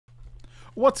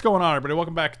What's going on, everybody?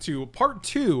 Welcome back to part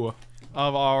 2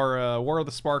 of our War of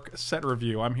the Spark set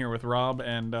review. I'm here with Rob,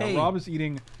 and Hey. Rob is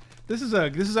eating. This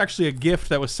is actually a gift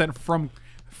that was sent from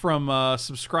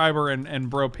subscriber and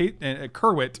bro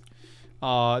Kerwit.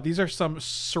 These are some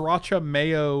sriracha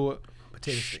mayo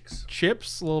Potato sticks.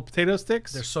 chips, little potato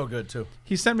sticks. They're so good too.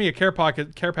 He sent me a care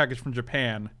package from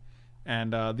Japan,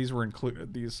 and these were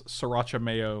included. These sriracha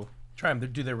mayo. Try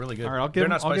them. They're really good. All right, I'll They're give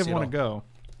not spicy one at a all. go.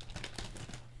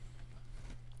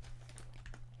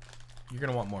 You're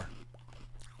gonna want more.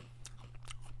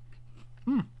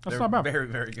 That's They're not bad. Very,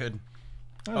 very good.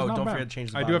 That is Oh, not don't bad. forget to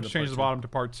change the I bottom do have to to change part the two. bottom to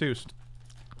part 2,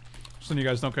 so you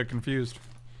guys don't get confused.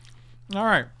 All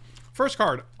right, first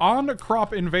card, On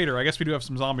Crop Invader. I guess we do have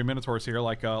some zombie minotaurs here,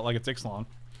 like it's Ixalan.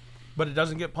 But it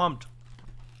doesn't get pumped.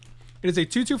 It is a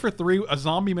 2/2 for 3, a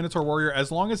zombie minotaur warrior.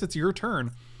 As long as it's your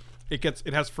turn, it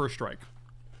has first strike.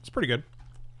 It's pretty good.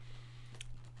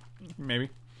 Maybe.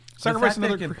 Sacrifice the fact that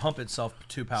another. it can pump itself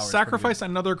 2 power. is Sacrifice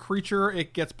another creature.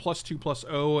 It gets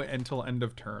 +2/+0 until end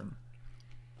of turn.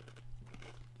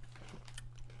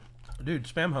 pretty good. Dude,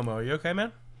 Spam Homo, are you okay,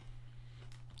 man?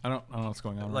 I don't know what's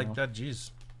going on. Like right now. that,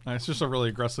 jeez. It's just a really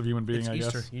aggressive human being, It's I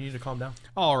Easter. guess. You need to calm down.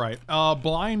 All right.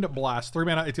 Blind Blast. 3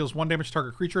 mana. It deals 1 damage to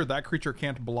target creature. That creature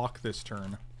can't block this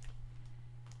turn.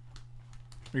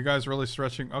 You guys really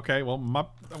stretching? Okay. Well,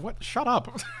 what? Shut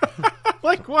up.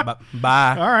 Like what?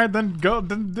 Bye. All right, then go.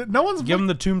 Then no one's. Give him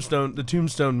the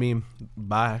tombstone meme.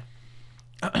 Bye.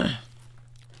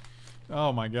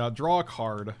 Oh my god. Draw a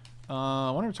card.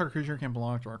 Whenever target creature can't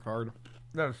block, draw a card.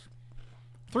 That's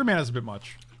 3 mana is a bit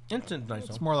much. instant nice.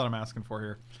 It's more than I'm asking for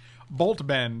here. Bolt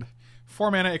Bend. 4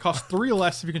 mana. It costs 3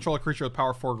 less if you control a creature with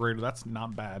power 4 or greater. That's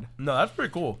not bad. No, that's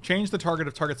pretty cool. Change the target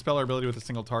of target spell or ability with a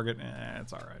single target.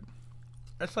 It's all right.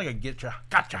 That's like a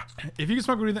gotcha. If you can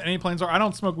smoke weed with any planeswalker, I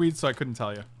don't smoke weed, so I couldn't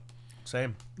tell you.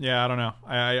 Same. Yeah, I don't know.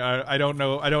 I don't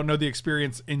know. I don't know the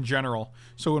experience in general,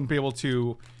 so I wouldn't be able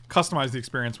to customize the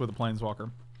experience with a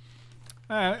planeswalker.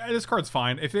 This card's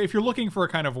fine. If you're looking for a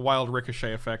kind of wild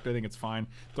ricochet effect, I think it's fine.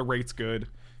 The rate's good,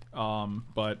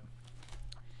 but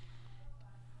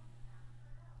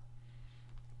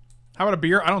how about a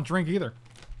beer? I don't drink either.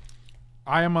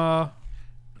 I am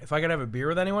If I could have a beer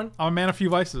with anyone, I'm a man of few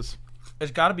vices.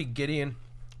 it's got to be Gideon.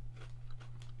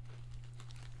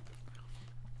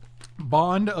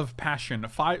 Bond of Passion,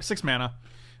 6 mana,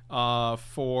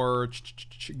 for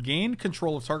gain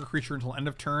control of target creature until end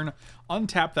of turn.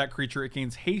 Untap that creature. It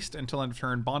gains haste until end of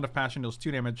turn. Bond of Passion deals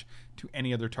 2 damage to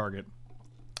any other target.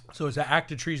 So it's an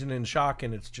act of treason and shock,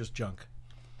 and it's just junk.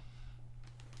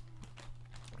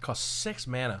 It costs 6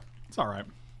 mana. It's all right.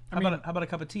 How about a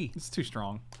cup of tea? It's too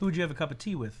strong. Who would you have a cup of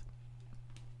tea with?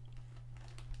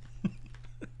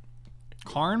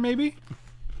 Karn, maybe?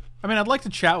 I mean, I'd like to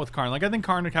chat with Karn. Like, I think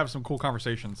Karn would have some cool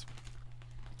conversations.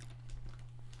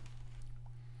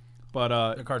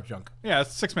 But, The card's junk. yeah,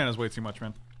 6 mana is way too much,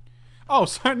 man. Oh,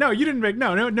 sorry, no, you didn't make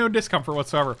no discomfort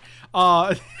whatsoever.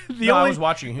 I was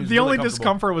watching. He was The really only comfortable.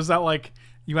 discomfort was that like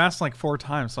you asked like 4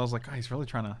 times, so I was like, oh, he's really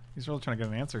trying to get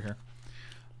an answer here.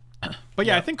 But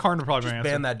yeah, I think Karn would probably be an Just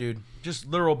answer. ban that dude. Just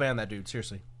literal ban that dude.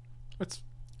 Seriously. It's,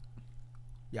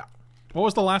 Yeah. what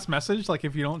was the last message? Like,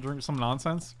 if you don't drink some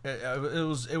nonsense. It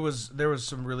was. There was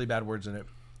some really bad words in it.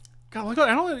 God, look, I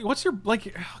don't. What's your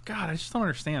like? Oh, God, I just don't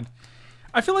understand.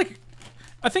 I feel like.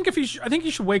 I think you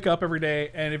should wake up every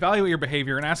day and evaluate your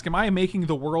behavior and ask, am I making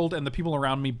the world and the people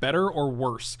around me better or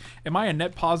worse? Am I a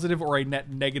net positive or a net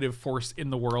negative force in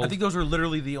the world? I think those were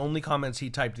literally the only comments he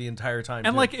typed the entire time.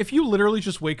 And too. like, if you literally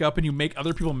just wake up and you make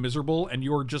other people miserable and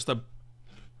you're just a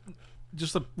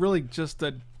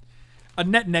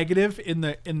net negative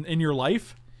in your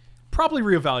life, probably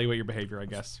reevaluate your behavior, I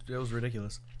guess. it was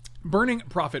ridiculous. Burning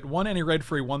Prophet, 1 any red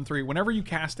for a 1/3. Whenever you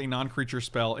cast a non-creature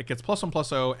spell, it gets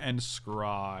 +1/+0 and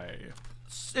scry.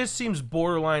 It seems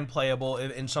borderline playable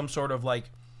in some sort of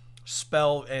like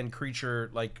spell and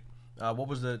creature. Like, what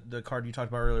was the card you talked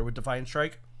about earlier with Defiant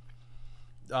Strike?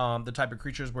 The type of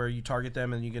creatures where you target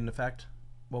them and you get an effect.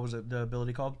 What was it? The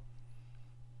ability called?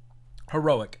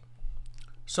 Heroic.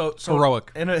 So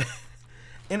Heroic. in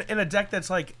a deck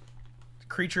that's like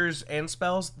creatures and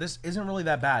spells, this isn't really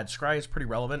that bad. Scry is pretty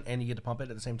relevant, and you get to pump it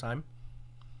at the same time.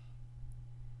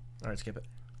 All right, skip it.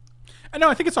 No,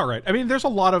 I think it's all right. I mean, there's a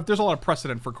lot of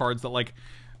precedent for cards that like,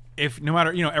 if no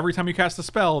matter every time you cast a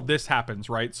spell, this happens,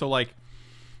 right? So like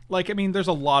I mean, there's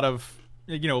a lot of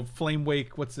Flame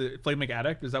Wake. What's it? Flame Wake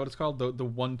Addict? Is that what it's called? The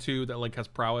 1/2 that like has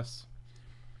prowess.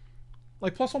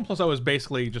 Like +1/+0 is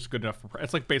basically just good enough for.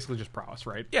 It's like basically just prowess,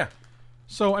 right? Yeah.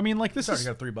 So I mean, like this Sorry, is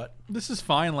got a 3-butt. this is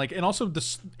fine. Like, and also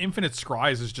the infinite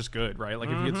scries is just good, right? Like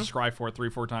if you get to scry for it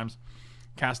 3-4 times.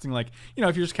 casting like, you know,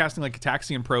 if you're just casting like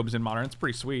Cataxian probes in Modern, it's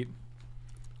pretty sweet.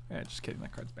 Yeah, just kidding.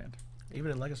 That card's banned.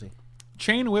 Even in Legacy.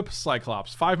 Chain Whip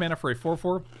Cyclops. 5 mana for a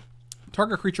 4/4.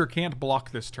 Target creature can't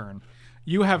block this turn.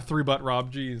 You have 3-butt,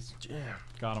 Rob. Jeez. Yeah.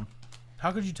 Got him.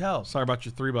 How could you tell? Sorry about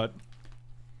your 3-butt.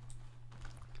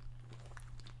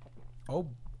 Oh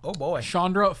boy.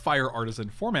 Chandra Fire Artisan.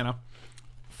 4 mana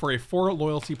for a 4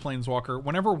 loyalty planeswalker.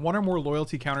 Whenever one or more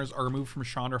loyalty counters are removed from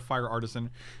Chandra Fire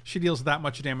Artisan, she deals that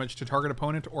much damage to target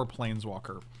opponent or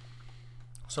planeswalker.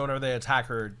 So whenever they attack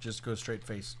her, just go straight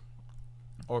face.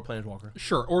 Or planeswalker.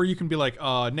 Sure. Or you can be like,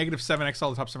 -7,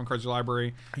 exile the top 7 cards of your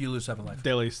library. You lose 7 life.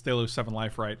 They lose 7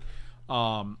 life, right?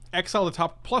 Exile the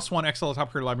top +1, exile the top card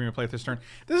of your library and play it this turn.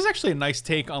 This is actually a nice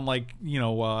take on, like, you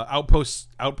know, Outpost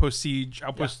Siege,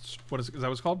 Outpost, Yeah. what is that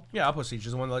what it's called? Yeah, Outpost Siege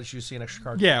is the one that lets you see an extra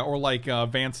card. Yeah, or like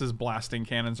Vance's blasting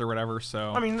cannons or whatever.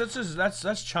 So I mean,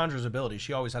 that's Chandra's ability.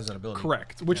 She always has that ability.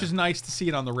 correct, which is nice to see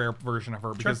it on the rare version of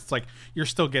her because it's like you're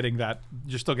still getting that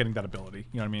ability.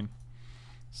 You know what I mean?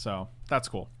 So that's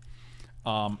cool.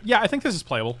 Yeah, I think this is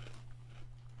playable.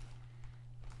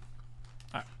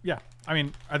 Yeah, I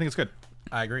mean, I think it's good.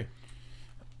 I agree.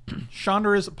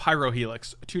 Chandra's Pyro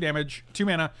Helix. 2 damage, 2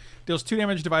 mana. Deals 2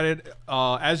 damage divided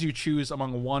as you choose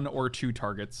among 1 or 2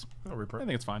 targets. I'll I report.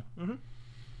 think it's fine.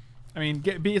 I mean,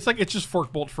 it's like it's just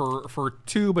Fork Bolt for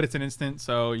 2, but it's an instant,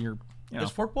 so you're. You know,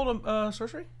 Is Fork Bolt a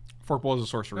sorcery? Fork Bolt is a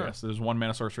sorcery. Yes, there's 1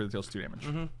 mana sorcery that deals 2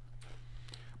 damage.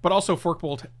 But also, Fork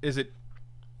Bolt, is it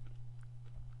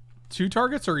 2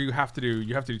 targets, or you have to do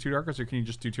 2 targets, or can you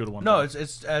just do 2 to 1? No,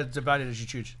 it's divided as you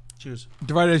choose.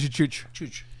 Divided as you choose.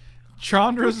 Chooch.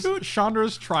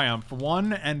 Chandra's Triumph.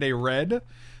 1 and a red.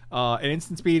 At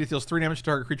instant speed, it deals 3 damage to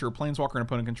target creature or planeswalker an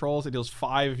opponent controls. It deals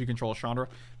 5 if you control Chandra.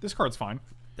 This card's fine.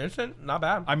 Instant, not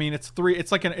bad. I mean, it's 3.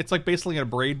 It's like basically a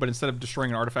braid, but instead of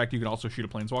destroying an artifact, you can also shoot a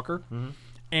planeswalker.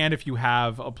 And if you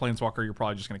have a planeswalker, you're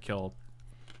probably just going to kill.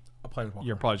 A planeswalker.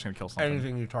 You're probably just going to kill something.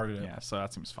 Anything you target. Yeah, so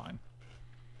that seems fine.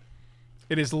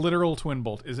 It is literal Twin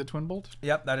Bolt. Is it Twin Bolt?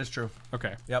 Yep, that is true.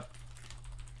 Okay. Yep.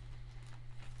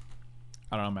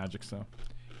 I don't know Magic, so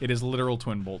it is literal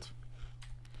Twin Bolt.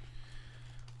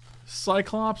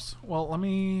 Cyclops. Well, let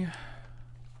me.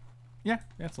 Yeah,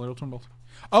 it's literal Twin Bolt.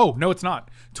 Oh no, it's not.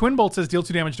 Twin Bolt says deal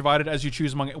 2 damage divided as you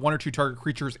choose among 1 or 2 target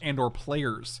creatures and/or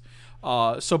players.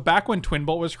 So back when Twin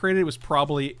Bolt was created, it was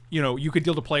probably, you know, you could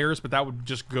deal to players, but that would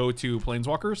just go to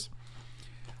planeswalkers.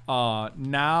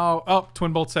 Now,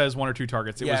 Twin Bolt says 1 or 2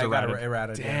 targets. It was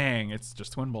errated. Dang, it's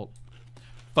just Twin Bolt.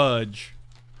 Fudge.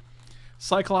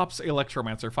 Cyclops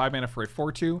Electromancer. 5 mana for a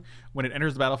 4/2. When it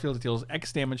enters the battlefield, it deals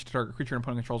X damage to target creature and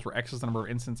opponent controls, where X is the number of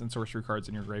instants and sorcery cards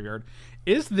in your graveyard.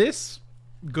 Is this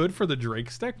good for the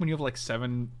Drake's deck when you have like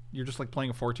 7? You're just like playing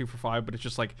a 4/2 for 5, but it's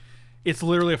just like it's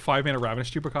literally a 5 mana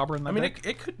Ravenous Chupacabra in that deck.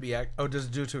 It could be. Oh, does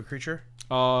it do it to a creature?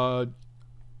 Yeah,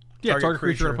 target creature and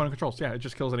creature. opponent controls. Yeah, it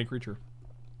just kills any creature.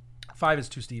 5 is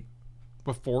too steep.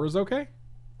 But 4 is okay.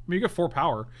 I mean, you get 4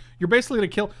 power. You're basically gonna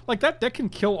kill, like, that deck can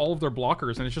kill all of their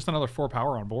blockers, and it's just another 4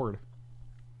 power on board.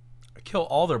 Kill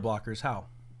all their blockers. How?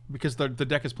 Because the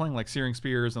deck is playing like Searing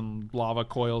Spears and Lava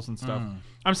Coils and stuff.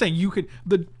 I'm saying you could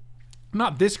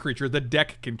not this creature. The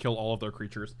deck can kill all of their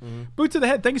creatures. Boot to the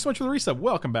head. Thank you so much for the resub.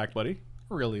 Welcome back, buddy.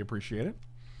 Really appreciate it.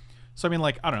 So I mean,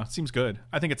 like, I don't know. It seems good.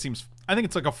 I think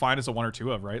it's like a fine as a 1 or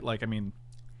 2 of, right? Like, I mean.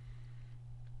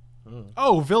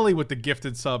 Oh, Villy with the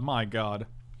gifted sub. My God.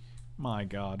 My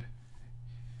God.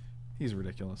 He's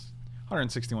ridiculous.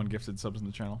 161 gifted subs in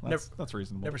the channel. That's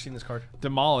reasonable. Never seen this card.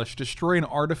 Demolish. Destroy an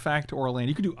artifact or a land.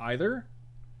 You could do either?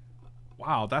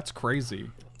 Wow, that's crazy.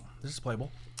 This is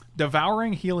playable.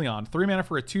 Devouring Helion. 3 mana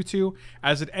for a 2/2.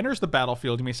 As it enters the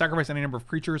battlefield, you may sacrifice any number of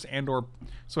creatures and/or...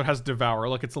 So it has Devour.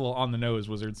 Look, it's a little on the nose,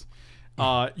 Wizards.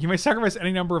 You may sacrifice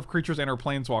any number of creatures and/or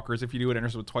planeswalkers. If you do, it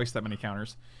enters with twice that many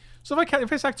counters. So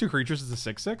if I sack 2 creatures, it's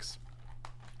a 6/6.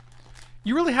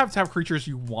 You really have to have creatures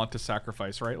you want to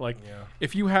sacrifice, right? Like,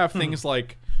 if you have things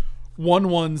like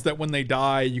 1/1s that when they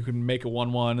die, you can make a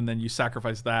 1/1 and then you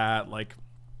sacrifice that, like,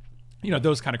 you know,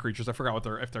 those kind of creatures. I forgot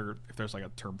what if there's like a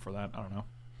term for that. I don't know.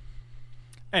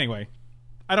 Anyway,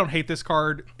 I don't hate this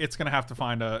card. It's gonna have to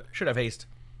find a. Should have haste.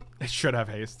 It should have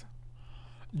haste.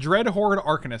 Dread Horde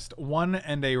Arcanist. 1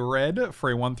 and a red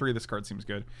for a 1/3. This card seems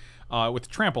good. With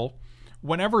Trample.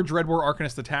 Whenever Dreadwar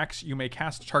Arcanist attacks, you may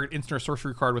cast a target instant or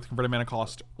sorcery card with converted mana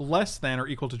cost less than or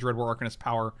equal to Dreadwar Arcanist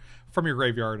power from your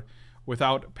graveyard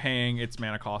without paying its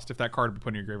mana cost. If that card would be put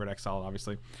in your graveyard, exiled,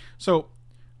 obviously. So,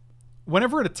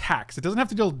 whenever it attacks, it doesn't have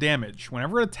to deal damage.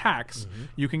 Whenever it attacks,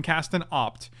 you can cast an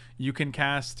Opt. You can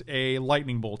cast a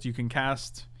Lightning Bolt. You can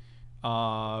cast...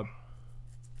 Are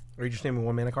you just naming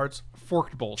 1 mana cards?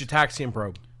 Forked Bolt. Gitaxian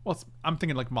Probe. Well, I'm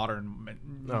thinking like modern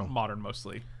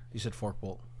mostly. You said fork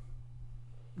bolt.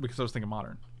 Because I was thinking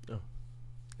modern. Oh.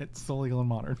 It's still legal in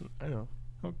modern. I know.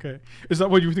 Okay. Is that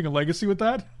what you were thinking legacy with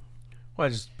that? Well,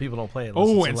 just people don't play it.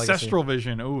 Oh, Ancestral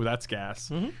Vision. Oh, that's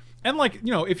gas. And like,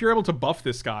 you know, if you're able to buff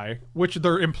this guy, which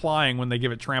they're implying when they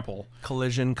give it trample.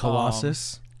 Collision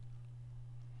Colossus.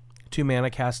 2 mana,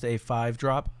 cast a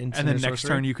 5-drop. And then next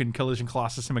turn you can Collision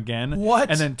Colossus him again. What?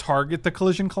 And then target the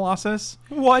Collision Colossus.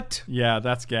 What? Yeah,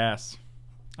 that's gas.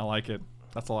 I like it.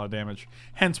 That's a lot of damage.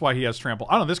 Hence why he has trample.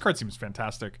 I don't know. This card seems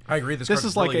fantastic. I agree. This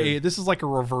is like this is like a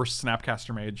reverse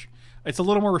Snapcaster Mage. It's a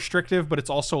little more restrictive, but it's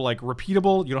also like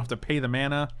repeatable. You don't have to pay the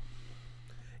mana.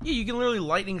 Yeah, you can literally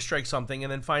lightning strike something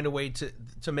and then find a way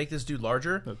to make this dude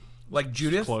larger. Like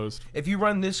Judith. Closed. If you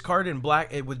run this card in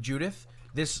black with Judith,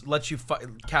 this lets you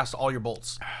cast all your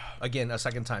bolts again a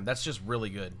second time. That's just really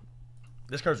good.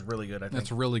 This card's really good. I think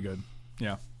that's really good.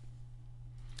 Yeah.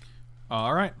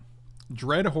 All right.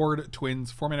 Dread Horde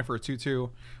Twins, 4 mana for a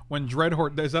 2/2. When Dread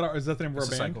Horde is that the name of our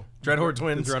band? Cycle. Dread Horde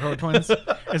Twins. The Dread Horde Twins.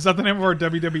 Is that the name of our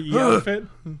WWE outfit?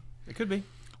 It could be.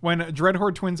 When Dread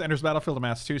Horde Twins enters battlefield,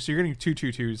 amass 2, so you're getting 2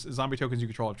 2/2s. Zombie tokens you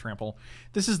control have trample.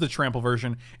 This is the trample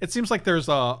version. It seems like there's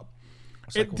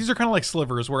these are kind of like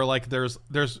slivers, where like there's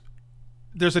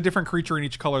a different creature in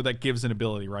each color that gives an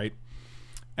ability, right?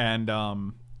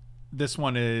 And this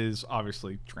one is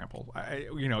obviously trample.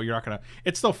 You know, you're not gonna.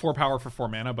 It's still 4 power for 4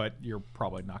 mana, but you're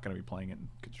probably not gonna be playing it in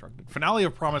constructed. Finale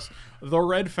of Promise, the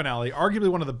red finale, arguably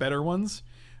one of the better ones,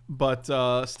 but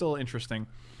still interesting.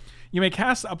 You may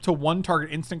cast up to 1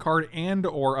 target instant card and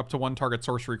or up to 1 target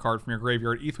sorcery card from your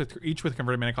graveyard, each with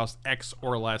converted mana cost X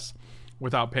or less,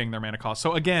 without paying their mana cost.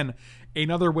 So again,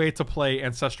 another way to play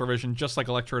Ancestral Vision, just like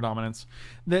Electro Dominance.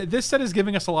 This set is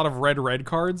giving us a lot of red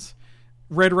cards,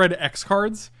 red X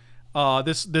cards.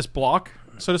 This block,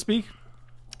 so to speak,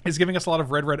 is giving us a lot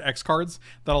of red X cards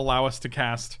that allow us to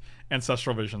cast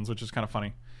Ancestral Visions, which is kind of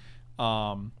funny.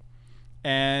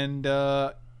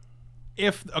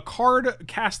 If a card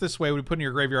cast this way would be put in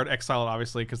your graveyard, exile it,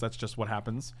 obviously, because that's just what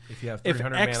happens. If you have if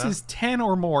 300 X mana. is 10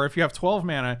 or more, if you have 12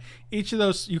 mana, each of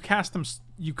those you cast them,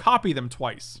 you copy them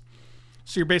twice.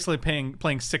 So you're basically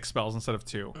playing 6 spells instead of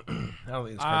 2. I don't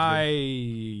think this card's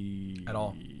good at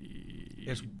all.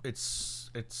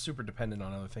 It's super dependent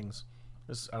on other things.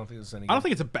 I don't think this is any good. I don't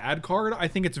think it's a bad card. I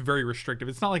think it's very restrictive.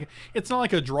 It's not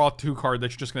like a draw 2 card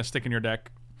that you're just going to stick in your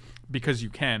deck because you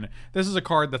can. This is a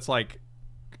card that's like,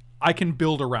 I can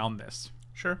build around this.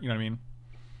 Sure. You know what I mean?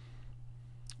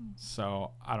 So,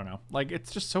 I don't know. Like,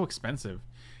 it's just so expensive.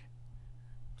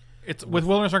 It's with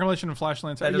Wilderness Accumulation and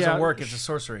Flashland. That doesn't work. It's a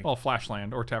sorcery. Well,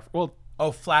 Flashland or Teferi. Well,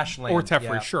 Flashland. or Teferi,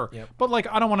 yeah. sure. Yep. But, like,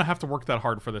 I don't want to have to work that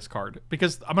hard for this card.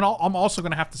 Because I'm also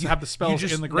going to have to have the spells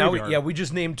in the graveyard. We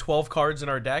just named 12 cards in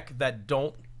our deck that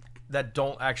don't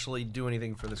actually do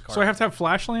anything for this card. So I have to have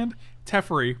Flashland,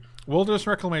 Teferi, Wilderness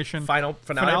Reclamation, Finale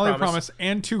Promise,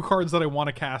 and 2 cards that I want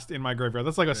to cast in my graveyard.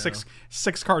 That's like a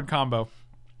six card combo.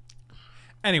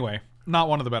 Anyway, not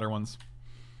one of the better ones.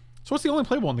 So what's the only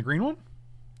playable one? The green one?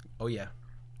 Oh yeah.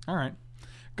 All right.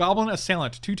 Goblin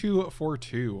Assailant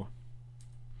 2/2/4/2.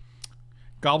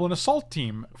 Goblin Assault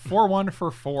Team 4/1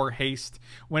 for 4 haste.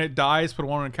 When it dies, put a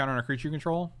 1/1 counter on a creature you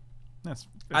control.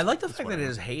 I like the fact that it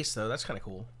is haste though. That's kind of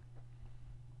cool.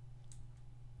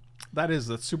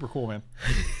 That's super cool, man.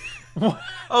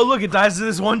 Oh look, it dies to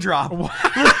this 1 drop.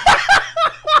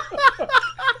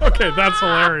 Okay, that's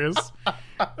hilarious.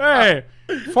 Hey,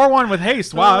 4/1 with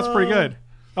haste. Wow, that's pretty good.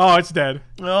 Oh, it's dead.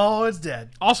 Oh, it's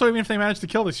dead. Also, even if they manage to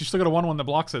kill this, you still got a 1/1 that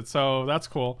blocks it, so that's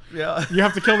cool. Yeah. You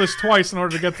have to kill this twice in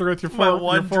order to get through with your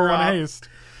 4/1 haste.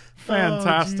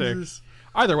 Fantastic. Oh,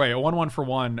 either way, a 1/1 for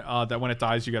 1 that when it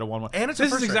dies, you get a 1/1. And it's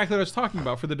this is exactly what I was talking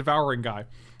about for the Devouring guy,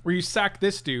 where you sack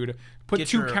this dude, put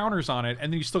 2 counters on it,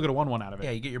 and then you still get a 1/1 out of it.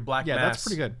 Yeah, you get your black mass. Yeah, that's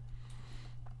pretty good.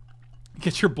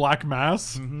 Get your black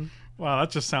mass? Mm-hmm. Wow,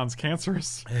 that just sounds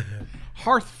cancerous.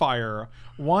 Hearthfire.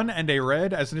 1 and a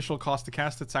red. As initial cost to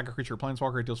cast it, sack a creature or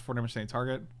planeswalker. It deals 4 damage to any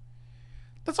target.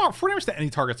 That's all. 4 damage to any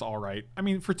target's all right. I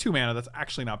mean, for 2 mana, that's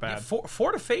actually not bad. Yeah,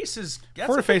 4 to face is that's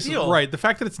 4 to a big face deal. is right. The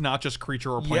fact that it's not just creature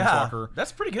or planeswalker. Yeah,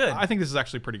 that's pretty good. I think this is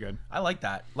actually pretty good. I like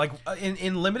that. Like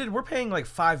in limited, we're paying like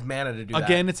 5 mana to do that.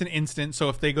 Again, it's an instant, so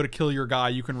if they go to kill your guy,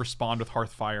 you can respond with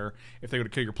Hearthfire. If they go to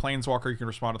kill your planeswalker, you can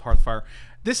respond with Hearthfire.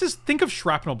 Think of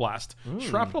Shrapnel Blast.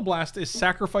 Shrapnel Blast is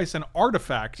sacrifice an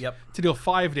artifact to deal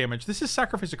 5 damage. This is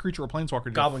sacrifice a creature or planeswalker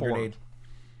to deal 4. Goblin Grenade.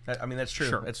 I mean, that's true.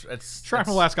 Sure. It's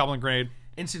Shrapnel Blast, Goblin Grenade.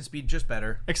 Instant speed, just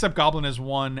better. Except Goblin is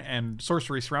 1 and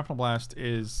Sorcery Shrapnel Blast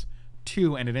is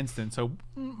 2 and an instant. So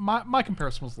my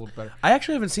comparison was a little better. I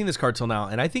actually haven't seen this card till now,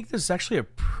 and I think this is actually a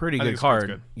pretty good card.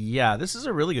 Good. Yeah, this is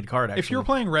a really good card, actually. If you're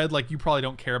playing red, like, you probably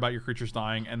don't care about your creatures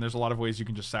dying, and there's a lot of ways you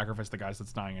can just sacrifice the guys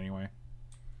that's dying anyway.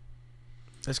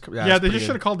 Yeah, they just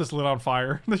should have called this Lit on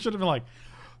Fire. They should have been like,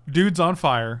 Dudes on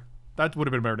Fire. That would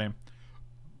have been a better name.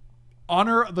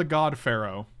 Honor the God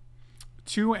Pharaoh.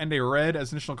 2 and a red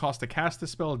as initial cost to cast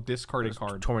this spell, discard a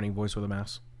card. Tormenting Voice with a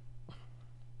Mouse.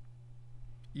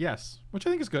 Yes, which I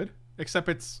think is good. Except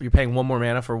it's... You're paying 1 more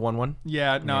mana for 1/1?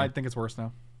 Yeah, no, I think it's worse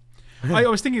now. I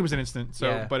was thinking it was an instant, so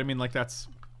Yeah. but I mean, like, that's...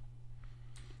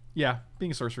 Yeah,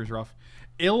 being a sorcery is rough.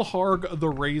 Ilharg the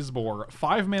Razebore.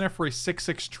 5 mana for a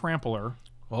 6/6 Trampler.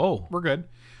 Oh. We're good.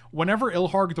 Whenever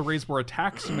Ilharg the Razebore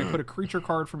attacks, you may put a creature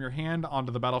card from your hand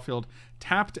onto the battlefield,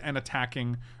 tapped and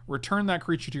attacking. Return that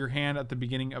creature to your hand at the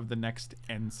beginning of the next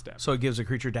end step. So it gives a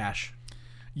creature dash.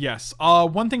 Yes.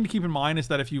 One thing to keep in mind is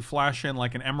that if you flash in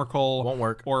like an Emrakul Won't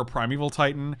work. or a Primeval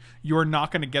Titan, you're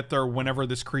not going to get there whenever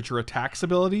this creature attacks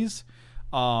abilities,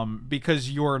 because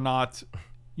you're not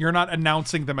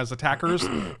announcing them as attackers.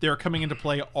 They're coming into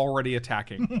play already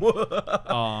attacking.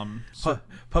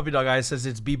 Puppy Dog Eye says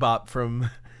it's Bebop from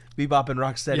Bebop and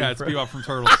Rocksteady. Yeah, it's Bebop from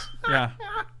Turtles. Yeah,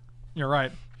 you're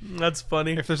right. That's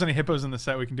funny. If there's any hippos in the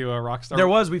set, we can do a Rockstar. There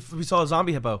was. We saw a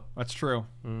zombie hippo. That's true.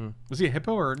 Was he a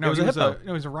hippo or no? It was a hippo. No,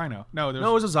 he was a rhino. No, No,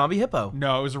 it was a zombie hippo.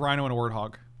 no, it was a rhino and a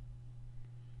warthog.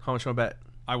 How much will I bet?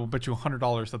 I will bet you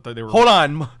 $100 that they were. Hold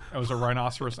on. It was a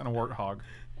rhinoceros and a warthog.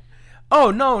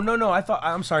 Oh no. I thought.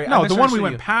 I'm sorry. No, I the one we misunderstood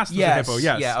went you. past was Yes. a hippo.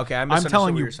 Yes. Yeah. Okay. I'm misunderstood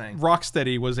telling what you, you're saying.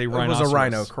 Rocksteady was a It rhinoceros. was a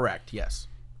rhino. Correct. Yes.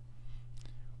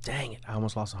 Dang it! I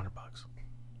almost lost $100.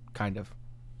 Kind of.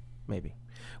 Maybe.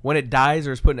 When it dies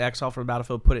or is put in exile from the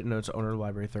battlefield, put it in its owner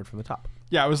library 3rd from the top.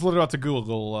 Yeah, I was literally about to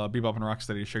Google Bebop and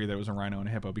Rocksteady to show you that it was a rhino and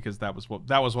a hippo because that was what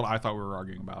I thought we were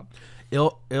arguing about.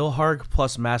 Ilharg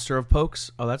plus Master of Pokes.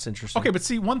 Oh, that's interesting. Okay, but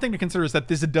see, one thing to consider is that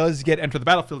this does get enter the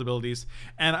battlefield abilities,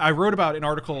 and I wrote about an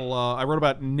article. I wrote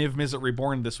about Niv Mizzet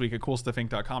Reborn this week at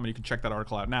coolstuffinc.com, and you can check that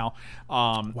article out now.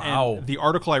 Wow. And the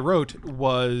article I wrote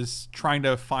was trying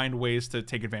to find ways to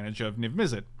take advantage of Niv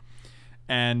Mizzet.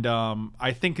 And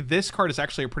I think this card is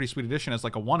actually a pretty sweet addition as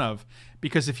like a one-of,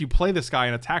 because if you play this guy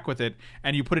and attack with it,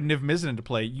 and you put a Niv Mizzet into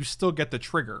play, you still get the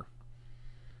trigger.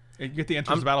 You get the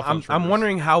enters the battlefield. I'm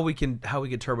wondering how we can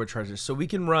turbocharge this. So we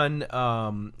can run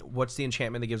what's the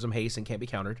enchantment that gives them haste and can't be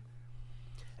countered,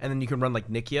 and then you can run like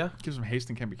Nikia. Gives them haste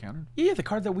and can't be countered. Yeah, the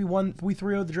card that we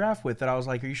 3-0'd the draft with. That I was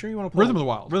like, are you sure you want to play? Rhythm of the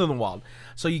Wild. Rhythm of the Wild.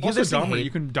 So you give Also this thing Domri. hate.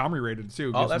 You can Domri rate it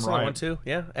too. Oh, Gives that's them another riot. one too.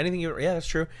 Yeah, yeah, that's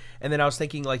true. And then I was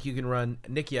thinking like you can run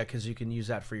Nikia because you can use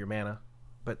that for your mana.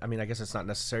 But I mean, I guess it's not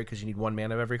necessary because you need 1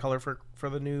 mana of every color for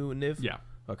the new Niv. Yeah.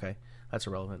 Okay, that's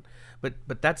irrelevant.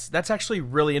 But that's actually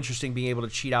really interesting being able to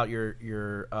cheat out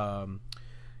your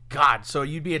God. So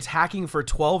you'd be attacking for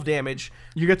 12 damage.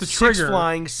 You get the 6 trigger,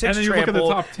 flying, 6 and then you trample,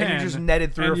 look at the top 10, and you just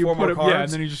netted 3 or and 4 more cards. Yeah, and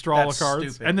then you just draw all the That's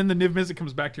cards, stupid. and then the Niv Mizzet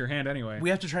comes back to your hand anyway.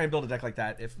 We have to try and build a deck like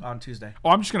that on Tuesday. Oh,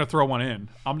 I'm just gonna throw one in.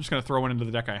 I'm just gonna throw one into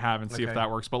the deck I have and see if Okay. that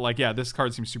works. But like, yeah, this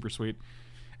card seems super sweet.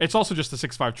 It's also just a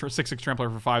 6/6 Trampler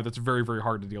for 5. That's very, very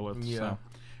hard to deal with. Yeah. So,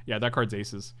 yeah, that card's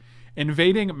aces.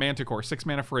 Invading Manticore, 6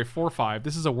 mana for a 4/5.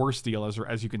 This is a worse deal,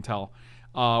 as you can tell.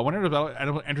 When it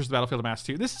enters the battlefield, amass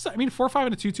 2. This is, I mean, 4/5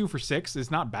 and a 2/2 for 6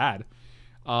 is not bad.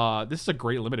 This is a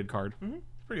great limited card.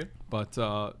 Pretty good. But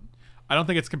I don't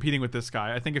think it's competing with this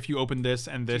guy. I think if you open this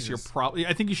and this, you're probably.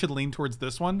 I think you should lean towards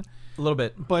this one. A little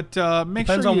bit. But make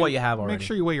Depends sure on what you have already. Make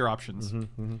sure you weigh your options.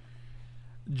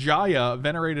 Jaya,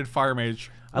 Venerated Fire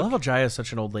Mage. I love how Jaya is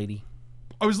such an old lady.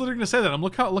 I was literally gonna say that.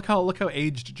 Look how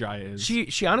aged Jaya is.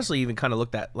 She honestly even kind of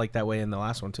looked that way in the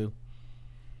last one too.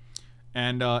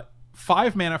 And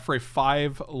 5 mana for a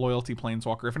 5 loyalty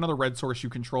planeswalker. If another red source you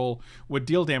control would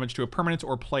deal damage to a permanent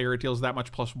or player, it deals that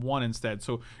much +1 instead.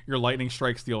 So your lightning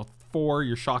strikes deal 4,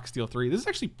 your shocks deal 3. This is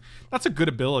actually, that's a good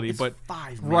ability, but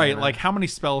 5 right, mana. like how many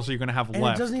spells are you gonna have And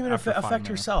left? it doesn't even after 5 affect mana?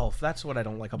 herself. That's what I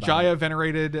don't like about Jaya it.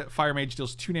 Venerated Fire Mage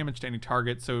deals 2 damage to any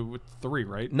target, so with 3,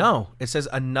 right? No, it says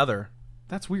another.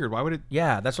 That's weird. Why would it?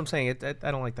 Yeah, that's what I'm saying.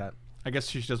 I don't like that. I guess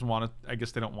she doesn't want to. I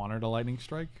guess they don't want her to lightning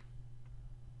strike.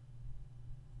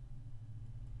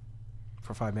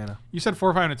 For 5 mana. You said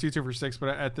 4/5 and a 2/2 for 6, but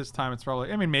at this time it's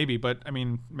probably. I mean, maybe, but I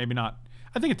mean, maybe not.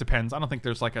 I think it depends. I don't think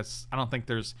there's like a. I don't think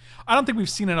we've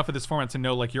seen enough of this format to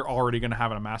know like you're already going to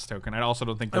have an amass token. I also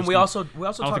don't think. And we also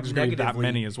talked negatively. That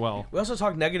many as well. We also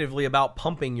talked negatively about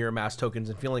pumping your amass tokens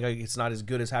and feeling like it's not as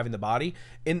good as having the body.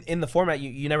 In the format,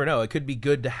 you never know. It could be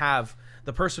good to have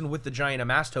the person with the giant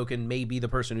amass token may be the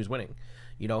person who's winning.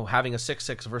 You know, having a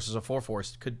 6/6 versus a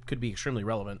 4/4 could be extremely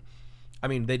relevant. I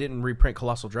mean, they didn't reprint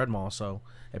Colossal Dreadmaw, so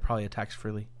it probably attacks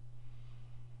freely.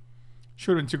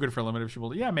 Should have been too good for a limit if she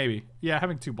bolted. Yeah, maybe. Yeah,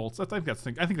 having 2 bolts. I think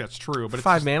that's true. But it's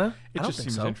 5 just, mana? It I just don't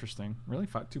seems think so. interesting. Really,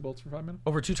 2 bolts for 5 mana?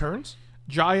 Over 2 turns?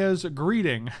 Jaya's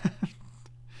Greeting.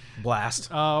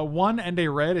 Blast. 1 and a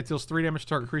red. It deals 3 damage to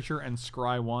target creature and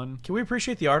scry 1. Can we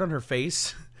appreciate the art on her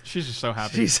face? She's just so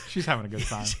happy. She's having a good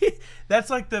time. That's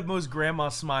like the most grandma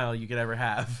smile you could ever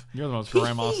have. You're the most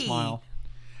grandma smile.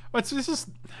 But this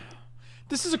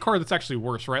is a card that's actually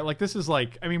worse, right? Like this is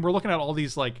like, I mean, we're looking at all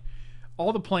these like,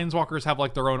 all the planeswalkers have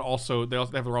like their own also. They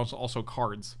have their own also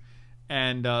cards.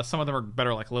 And some of them are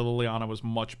better, like Liliana was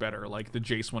much better. Like the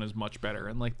Jace one is much better,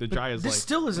 and like the Jai is this like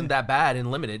still isn't that bad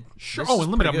in limited. Sure. Oh,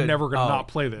 in limited, I'm never gonna not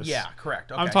play this. Yeah,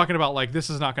 correct. Okay. I'm talking about like this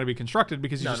is not going to be constructed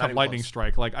because you just have lightning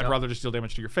strike. Like I'd rather just deal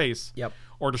damage to your face. Yep.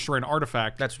 Or destroy an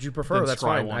artifact. That's what you prefer. That's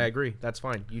fine. I agree. That's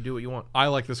fine. You do what you want. I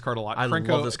like this card a lot. I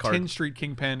love this card. Tin Street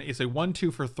Kingpin is a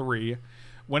 1/2 for 3.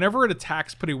 Whenever it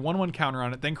attacks, put a 1/1 counter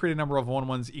on it, then create a number of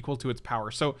 1/1s equal to its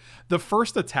power. So the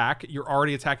first attack, you're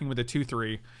already attacking with a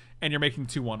 2/3. And you're making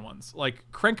 2 1/1s. Like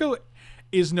Krenko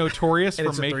is notorious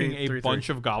for making a bunch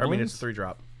of goblins. I mean, it's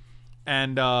 3-drop.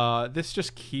 And this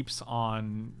just keeps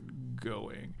on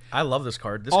going. I love this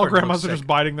card. This All card grandmas are just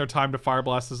biding their time to fire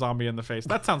blast a zombie in the face.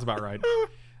 That sounds about right.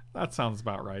 That sounds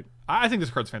about right. I think this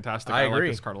card's fantastic. I agree.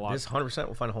 Like this card a lot. This 100%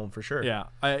 will find a home for sure. Yeah.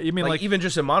 You mean like even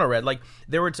just in mono red, like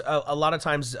there were a lot of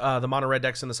times the mono red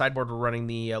decks in the sideboard were running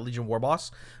the Legion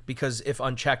Warboss because if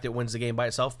unchecked it wins the game by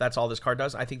itself. That's all this card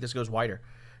does. I think this goes wider.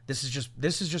 This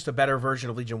is just a better version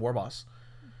of Legion Warboss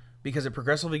because it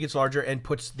progressively gets larger and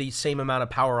puts the same amount of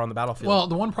power on the battlefield. Well,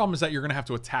 the one problem is that you're going to have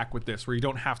to attack with this, where you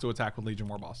don't have to attack with Legion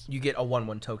Warboss. You get a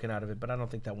 1/1 token out of it, but I don't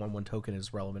think that 1/1 token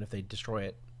is relevant if they destroy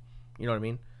it. You know what I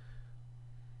mean?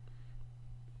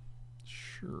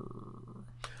 Sure.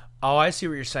 Oh, I see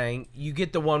what you're saying. You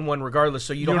get the 1/1 regardless,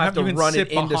 so you don't have to run it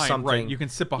into something. Right. You can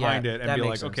sit behind it and be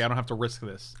like, okay, I don't have to risk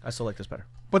this. I still like this better.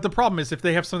 But the problem is if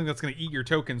they have something that's going to eat your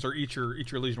tokens or eat your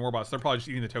Legion Warboss, they're probably just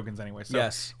eating the tokens anyway. So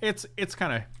yes. It's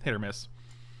kind of hit or miss.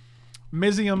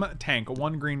 Mizium Tank,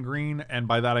 1 green, and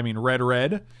by that I mean red.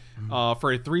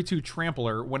 For a 3/2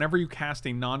 trampler, whenever you cast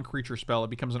a non-creature spell, it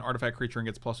becomes an artifact creature and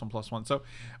gets +1/+1. So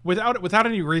without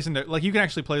any reason to, like, you can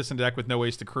actually play this in deck with no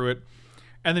ways to crew it.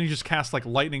 And then you just cast like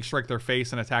lightning strike their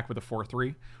face and attack with a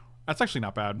 4/3. That's actually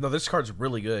not bad. No, this card's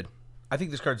really good. I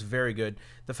think this card's very good.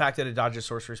 The fact that it dodges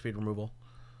sorcery speed removal.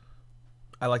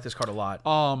 I like this card a lot.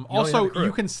 Also,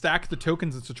 you can stack the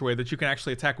tokens in such a way that you can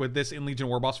actually attack with this in Legion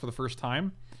Warboss for the first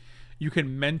time. You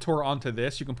can mentor onto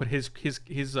this. You can put his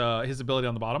ability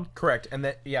on the bottom. Correct, and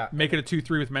that make it a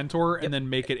 2/3 with mentor, and then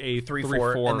make it a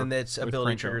 3/4, and then its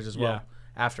ability triggers as well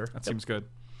after. That seems good.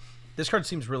 This card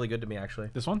seems really good to me, actually.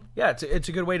 This one? Yeah, it's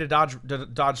a good way to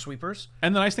dodge sweepers.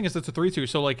 And the nice thing is it's a 3/2,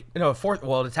 so like a fourth.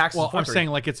 Well, it attacks. Well, I'm saying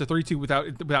like it's a 3/2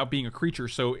 without being a creature,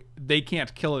 so they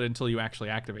can't kill it until you actually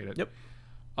activate it. Yep.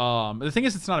 The thing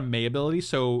is, it's not a May ability,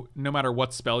 so no matter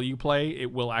what spell you play,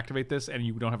 it will activate this, and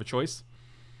you don't have a choice.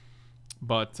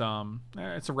 But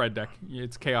it's a red deck.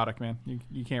 It's chaotic, man.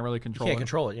 You can't really control it. You can't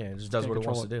control it. Yeah, it just does what it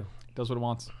wants to do. It does what it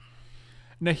wants.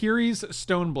 Nahiri's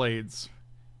Stoneblades.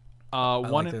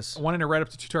 One in a red up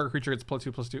to 2 target creature gets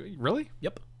 +2/+2. Really?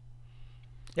 Yep.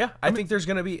 Yeah, I think there's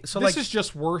gonna be this is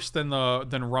just worse than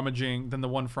the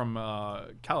one from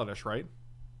Kaladesh, right?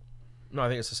 No, I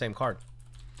think it's the same card.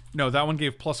 No, that one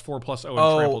gave +4/+0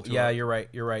 and trample to yeah, it. You're right.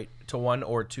 You're right. To 1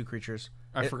 or 2 creatures.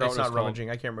 I forgot it's what not rummaging.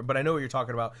 I can't remember, but I know what you're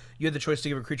talking about. You had the choice to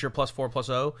give a creature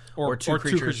 +4/+0 or two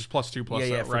creatures +2/+0.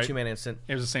 Yeah, for right? 2-mana instant.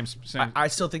 It was the same. I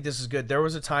still think this is good. There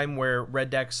was a time where red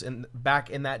decks back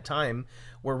in that time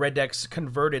where red decks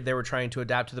converted. They were trying to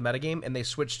adapt to the metagame, and they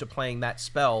switched to playing that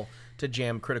spell to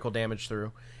jam critical damage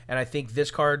through. And I think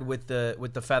this card with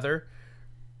the feather.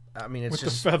 I mean, it's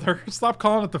just the feather. Stop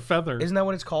calling it the feather. Isn't that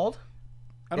what it's called?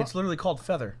 It's literally called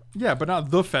feather. Yeah, but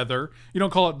not the feather. You don't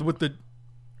call it with the.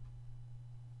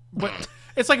 But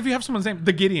it's like if you have someone's name,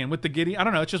 the Gideon, with the Gideon. I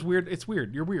don't know. It's just weird. It's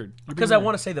weird. You're weird. Because I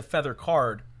want to say the feather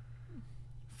card.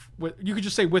 You could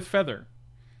just say with feather.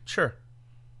 Sure.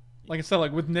 Like instead of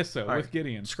like with Nissa, with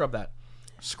Gideon. Scrub that.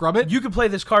 Scrub it? You can play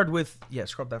this card with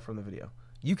scrub that from the video.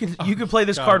 You can play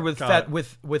this card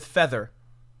with feather.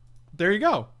 There you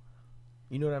go.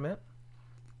 You know what I meant?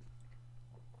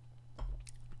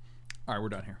 All right, we're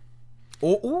done here.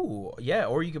 Oh, yeah,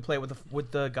 or you could play it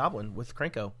with the goblin with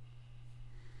Krenko.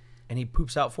 And he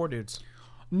poops out 4 dudes.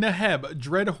 Neheb,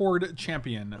 Dreadhorde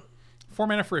Champion. 4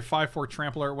 mana for a 5/4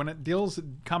 trampler. When it deals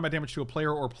combat damage to a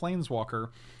player or planeswalker,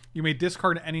 you may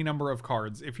discard any number of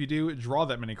cards. If you do, draw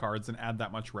that many cards and add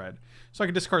that much red. So I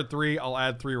can discard 3, I'll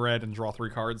add 3 red and draw 3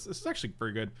 cards. This is actually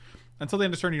very good. Until the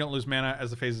end of turn, you don't lose mana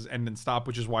as the phases end and stop,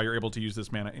 which is why you're able to use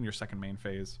this mana in your second main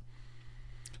phase.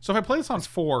 So if I play this on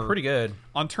 4... Pretty good.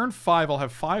 On turn 5, I'll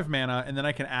have 5 mana, and then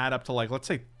I can add up to, like, let's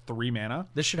say 3 mana.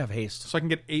 This should have haste. So I can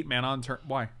get 8 mana on turn...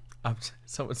 Why?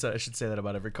 Someone said I should say that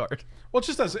about every card. Well, it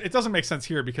just does. It doesn't make sense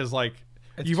here because, like,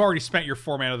 You've already spent your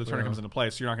 4 mana. The turn it comes into play,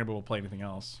 so you're not going to be able to play anything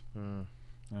else.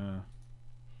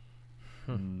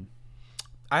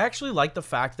 I actually like the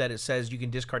fact that it says you can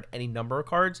discard any number of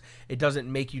cards. It doesn't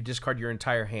make you discard your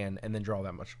entire hand and then draw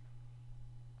that much.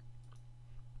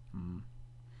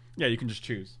 Yeah, you can just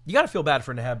choose. You got to feel bad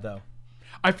for Neheb, though.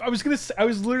 I was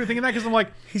literally thinking that because I'm like,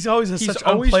 he's always such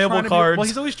unplayable cards. Well,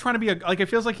 he's always trying to be like, it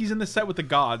feels like he's in the set with the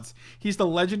gods. He's the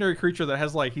legendary creature that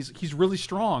has like, he's really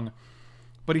strong,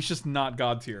 but he's just not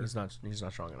god tier. He's not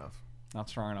strong enough. Not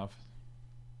strong enough.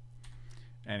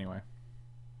 Anyway.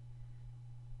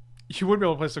 You would be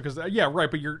able to play so because yeah, right,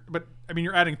 but I mean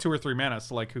you're adding 2 or 3 mana,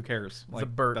 so like who cares? Like the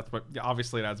bird. That's what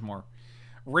obviously it adds more.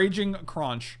 Raging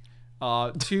Crunch.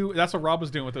 2 that's what Rob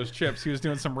was doing with those chips. He was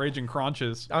doing some Raging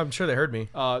Crunches. I'm sure they heard me.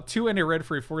 2 and a red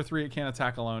for a 4/3, it can't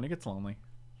attack alone. It gets lonely.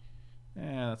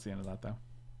 That's the end of that though.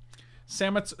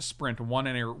 Samet's Sprint,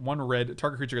 1 red.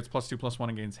 Target creature gets +2/+1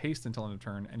 and gains haste until end of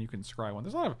turn, and you can scry 1.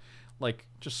 There's a lot of like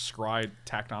just scry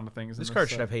tacked onto things. This card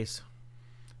should have haste.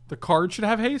 The card should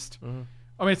have haste?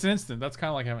 I mean, it's an instant. That's kind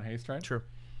of like having haste, right? True.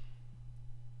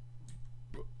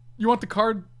 You want the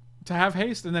card to have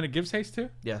haste and then it gives haste too?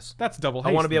 Yes. That's double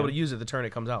haste. I want to be able to use it the turn it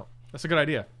comes out. That's a good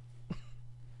idea.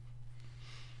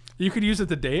 You could use it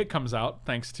the day it comes out,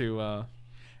 thanks to...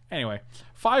 Anyway,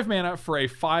 5 mana for a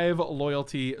 5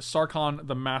 loyalty Sarkhan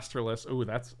the Masterless. Ooh,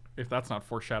 if that's not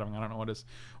foreshadowing, I don't know what is.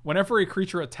 Whenever a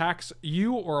creature attacks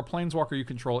you or a planeswalker you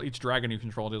control, each dragon you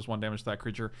control deals 1 damage to that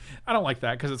creature. I don't like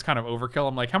that because it's kind of overkill.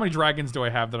 I'm like, how many dragons do I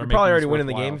have that are probably already winning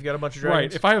the game if you got a bunch of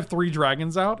dragons? Right. If I have 3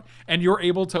 dragons out and you're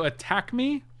able to attack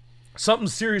me,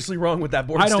 something's seriously wrong with that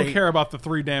board state. I don't care about the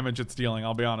 3 damage it's dealing.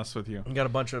 I'll be honest with you. You got a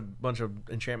bunch of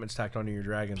enchantments tacked onto your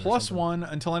dragon. +1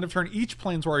 until end of turn. Each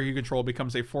planeswalker you control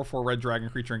becomes a 4/4 red dragon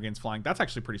creature and gains flying. That's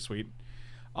actually pretty sweet.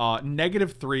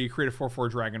 -3, create a 4/4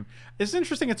 dragon. It's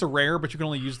interesting. It's a rare, but you can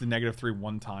only use the -3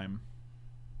 one time.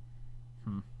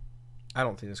 I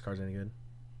don't think this card's any good.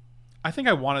 I think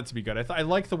I want it to be good. I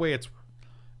like the way it's.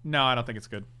 No, I don't think it's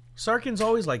good. Sarkhan's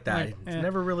always like that. It's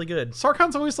never really good.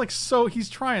 Sarkhan's always like so. He's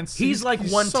trying. He's like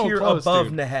one tier above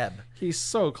Neheb. He's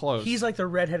so close. He's like the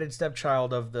redheaded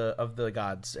stepchild of the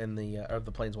gods and of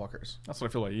the planeswalkers. That's what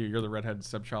I feel like you. You're the redheaded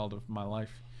stepchild of my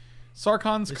life.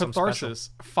 Sarkhan's Catharsis,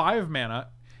 5 mana.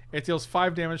 It deals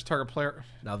 5 damage to target player.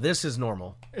 Now this is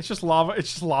normal. It's just lava.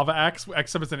 It's just lava axe,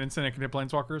 except it's an instant. It can hit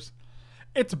planeswalkers.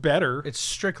 It's better. It's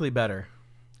strictly better.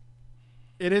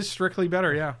 It is strictly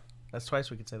better. Yeah. That's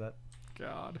twice we could say that.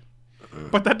 God.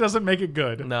 But that doesn't make it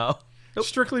good. No. Nope.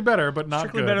 Strictly better, but not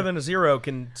strictly good. Better than a 0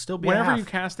 can still be. Whenever a half. you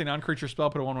cast a non-creature spell,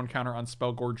 put a 1/1 counter on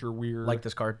Spellgorger Weird. Like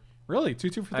this card. Really?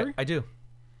 2/2 for 3? I do.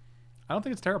 I don't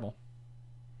think it's terrible.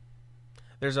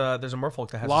 There's a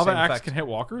Merfolk that has Lava the same Axe effect. can hit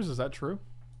walkers. Is that true?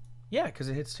 Yeah, because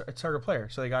it hits a target player,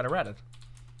 so they got errated.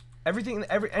 Anything,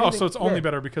 oh, so it's only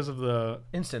better because of the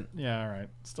instant. Yeah, all right.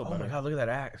 Still better. Oh my god, look at that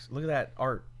axe! Look at that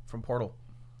art from Portal.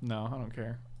 No, I don't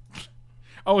care.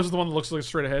 Oh, is it the one that looks like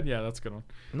straight ahead? Yeah, that's a good one.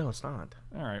 No, it's not.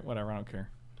 All right, whatever. I don't care.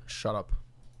 Shut up.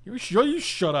 You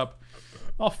shut up.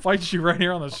 I'll fight you right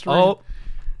here on the street. Oh,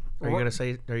 are you gonna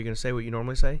say what you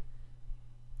normally say?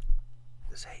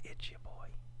 Say it's your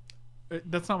boy.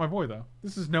 That's not my boy though.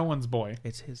 This is no one's boy.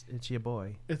 It's your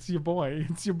boy. It's your boy.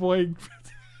 It's your boy.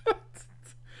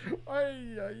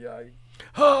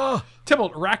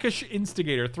 Tybalt, Rakish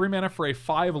Instigator, 3 mana for a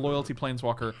 5 loyalty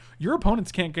planeswalker. Your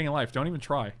opponents can't gain life. Don't even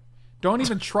try. Don't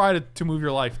even try to move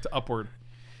your life to upward.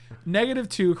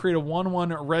 -2, create a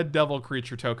 1/1 red devil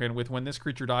creature token with when this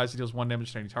creature dies, it deals 1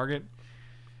 damage to any target.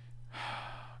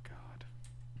 God.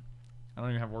 I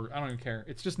don't even care.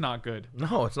 It's just not good.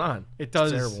 No, it's not. It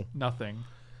does nothing.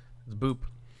 It's boop.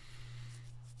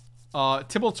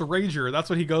 Tybalt's a Rager. That's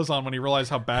what he goes on when he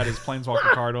realized how bad his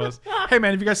Planeswalker card was. Hey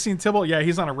man, have you guys seen Tybalt? Yeah,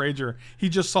 he's on a Rager. He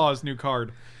just saw his new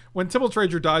card. When Tybalt's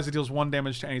Rager dies, it deals 1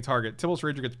 damage to any target. Tybalt's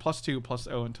Rager gets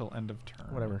 +2/+0 until end of turn.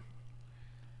 Whatever.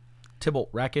 Tybalt,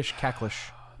 Rakish,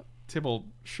 Cacklish. Tybalt,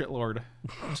 shitlord.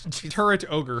 Turret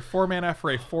Ogre, 4 mana for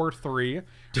a 4/3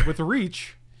 with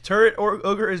reach. Turret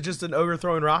Ogre is just an ogre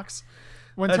throwing rocks.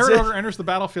 When Turret Ogre enters the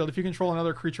battlefield, if you control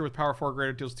another creature with power 4 or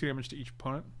greater, it deals 2 damage to each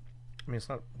opponent. I mean, it's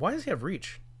not. Why does he have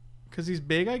reach? Because he's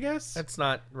big, I guess. That's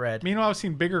not red. Meanwhile, I've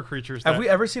seen bigger creatures. Have we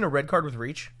ever seen a red card with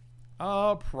reach?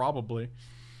 Probably.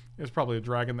 It was probably a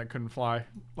dragon that couldn't fly.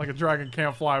 Like a dragon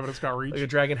can't fly, but it's got reach. Like a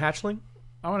dragon hatchling?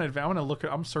 I'm gonna look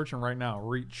at. I'm searching right now.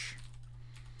 Reach.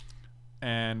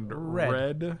 And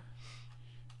red. And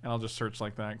I'll just search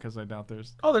like that because I doubt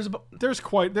there's. Oh, there's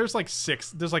like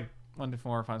 6. There's like 1, 2,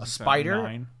 4, 5, 6, 7,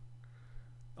 9,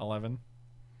 11.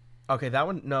 Okay, that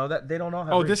one. No, that they don't all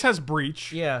have. Oh, reach. This has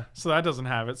breach. Yeah. So that doesn't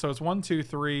have it. So it's 1, 2,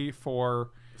 3, 4,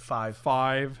 5,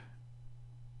 5,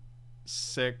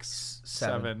 6,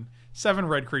 Seven. 7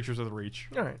 red creatures with reach.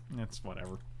 All right. It's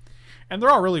whatever. And they're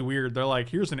all really weird. They're like,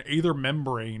 here's an Aether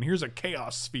Membrane. Here's a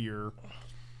Chaos Sphere.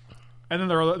 And then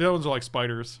the other ones are like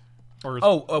spiders. Or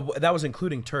that was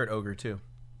including Turret Ogre, too.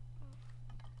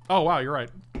 Oh, wow, you're right.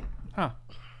 Huh.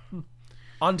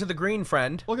 On to the green,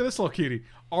 friend. Look at this little cutie.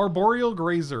 Arboreal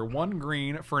Grazer, 1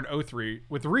 green for an 0/3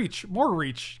 with reach. More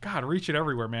reach. God, reach it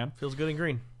everywhere, man. Feels good in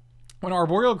green. When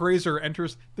Arboreal Grazer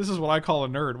enters, this is what I call a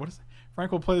nerd. What is it?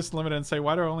 Frank will play this limited and say,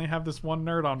 why do I only have this one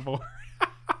nerd on board?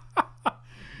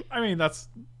 I mean, that's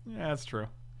true.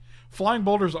 Flying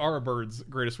boulders are a bird's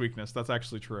greatest weakness. That's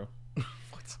actually true.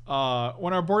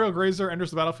 When Arboreal Grazer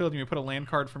enters the battlefield, you may put a land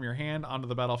card from your hand onto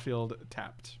the battlefield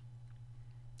tapped.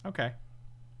 Okay.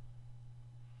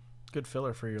 Good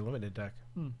filler for your limited deck.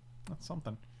 That's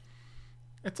something.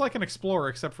 It's like an Explorer,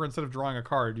 except for instead of drawing a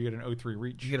card, you get an 0/3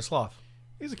 reach. You get a sloth.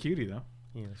 He's a cutie, though.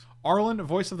 He is. Arlen,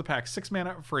 Voice of the Pack, 6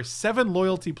 mana for a 7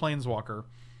 loyalty planeswalker.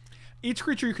 Each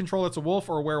creature you control that's a wolf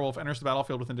or a werewolf enters the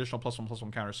battlefield with an additional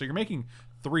 +1/+1 counter. So you're making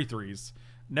 3 3s.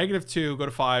 -2, go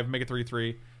to 5, make it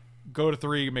 3/3. Go to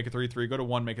 3, make it 3/3. Go to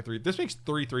 1, make it 3. This makes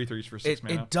 3 3/3s for 6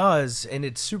 mana. It does, and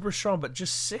it's super strong, but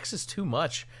just 6 is too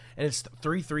much. And it's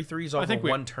 3 3/3s off of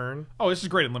one turn. Oh, this is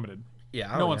great and limited.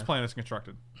 Yeah. No one's playing this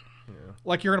constructed. Yeah.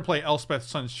 Like, you're going to play Elspeth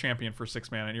Sun's Champion for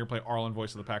 6 mana, and you're going to play Arlen,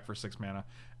 Voice of the Pack for 6 mana,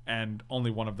 and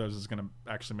only one of those is going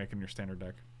to actually make it in your standard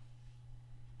deck.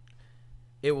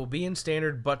 It will be in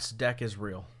standard, but's deck is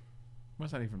real. What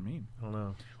does that even mean? I don't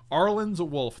know. Arlen's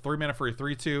Wolf, 3 mana for a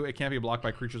 3/2. It can't be blocked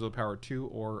by creatures with power 2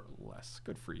 or less.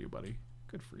 Good for you, buddy.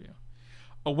 Good for you.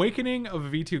 Awakening of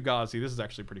V2 Ghazi. This is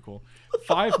actually pretty cool.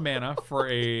 5 mana for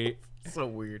a... So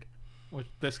weird. With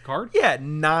this card? Yeah,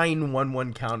 9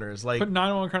 1/1 counters. Like, put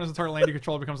 9 1 counters on target land you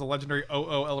control. It becomes a legendary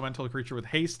 0/0 elemental creature with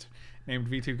haste named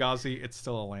V2 Ghazi. It's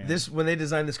still a land. This, when they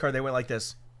designed this card, they went like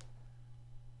this.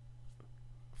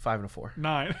 5 and a 4.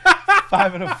 9.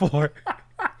 5 and a 4.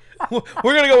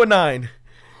 We're gonna go with 9.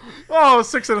 Oh,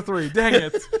 6 and a 3. Dang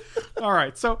it. All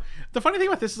right. So the funny thing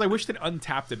about this is I wish they'd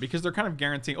untapped it because they're kind of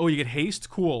guaranteeing, oh, you get haste?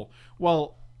 Cool.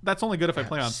 Well, that's only good if I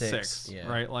play on 6, yeah.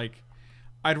 right? Like,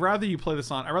 I'd rather you play this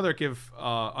on... I'd rather give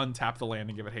untap the land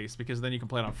and give it haste because then you can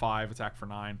play it on 5, attack for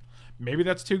 9. Maybe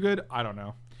that's too good. I don't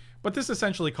know. But this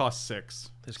essentially costs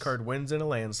 6. This card wins in a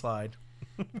landslide.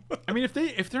 I mean,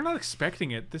 if they're not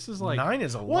expecting it, this is like... 9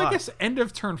 is a lot. Well, I guess end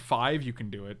of turn 5 you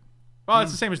can do it. Well,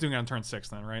 it's the same as doing it on turn 6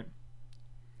 then, right?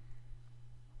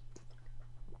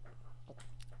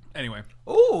 Anyway.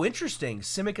 Oh, interesting.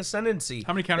 Simic Ascendancy.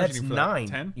 How many counters do you need for 9.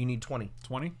 that? 10? You need 20.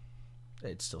 20?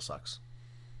 It still sucks.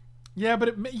 Yeah,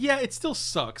 but it still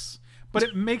sucks. But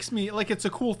it makes me... Like, it's a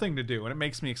cool thing to do, and it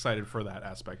makes me excited for that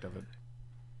aspect of it.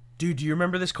 Dude, do you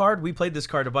remember this card? We played this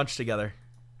card a bunch together.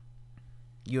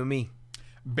 You and me.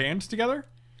 Band together?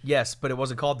 Yes, but it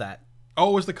wasn't called that. Oh,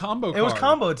 it was the combo card. It was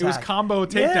combo attack. It was combo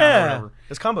takedown or whatever. It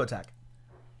was combo attack.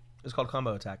 It was called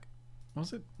combo attack.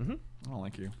 Was it? Mm-hmm. I don't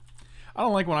like you. I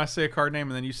don't like when I say a card name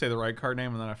and then you say the right card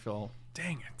name and then I feel,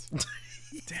 dang it.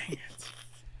 Dang it.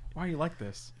 Why are you like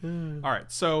this? All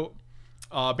right, so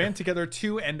band together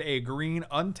 2 and a green,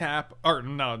 untap, or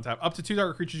not untap, up to 2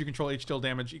 target creatures you control each deal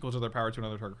damage equal to their power to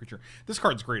another target creature. This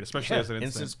card's great, especially as an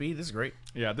instant. Speed, this is great.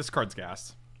 Yeah, this card's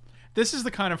gas. This is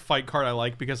the kind of fight card I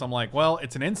like because I'm like, well,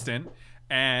 it's an instant,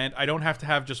 and I don't have to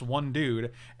have just one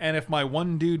dude. And if my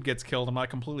one dude gets killed, I'm not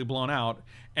completely blown out.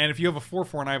 And if you have a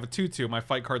 4/4 and I have a 2/2, my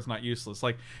fight card's not useless.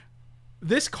 Like,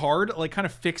 this card, like, kind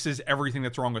of fixes everything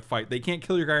that's wrong with fight. They can't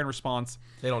kill your guy in response.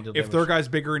 They don't deal If damage. their guy's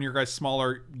bigger and your guy's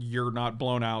smaller, you're not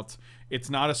blown out. It's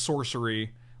not a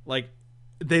sorcery. Like,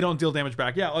 they don't deal damage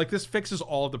back. Yeah, like, this fixes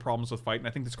all of the problems with fight, and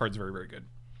I think this card's very, very good.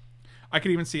 I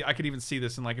could even see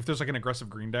this in, like, if there's like an aggressive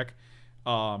green deck,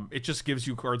 it just gives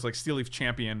you cards like Steelleaf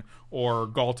Champion or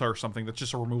Galta or something that's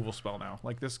just a removal spell now.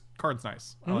 Like, this card's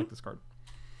nice. I like this card.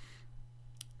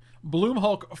 Bloom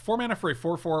Hulk, 4 mana for a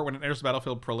 4/4 when it enters the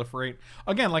battlefield, proliferate.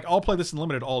 Again, like, I'll play this in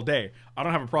limited all day. I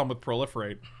don't have a problem with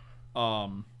proliferate.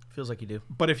 Feels like you do.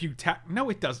 But if you tack, no,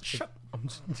 it doesn't. Shut.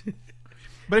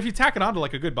 But if you tack it onto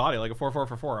like a good body, like a 4/4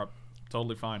 for 4 up,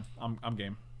 totally fine. I'm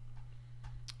game.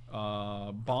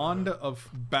 Bond of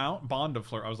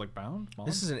Flourish. I was like, Bond?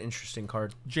 This is an interesting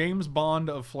card. James Bond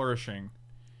of Flourishing.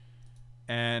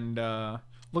 And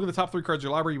look at the top 3 cards of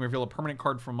your library. You may reveal a permanent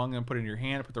card from among them, put it in your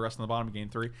hand, put the rest on the bottom, and gain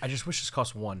 3. I just wish this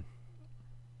cost 1.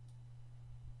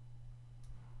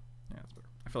 Yeah, that's better.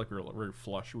 I feel like we were very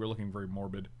flush. We were looking very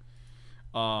morbid.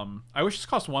 I wish this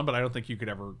cost 1, but I don't think you could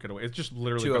ever get away. It's just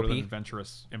literally better than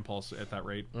Adventurous Impulse at that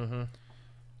rate.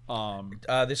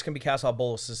 This can be cast on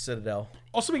Bolas' Citadel.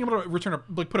 Also, being able to return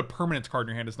put a permanent card in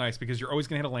your hand is nice because you're always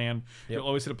going to hit a land. Yep. You'll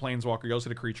always hit a planeswalker. You always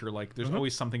hit a creature. Like there's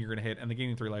always something you're going to hit, and the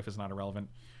gaining 3 life is not irrelevant.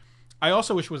 I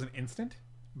also wish it was an instant,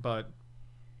 but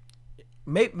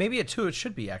maybe a 2 it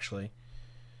should be actually.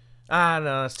 No,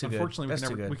 that's too unfortunately, good.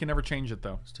 Unfortunately, we can never change it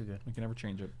though. It's too good. We can never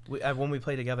change it. When we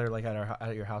play together, like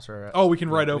at your house or we can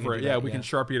write over it. Yeah, we yeah. can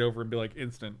Sharpie it over and be like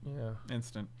instant. Yeah,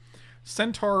 instant.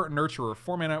 Centaur Nurturer,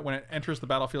 4 mana. When it enters the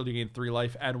battlefield, you gain 3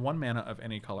 life. Add 1 mana of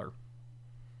any color.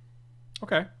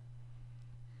 Okay,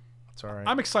 it's all right.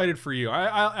 I'm excited for you.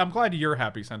 I'm glad you're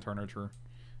happy, Centaur Nurturer.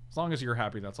 As long as you're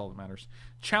happy, that's all that matters.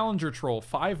 Challenger Troll,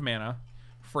 5 mana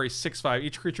for a 6/5.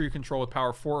 Each creature you control with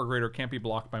power 4 or greater can't be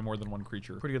blocked by more than 1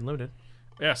 creature. Pretty good limited.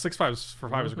 Yeah, 6/5 for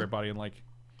 5 is a great body, and like,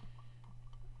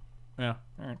 yeah,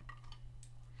 all right.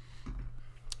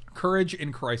 Courage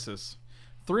in Crisis,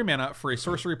 3 mana for a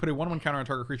sorcery. Put a 1/1 counter on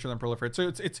target creature, then proliferate. So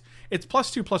it's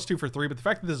 +2/+2 for 3. But the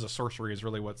fact that this is a sorcery is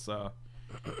really what's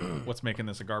making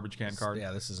this a garbage can card.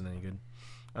 Yeah, this isn't any good.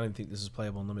 I don't even think this is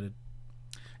playable in limited.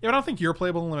 Yeah, but I don't think you're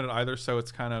playable in limited either. So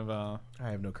it's kind of I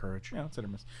have no courage. yeah, it's hit or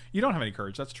miss. You don't have any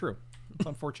courage. That's true. It's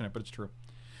unfortunate, but it's true.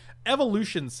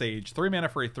 Evolution Sage, 3 mana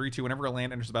for a 3/2. Whenever a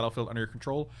land enters the battlefield under your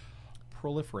control,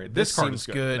 proliferate. This card seems is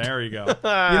good. good. There you go.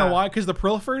 You know why? Because the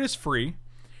proliferate is free,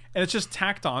 and it's just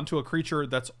tacked on to a creature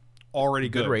that's already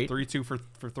good. Rate. 3/2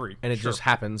 for 3. And it just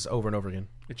happens over and over again.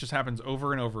 It just happens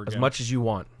over and over again. As much as you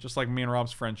want. Just like me and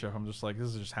Rob's friendship. I'm just like,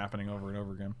 this is just happening over and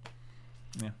over again.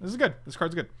 Yeah, this is good. This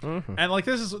card's good. And like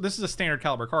this is a standard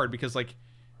caliber card because like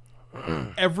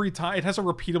every time it has a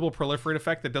repeatable proliferate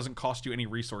effect that doesn't cost you any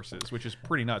resources, which is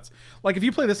pretty nuts. Like if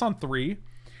you play this on 3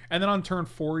 and then on turn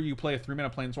 4 you play a 3 mana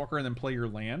planeswalker and then play your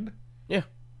land, yeah,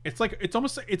 it's like it's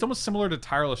almost similar to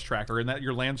Tireless Tracker in that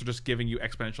your lands are just giving you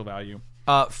exponential value.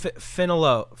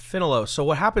 Finalo. So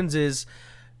what happens is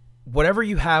whatever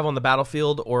you have on the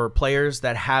battlefield or players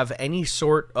that have any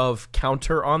sort of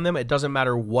counter on them, it doesn't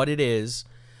matter what it is,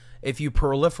 if you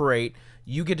proliferate,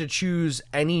 you get to choose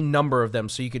any number of them.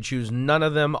 So you could choose none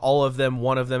of them, all of them,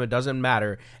 one of them, it doesn't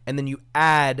matter. And then you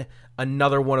add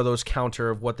another one of those counter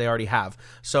of what they already have.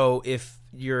 So if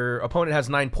your opponent has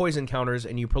 9 poison counters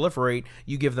and you proliferate,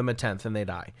 you give them a 10th and they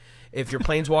die. If your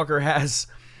planeswalker has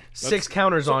 6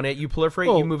 counters on it, you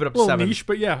proliferate, you move it up to 7. Niche,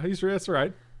 but yeah, that's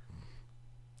right.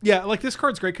 Yeah, like this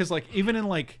card's great because like even in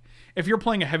like if you're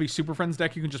playing a heavy Super Friends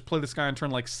deck, you can just play this guy on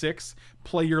turn like 6,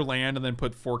 play your land, and then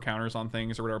put 4 counters on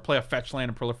things or whatever. Play a fetch land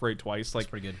and proliferate twice. Like that's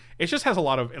pretty good. It just has a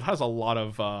lot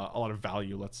of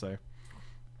value. Let's say.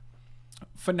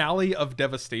 Finale of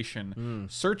Devastation.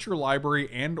 Search your library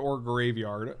and or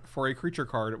graveyard for a creature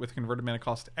card with converted mana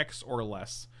cost X or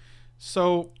less.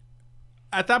 So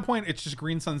at that point, it's just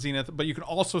Green Sun Zenith, but you can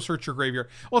also search your graveyard.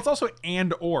 Well, it's also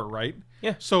and or, right?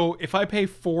 Yeah. So if I pay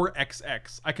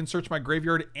 4XX, I can search my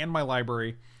graveyard and my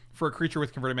library for a creature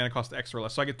with converted mana cost X or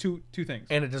less. So I get two things.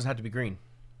 And it doesn't have to be green.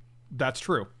 That's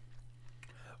true.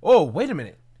 Oh, wait a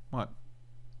minute. What?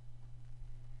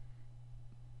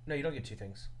 No, you don't get 2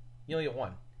 things. You only get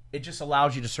 1. It just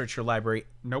allows you to search your library.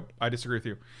 Nope, I disagree with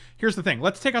you. Here's the thing.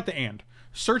 Let's take out the and.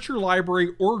 Search your library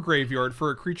or graveyard for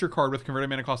a creature card with converted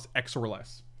mana cost X or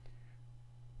less.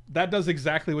 That does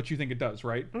exactly what you think it does,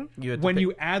 right? When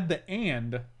you add the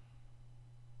and,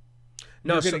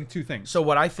 you're getting 2 things. So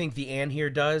what I think the and here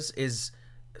does is,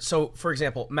 so for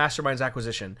example, Mastermind's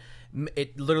Acquisition,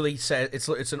 it literally says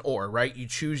it's an or, right? You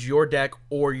choose your deck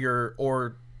or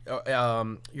your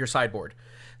sideboard.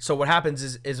 So what happens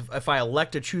is if I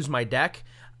elect to choose my deck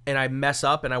and I mess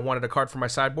up and I wanted a card for my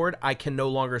sideboard, I can no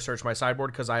longer search my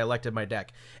sideboard because I elected my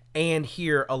deck. And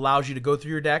here allows you to go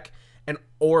through your deck and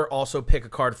or also pick a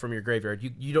card from your graveyard.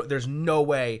 You don't. There's no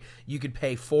way you could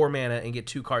pay 4 mana and get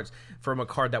 2 cards from a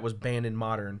card that was banned in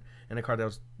Modern and a card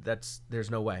there's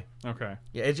no way. Okay.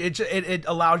 Yeah, it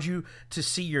allows you to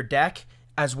see your deck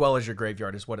as well as your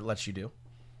graveyard is what it lets you do.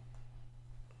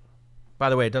 By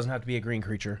the way, it doesn't have to be a green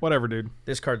creature. Whatever, dude.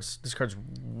 This card's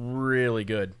really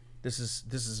good. This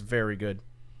is very good.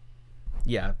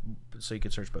 Yeah, so you can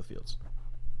search both fields.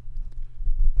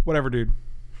 Whatever, dude.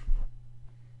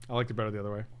 I liked it better the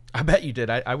other way. I bet you did.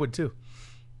 I would too.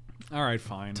 All right,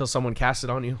 fine. Until someone cast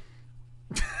it on you.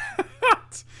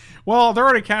 Well, they're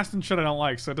already casting shit I don't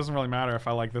like, so it doesn't really matter if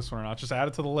I like this one or not. Just add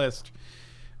it to the list.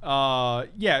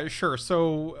 Yeah, sure.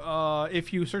 So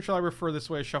if you search your library for this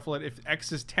way, shuffle it. If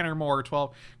X is 10 or more, or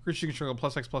 12, creatures you control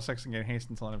 +X and get haste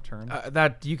until end of turn.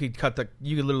 That you could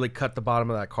literally cut the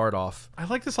bottom of that card off. I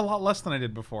like this a lot less than I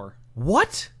did before.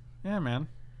 What? Yeah, man.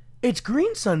 It's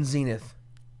Green Sun Zenith.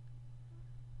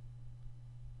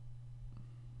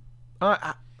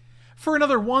 For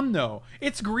another one, though.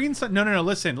 It's Green Sun... No.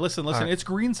 Listen. Right. It's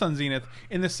Green Sun Zenith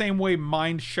in the same way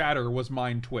Mind Shatter was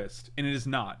Mind Twist. And it is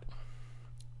not.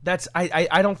 That's...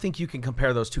 I don't think you can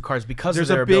compare those two cards because there's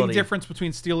of their a big ability. difference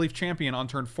between Steel Leaf Champion on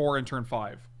turn 4 and turn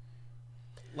 5.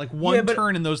 Like one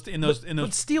turn in those...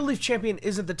 But Steel Leaf Champion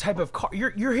isn't the type of card...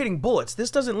 You're hitting bullets.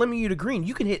 This doesn't limit you to green.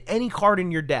 You can hit any card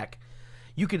in your deck.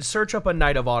 You can search up a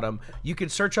Knight of Autumn. You can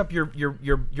search up your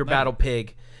Battle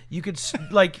Pig. You could,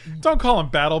 like... Don't call him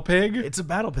Battle Pig. It's a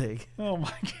Battle Pig. Oh, my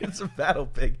God. It's a Battle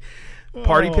Pig.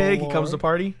 Party Pig. Lord. He comes to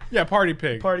party. Yeah, Party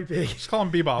Pig. Party Pig. Just call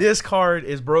him Bebop. This card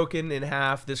is broken in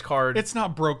half. This card... It's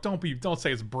not broke. Don't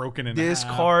say it's broken in half. This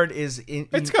card is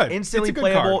it's good. Instantly it's a good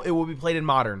playable. Card. It will be played in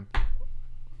Modern.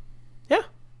 Yeah.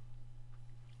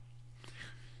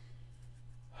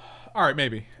 All right,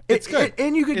 maybe. It's good.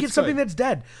 And you could get something that's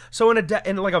dead. So in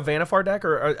like a Vanifar deck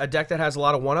or a deck that has a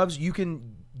lot of one-ofs, you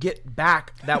can get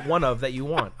back that one-of that you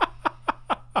want.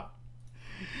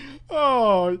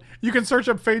 Oh, you can search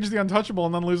up Phage the Untouchable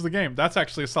and then lose the game. That's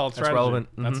actually a solid strategy. That's relevant.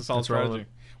 That's a solid strategy. Relevant.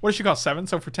 What does she cost? 7?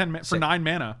 So for 9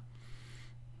 mana.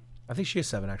 I think she is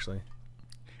 7 actually.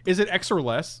 Is it X or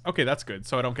less? Okay, that's good.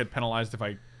 So I don't get penalized if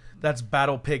I... That's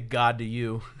Battle Pig God to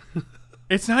you.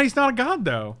 It's not. He's not a god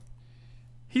though.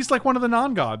 He's like one of the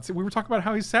non-gods. We were talking about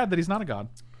how he's sad that he's not a god.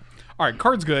 All right,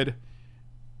 card's good.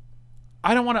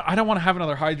 I don't want to have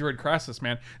another Hydroid Crassus,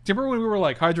 man. Do you remember when we were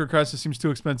like, Hydroid Crassus seems too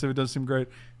expensive? It does seem great.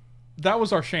 That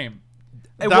was our shame.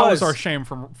 That was our shame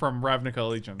from Ravnica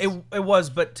Allegiance. It was,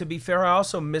 but to be fair, I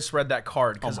also misread that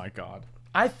card. Oh my God.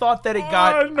 I thought that it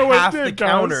got half the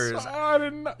counters. I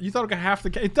didn't know. You thought it got half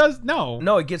the... It does... No.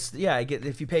 No, it gets... Yeah,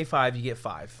 if you pay 5, you get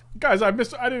 5. Guys, I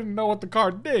didn't know what the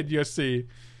card did, you see.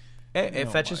 It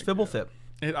fetches Fibblethip.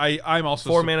 I'm also...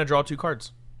 4 mana, draw 2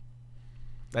 cards.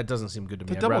 That doesn't seem good to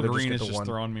me. The double green is just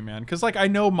throwing me, man. Because, like, I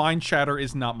know Mind Shatter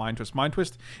is not Mind Twist. Mind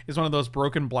Twist is one of those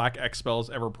broken black X spells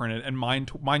ever printed. And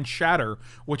Mind Shatter,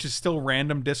 which is still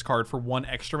random discard for 1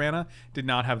 extra mana, did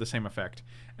not have the same effect.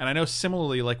 And I know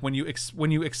similarly, like, when you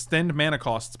extend mana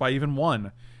costs by even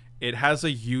 1, it has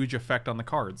a huge effect on the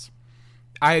cards.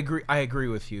 I agree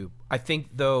with you. I think,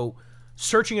 though,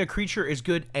 searching a creature is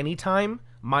good anytime.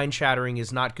 Mind Shattering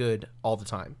is not good all the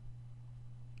time.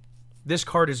 This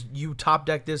card is, you top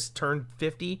deck this turn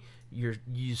 50,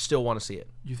 you still want to see it.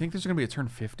 You think there's going to be a turn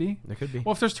 50? There could be.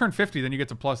 Well, if there's turn 50, then you get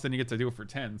to plus, then you get to do it for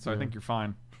 10. So I think you're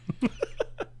fine.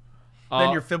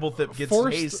 Then your Fibblethip gets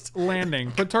forced haste.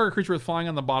 Landing. Put target creature with flying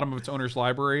on the bottom of its owner's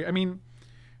library. I mean,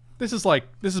 this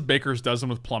is Baker's dozen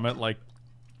with Plummet. Like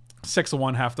 6 of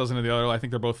one, half dozen of the other. I think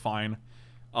they're both fine.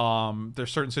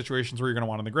 There's certain situations where you're going to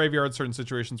want in the graveyard, certain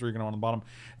situations where you're going to want on the bottom.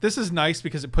 This is nice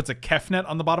because it puts a Kefnet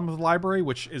on the bottom of the library,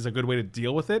 which is a good way to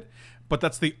deal with it. But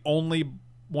that's the only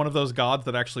one of those gods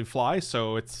that actually fly,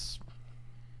 so it's,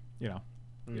 it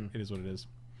is what it is.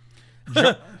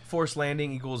 Forced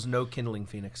landing equals no Kindling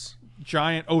Phoenix.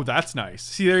 Giant. Oh, that's nice.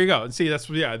 See, there you go. See, this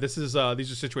is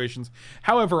these are situations.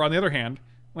 However, on the other hand,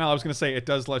 well, I was going to say it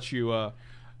does let you.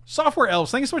 Software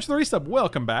Elves, thank you so much for the resub.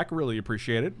 Welcome back. Really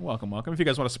appreciate it. Welcome. If you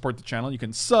guys want to support the channel, you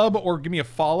can sub or give me a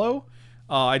follow.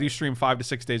 I do stream 5 to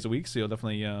 6 days a week, so you'll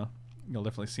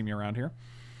definitely see me around here.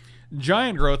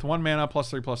 Giant Growth, 1 mana,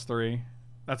 +3/+3.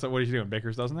 That's what are you doing?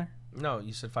 Baker's doesn't there? No,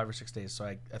 you said 5 or 6 days, so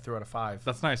I threw out a 5.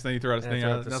 That's nice. Then you threw out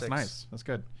a that's 6. nice. That's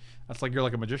good. That's like you're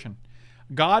like a magician.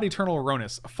 God Eternal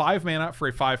Aronis, 5 mana for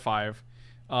a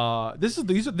 5/5. This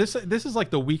is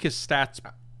like the weakest stats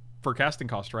for casting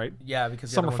cost, right? Yeah,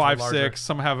 because some are 5/6,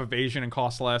 some have evasion and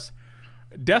cost less.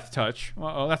 Death Touch.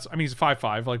 Well, he's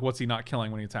 5/5. Like, what's he not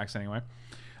killing when he attacks anyway?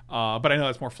 But I know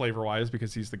that's more flavor wise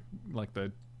because he's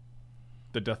the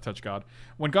Death Touch god.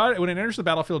 When it enters the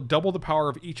battlefield, double the power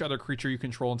of each other creature you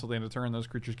control until the end of turn. Those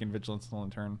creatures gain vigilance until the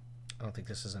end of turn. I don't think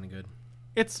this is any good.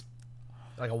 It's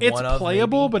like it's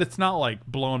playable, but it's not like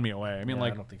blowing me away. I mean, I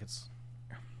don't think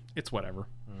it's whatever.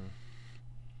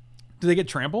 Do they get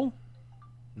trample?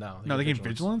 No, they gain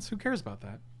vigilance. Who cares about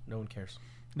that? No one cares.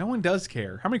 No one does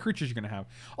care. How many creatures are you going to have?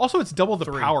 Also, it's double the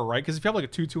 3. power, right? Because if you have like a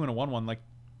 2/2 and a 1/1, like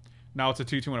now it's a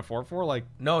 2/2 and a 4/4. Like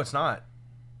no, it's not.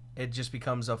 It just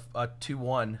becomes a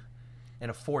 2/1 and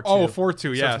a 4/2. Oh,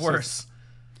 4/2. Yeah, it's worse.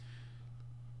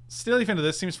 Steel Leaf into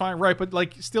this seems fine, right? But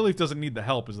like Steel Leaf doesn't need the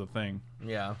help is the thing.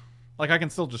 Yeah. Like I can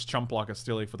still just chump block a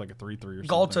Steel Leaf with like a 3/3 or something.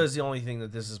 Galta is the only thing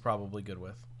that this is probably good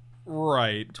with.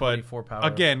 Right, but power.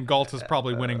 Again, Galta's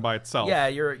probably winning by itself.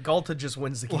 Yeah, Galta just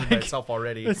wins the game by itself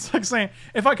already. It's like saying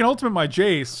if I can ultimate my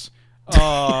Jace,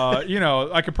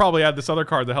 I could probably add this other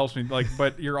card that helps me.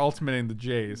 But you're ultimating the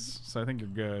Jace, so I think you're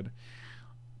good.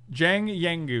 Jang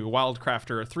Yangu,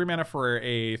 Wildcrafter, 3 mana for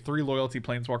a 3 loyalty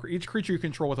planeswalker. Each creature you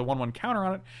control with a 1/1 counter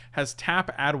on it has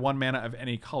tap, add 1 mana of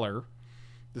any color.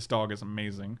 This dog is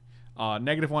amazing.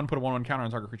 -1, put a 1/1 counter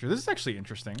on target creature. This is actually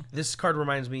interesting. This card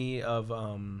reminds me of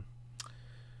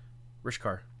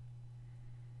Rishkar.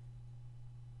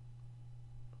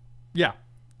 Yeah,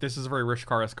 this is a very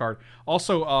Rishkar-esque card.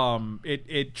 Also,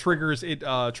 it triggers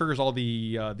all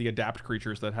the adapt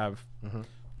creatures that have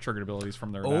triggered abilities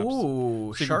from their adapts.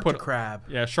 Oh, So Shark to Crab.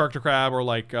 Yeah, Shark to Crab, or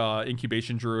like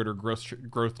Incubation Druid or Growth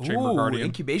Chamber Guardian.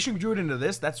 Incubation Druid into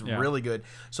this? That's really good.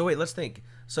 So wait, let's think.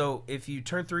 So if you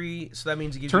turn 3, so that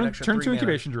means it gives you an extra 3 Turn 2 mana.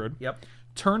 Incubation Druid. Yep.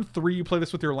 Turn 3, you play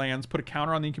this with your lands, put a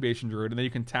counter on the Incubation Druid, and then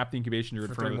you can tap the Incubation Druid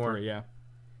for 3 another more. 3. Yeah,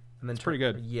 And then pretty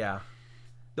good. Yeah.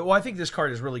 Well, I think this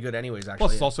card is really good anyways, actually.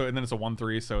 Plus, it's also, and then it's a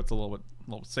 1/3, so it's a little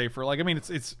bit safer. Like, I mean,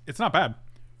 it's not bad.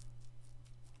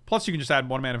 Plus, you can just add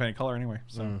 1 mana of any color anyway.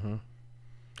 So.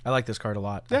 I like this card a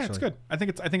lot. Yeah, actually. it's good. I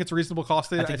think it's reasonable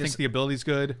costed. I think the ability's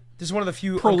good. This is one of the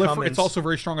few uncommons. It's also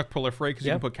very strong with Proliferate because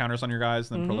you can put counters on your guys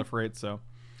and then Proliferate. So,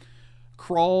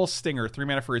 Crawl Stinger, 3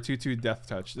 mana for a 2/2 Death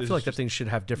Touch. I feel like that thing should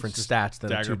have different stats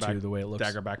than a 2/2 the way it looks.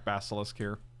 Daggerback Basilisk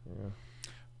here. Yeah.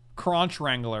 Crunch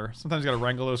Wrangler. Sometimes you got to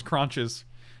wrangle those crunches.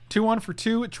 2/1 for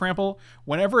 2 trample.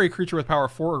 Whenever a creature with power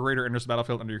 4 or greater enters the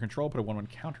battlefield under your control, put a 1/1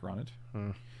 counter on it.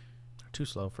 Too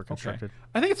slow for constructed. Okay.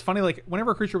 I think it's funny, like,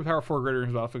 whenever a creature with power 4 or greater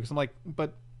enters the battlefield, because I'm like,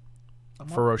 but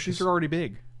Ferocious. These are already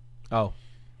big. Oh.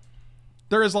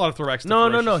 There is a lot of throwbacks to No.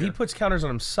 Ferocious He here. puts counters on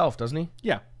himself, doesn't he?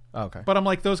 Yeah. Oh, okay. But I'm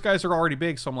like, those guys are already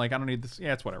big, so I'm like, I don't need this.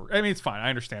 Yeah, it's whatever. I mean, it's fine. I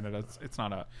understand it. It's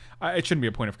not it shouldn't be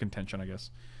a point of contention, I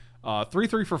guess.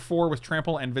 3/3 for 4 with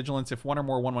Trample and Vigilance. If 1 or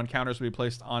more 1/1 counters will be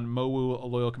placed on Mowu, a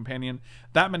Loyal Companion,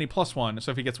 that many +1.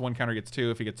 So if he gets 1 counter, he gets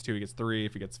 2. If he gets 2, he gets 3.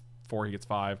 If he gets 4, he gets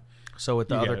 5. So with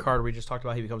the other card we just talked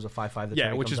about, he becomes a 5/5.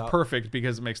 Yeah, which is perfect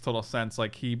because it makes total sense.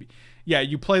 Like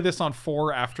you play this on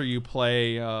 4 after you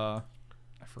play. I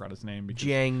forgot his name.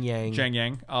 Jiang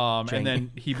Yang. And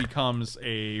then he becomes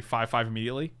a 5/5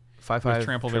 immediately. 5/5 with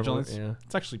Trample Vigilance. Yeah.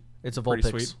 It's a pretty Vulpix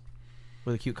sweet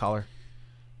with a cute collar.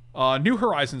 New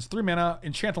Horizons, 3 mana,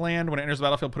 enchant a land. When it enters the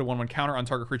battlefield, put a 1/1 counter on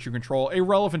target creature you control. A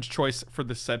relevant choice for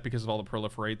this set because of all the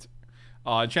proliferate.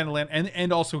 Enchant a land,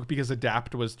 and also because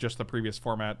Adapt was just the previous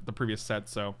format, the previous set,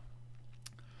 so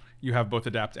you have both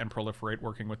Adapt and Proliferate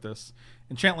working with this.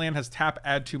 Enchant land has tap,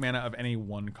 add 2 mana of any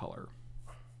 1 color.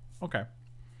 Okay.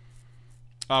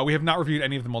 We have not reviewed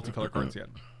any of the multicolor cards yet.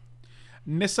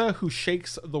 Nissa, Who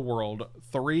Shakes the World.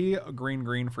 3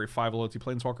 green for a 5 loyalty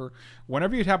planeswalker.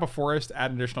 Whenever you tap a forest, add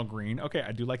an additional green. Okay,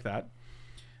 I do like that.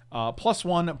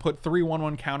 +1, put 3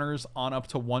 1/1 counters on up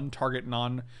to 1 target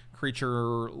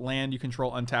non-creature land you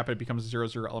control. Untap it, becomes a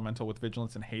 0/0 elemental with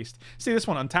vigilance and haste. See, this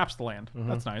one untaps the land.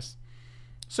 That's nice.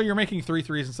 So you're making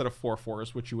 3/3s instead of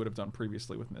 4/4s, which you would have done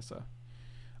previously with Nissa.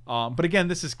 But again,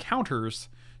 this is counters,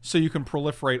 so you can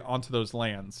proliferate onto those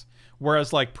lands.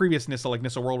 Whereas like previous Nissa, like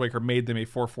Nissa Worldwaker, made them a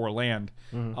 4/4 land,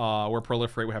 where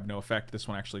proliferate would have no effect. This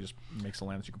one actually just makes a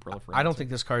land that you can proliferate. I don't think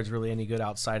this card's really any good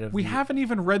outside of. We haven't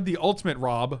even read the ultimate,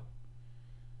 Rob.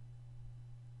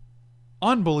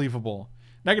 Unbelievable.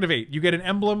 -8. You get an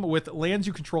emblem with lands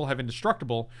you control have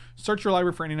indestructible. Search your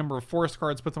library for any number of forest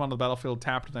cards, put them on the battlefield,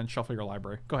 tapped, then shuffle your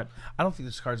library. Go ahead. I don't think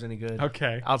this card's any good.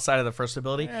 Okay. Outside of the first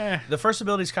ability. The first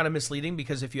ability is kind of misleading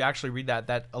because if you actually read that,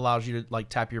 that allows you to like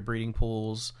tap your breeding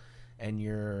pools and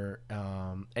your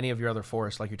any of your other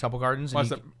forests, like your temple gardens. Why is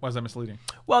that misleading?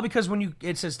 Well, because when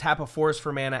it says tap a forest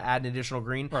for mana, add an additional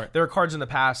green. Right. There are cards in the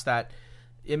past that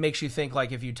it makes you think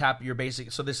like if you tap your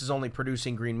basic, so this is only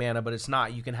producing green mana, but it's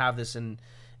not. You can have this in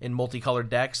multicolored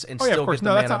decks and still get the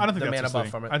mana, I don't think the that's mana buff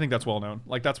misleading. from it. I think that's well known.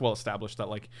 Like that's well established that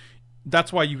like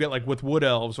that's why you get like with Wood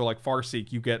Elves or like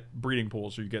Farseek, you get breeding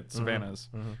pools or you get savannas,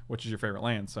 which is your favorite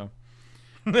land. So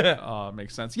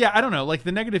makes sense. Yeah, I don't know. Like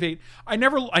the -8, I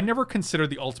never considered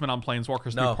the ultimate on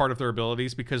planeswalkers to be part of their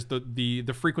abilities because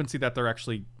the frequency that they're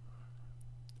actually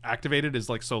activated is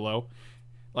like so low.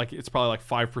 Like it's probably like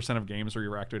 5% of games where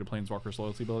you're activated planeswalker's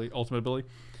loyalty ability, ultimate ability.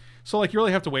 So like you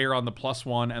really have to weigh on the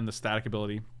 +1 and the static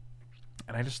ability,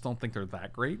 and I just don't think they're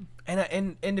that great.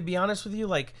 And to be honest with you,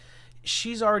 like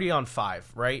she's already on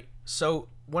 5, right? So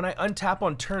when I untap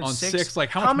on turn 6,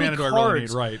 like how much mana do I really need?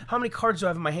 Right. How many cards do I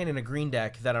have in my hand in a green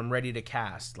deck that I'm ready to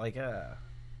cast? Like, I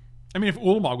mean, if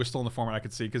Ulamog was still in the format, I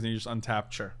could see because then you just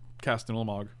untap, cast an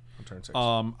Ulamog on turn 6.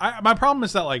 My problem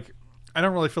is that like I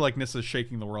don't really feel like Nissa's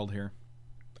shaking the world here.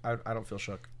 I don't feel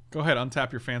shook. Go ahead,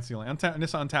 untap your fancy land.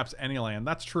 Nissa untaps any land.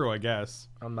 That's true, I guess.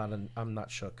 I'm not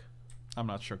shook. I'm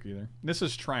not shook either.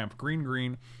 Nissa's Triumph,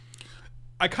 green.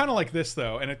 I kind of like this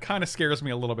though, and it kind of scares me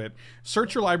a little bit.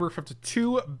 Search your library for up to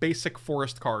 2 basic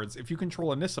forest cards. If you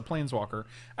control a Nissa Planeswalker,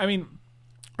 I mean,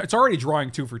 it's already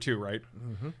drawing 2 for 2, right?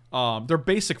 They're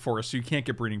basic forests, so you can't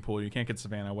get breeding pool, you can't get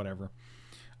Savannah, whatever.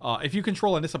 If you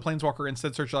control a Nissa Planeswalker,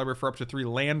 instead search your library for up to 3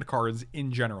 land cards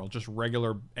in general, just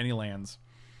regular, any lands.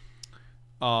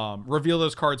 Reveal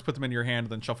those cards, put them into your hand,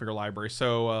 then shuffle your library.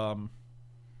 So,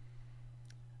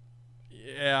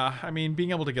 yeah, I mean,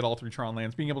 being able to get all 3 Tron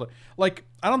lands, being able to, like,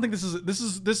 I don't think this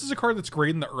is a card that's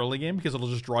great in the early game because it'll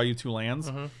just draw you 2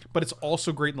 lands, but it's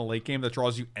also great in the late game that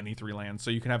draws you any 3 lands.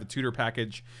 So you can have a tutor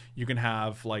package, you can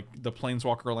have like the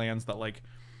Planeswalker lands that like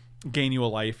gain you a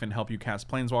life and help you cast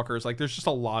Planeswalkers. Like, there's just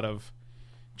a lot of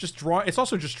it's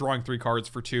also just drawing 3 cards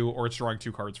for 2, or it's drawing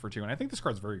 2 cards for 2, and I think this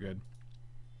card's very good.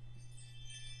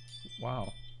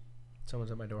 Wow,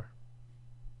 Someone's at my door.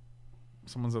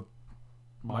 someone's at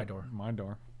My door. My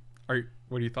door.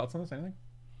 What are your thoughts on this? Anything?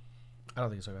 I don't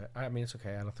think it's okay. I mean, it's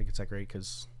okay. I don't think it's that great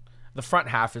because the front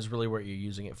half is really what you're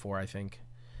using it for, I think.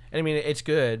 And I mean, it's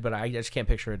good, but I just can't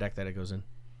picture a deck that it goes in.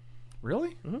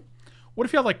 Really? What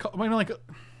if you have like, I mean, like,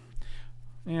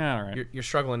 yeah, all right. You're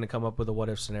struggling to come up with a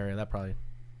what-if scenario. That probably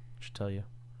should tell you.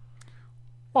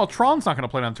 Well, Tron's not going to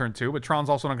play it on turn 2, but Tron's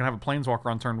also not going to have a Planeswalker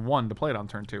on turn 1 to play it on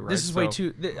turn 2, right? This is way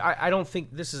too... I don't think...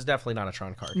 This is definitely not a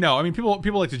Tron card. No, I mean, people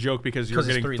like to joke because you're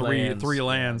getting three three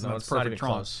lands, Yeah, and no, it's it's not perfect even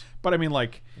Tron. close. But I mean,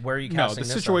 like... Where are you No, casting the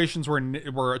Nissa? situations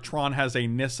where Tron has a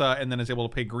Nissa and then is able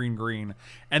to pay green,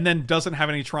 and then doesn't have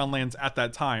any Tron lands at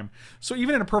that time. So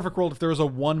even in a perfect world, if there was a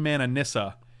 1-mana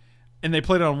Nissa, and they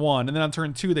played it on 1, and then on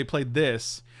turn 2 they played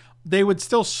this... they would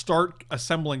still start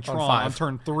assembling Tron on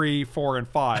turn 3, 4, and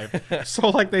 5. So,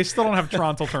 like, they still don't have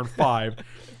Tron till turn 5.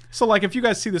 So, like, if you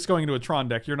guys see this going into a Tron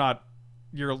deck,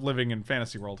 you're living in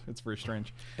fantasy world. It's very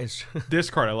strange. This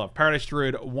card I love. Paradise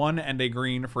Druid, 1 and a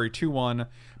green for a 2/1.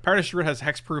 Paradise Druid has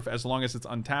hexproof as long as it's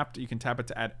untapped. You can tap it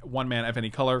to add 1 mana of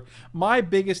any color. My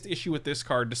biggest issue with this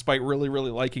card, despite really, really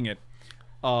liking it,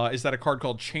 is that a card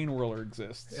called Chain Whirler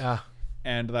exists. Yeah.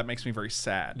 And that makes me very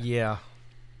sad. Yeah.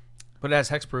 But it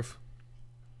has hexproof.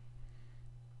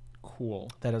 Cool.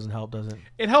 That doesn't help, does it?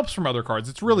 It helps from other cards.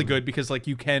 It's really good because like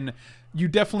you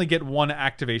definitely get 1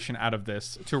 activation out of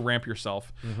this to ramp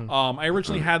yourself. I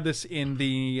originally had this in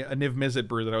the Niv Mizzet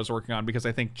brew that I was working on because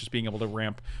I think just being able to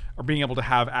ramp or being able to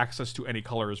have access to any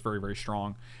color is very, very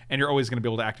strong. And you're always going to be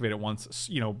able to activate it once,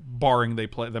 you know, barring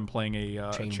them playing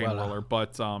a chain roller.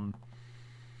 But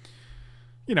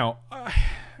you know,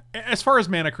 as far as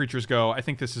mana creatures go, I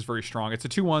think this is very strong. It's a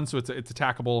 2/1, so it's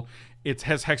attackable. It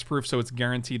has hexproof, so it's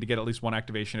guaranteed to get at least 1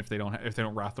 activation if they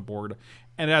don't wrath the board.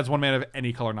 And it adds 1 mana of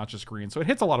any color, not just green. So it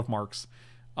hits a lot of marks.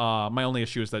 My only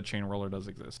issue is that Chain Roller does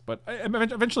exist, but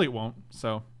eventually it won't.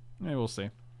 So maybe we'll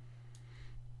see.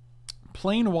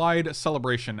 Plane-wide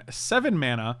Celebration, 7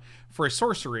 mana for a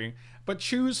sorcery, but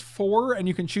choose 4, and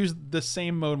you can choose the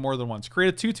same mode more than once.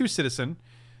 Create a 2/2 citizen.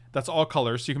 That's all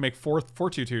colors, so you can make 4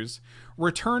 2/2s.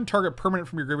 Return target permanent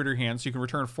from your graveyard to your hand, so you can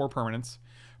return 4 permanents.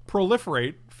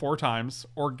 Proliferate 4 times,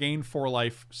 or gain 4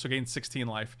 life, so gain 16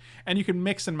 life. And you can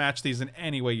mix and match these in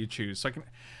any way you choose. So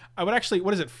I would actually,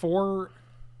 what is it, 4?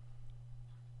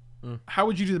 How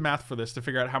would you do the math for this to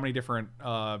figure out how many different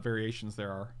variations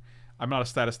there are? I'm not a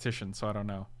statistician, so I don't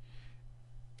know.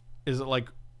 Is it like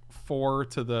 4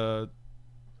 to the...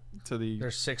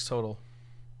 There's 6 total.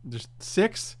 There's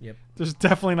 6? Yep. There's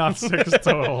definitely not 6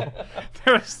 total.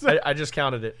 I just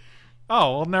counted it.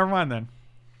 Oh, well, never mind then.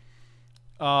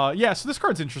 Yeah, so this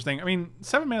card's interesting. I mean,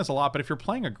 7 mana is a lot, but if you're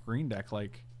playing a green deck,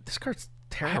 like... This card's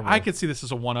terrible. I could see this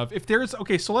as a one-of. If there's...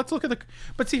 Okay, so let's look at the...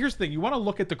 But see, here's the thing. You want to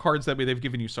look at the cards that they've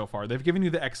given you so far. They've given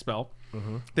you the X-Spell.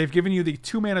 They've given you the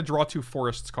 2-mana Draw 2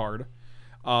 Forests card.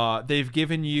 They've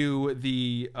given you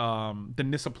the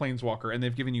Nissa Planeswalker, and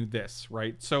they've given you this,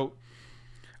 right? So...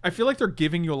 I feel like they're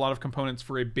giving you a lot of components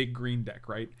for a big green deck,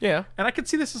 right? Yeah. And I could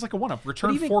see this as like a one-up.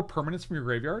 Return 4 permanents from your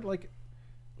graveyard. Like,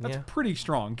 that's pretty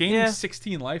strong. Gaining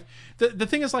 16 life. The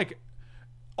thing is, like,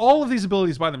 all of these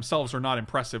abilities by themselves are not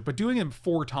impressive, but doing them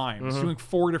 4 times, doing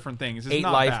 4 different things is 8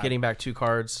 not life, bad. getting back 2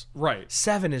 cards. Right.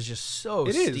 7 is just so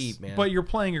steep, man. But you're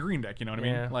playing a green deck, you know what I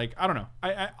mean? Like, I don't know.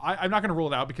 I'm not going to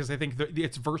rule it out because I think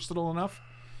it's versatile enough.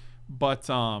 But,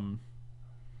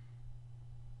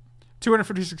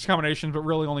 256 combinations, but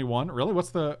really only 1. Really?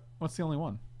 What's the only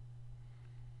one?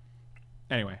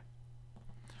 Anyway.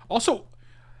 Also,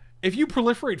 if you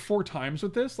proliferate 4 times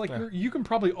with this, like you can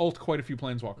probably ult quite a few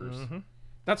planeswalkers.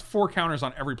 That's 4 counters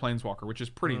on every planeswalker, which is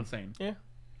pretty insane. Yeah.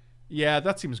 Yeah,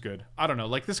 that seems good. I don't know.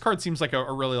 Like, this card seems like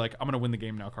a really, like, I'm going to win the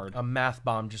game now card. A math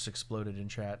bomb just exploded in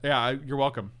chat. Yeah, you're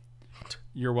welcome.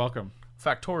 You're welcome.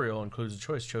 Factorial includes a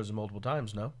choice chosen multiple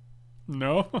times, no?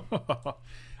 No?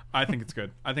 I think it's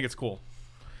good. I think it's cool.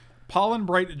 Pollen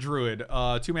Bright Druid, 2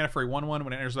 mana for a 1/1.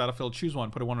 When it enters the battlefield, choose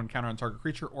 1. Put a 1/1 counter on target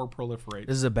creature or proliferate.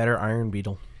 This is a better Iron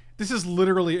Beetle. This is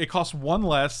literally, it costs 1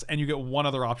 less and you get 1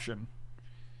 other option.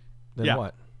 Then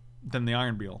what? than the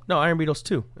Iron Beetle. No, Iron Beetle's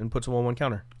 2 and puts a 1/1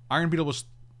 counter. Iron Beetle was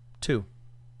 2.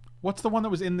 What's the one that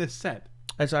was in this set?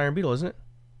 That's Iron Beetle, isn't it?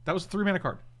 That was a 3-mana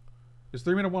card. It's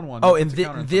 3-mana 1/1. Oh, in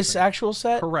this actual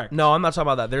set? Correct. No, I'm not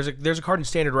talking about that. There's a card in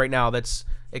Standard right now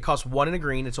it costs 1 and a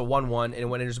green. It's a 1/1, and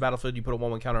when it enters the battlefield, you put a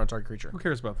 1/1 counter on target creature. Who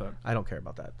cares about that? I don't care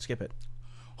about that. Skip it.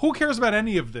 Who cares about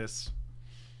any of this?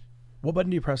 What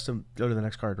button do you press to go to the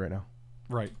next card right now?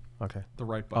 Right. Okay. The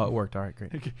right button. Oh, it worked. All right,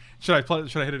 great. Should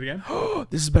I hit it again?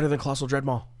 This is better than Colossal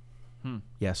Dreadmaw.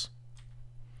 Yes.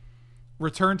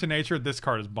 Return to nature. This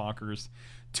card is bonkers.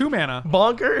 2 mana.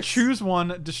 Bonkers. Choose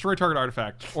one. Destroy target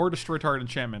artifact or destroy target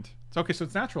enchantment. It's okay. So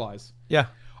it's naturalize. Yeah.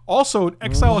 Also,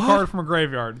 exile a card from a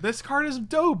graveyard. This card is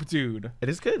dope, dude. It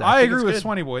is good. I agree with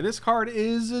Swanee Boy. This card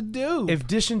is a dope. If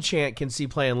Disenchant can see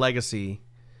play in Legacy,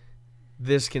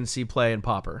 this can see play in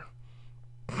Pauper.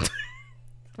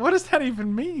 What does that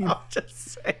even mean? I'm just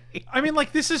saying. I mean,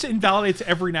 like, this just invalidates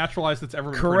every naturalize that's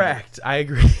ever been Correct. printed. I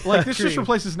agree. Like, this just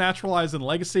replaces naturalize in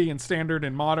Legacy and Standard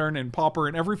and Modern and Pauper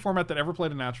and every format that ever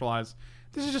played a naturalize.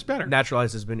 This is just better.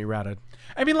 Naturalize has been errated.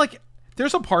 I mean, like,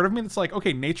 there's a part of me that's like,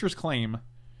 okay, Nature's Claim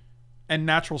and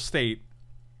Natural State,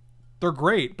 they're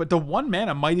great, but the 1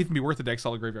 mana might even be worth it to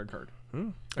exile a graveyard card.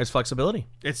 It's flexibility.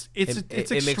 It's It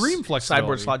extreme makes flexibility.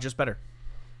 Sideboard slot just better.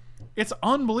 It's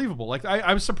unbelievable. Like,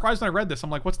 I was surprised when I read this. I'm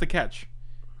like, what's the catch?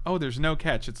 Oh, there's no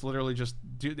catch. It's literally just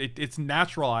it's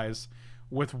naturalize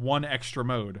with 1 extra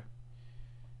mode.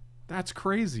 That's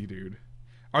crazy, dude.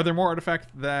 Are there more artifacts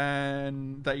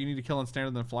than that you need to kill in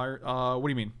Standard than Flyer? What do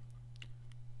you mean?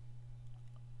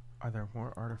 Are there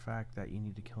more artifact that you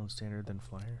need to kill in Standard than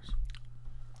Flyers?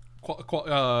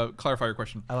 Clarify your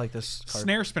question. I like this card.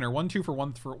 Snare Spinner, 1/2 for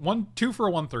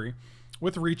 1/3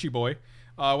 with Reachy Boy.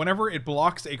 Whenever it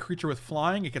blocks a creature with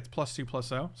flying, it gets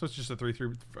 +2/+0. So it's just a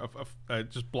 3/3.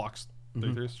 Just blocks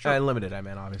 3/3. Sure. Unlimited, I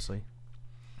mean, obviously.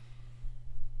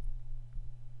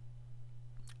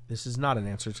 This is not an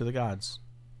answer to the gods.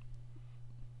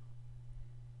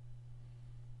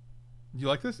 You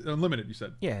like this? Unlimited, you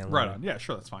said. Yeah, right on. Yeah,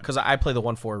 sure, that's fine. Because I play the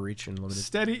 1/4 reach in limited.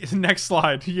 Steady. Next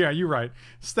slide. Yeah, you're right.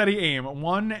 Steady aim.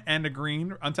 1 and a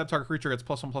green. Untapped target creature gets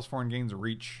 +1/+4 and gains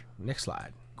reach. Next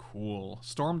slide. Cool.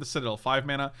 Storm the Citadel. 5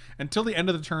 mana. Until the end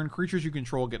of the turn, creatures you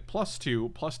control get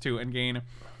 +2/+2 and gain.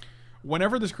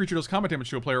 Whenever this creature does combat damage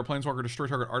to a player, planeswalker destroy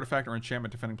target artifact or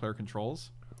enchantment defending player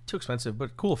controls. Too expensive,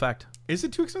 but cool effect. Is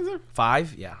it too expensive?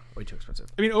 5? Yeah, way too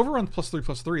expensive. I mean, Overrun's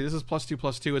 +3/+3. This is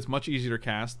 +2/+2. It's much easier to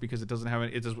cast because it doesn't have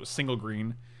it's a single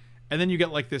green, and then you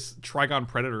get like this Trigon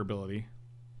Predator ability.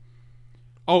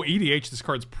 Oh, EDH. This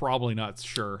card's probably nuts.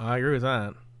 Sure. I agree with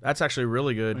that. That's actually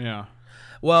really good. Yeah.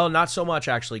 Well, not so much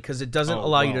actually, because it doesn't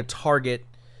allow you to target.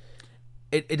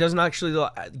 It doesn't actually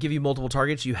give you multiple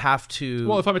targets. You have to.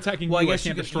 Well, if I'm attacking you, I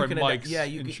can't destroy Mike's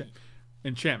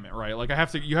enchantment, right? Like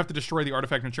you have to destroy the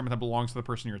artifact enchantment that belongs to the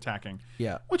person you're attacking.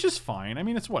 Yeah, which is fine. I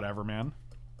mean, it's whatever, man.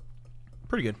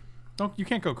 Pretty good. You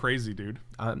can't go crazy, dude.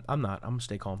 I'm not. I'm gonna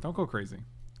stay calm. Don't go crazy.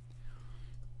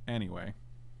 Anyway,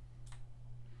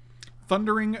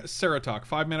 Thundering Ceratok,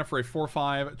 5 mana for a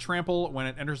 4/5 trample. When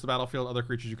it enters the battlefield, other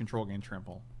creatures you control gain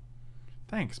trample.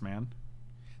 Thanks, man.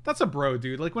 That's a bro,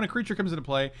 dude. Like when a creature comes into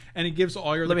play and he gives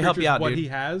all your other creatures what he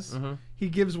has, he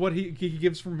gives what he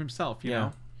gives from himself. You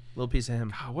know, little piece of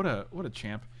him. God, what a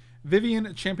champ.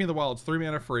 Vivian, Champion of the Wilds, 3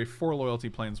 mana for a 4 loyalty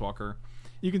planeswalker.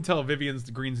 You can tell Vivian's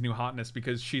the green's new hotness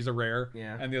because she's a rare.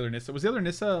 Yeah. And the other Nissa was the other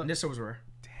Nissa. Nissa was rare.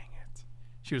 Dang it,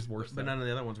 she was worse. But none of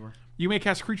the other ones were. You may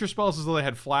cast creature spells as though they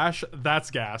had flash.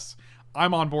 That's gas.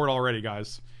 I'm on board already,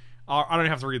 guys. I don't even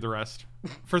have to read the rest.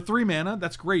 For 3 mana,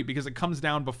 that's great because it comes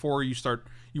down before you start.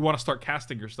 You want to start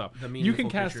casting your stuff. You can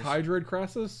cast Hydroid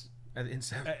Crassus at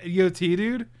EOT,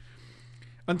 dude.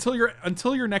 Until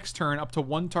your next turn, up to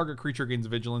 1 target creature gains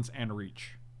vigilance and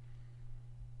reach.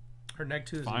 Her neg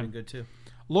 2 is even good too.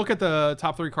 Look at the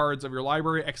top 3 cards of your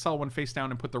library, exile 1 face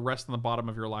down, and put the rest on the bottom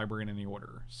of your library in any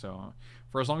order. So,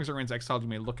 for as long as it remains exiled, you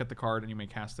may look at the card and you may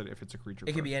cast it if it's a creature.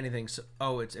 It can be anything. So,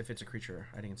 if it's a creature.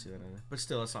 I didn't see that either. But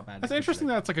still, it's not bad. That's interesting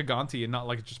that it's like a Gonti and not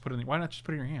like just put it in. Why not just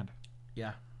put it in your hand?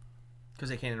 Yeah. Because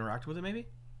they can't interact with it, maybe?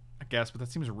 I guess, but that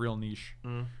seems real niche. As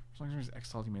long as it remains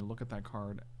exiled, you may look at that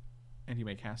card and you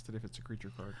may cast it if it's a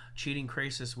creature card. Cheating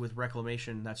Krasis with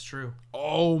Reclamation, that's true.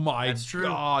 Oh my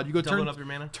god. You go doubling up your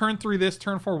mana. Turn 3 this,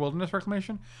 turn 4 Wilderness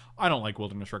Reclamation. I don't like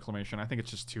Wilderness Reclamation. I think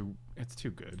it's just too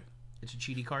good. It's a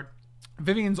cheaty card.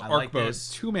 Vivian's Arcboat,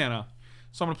 2 mana.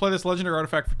 So I'm going to play this legendary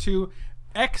artifact for 2.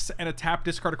 X and a tap,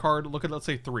 discard a card. Look at, let's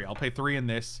say 3. I'll play 3 in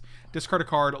this. Discard a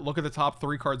card. Look at the top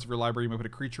 3 cards of your library. You may put a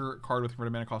creature card with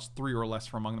converted mana cost 3 or less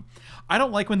from among them. I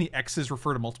don't like when the X's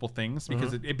refer to multiple things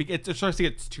because it starts to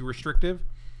get too restrictive.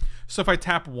 So if I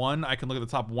tap 1, I can look at the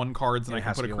top 1 cards and I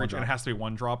can put a creature, and it has to be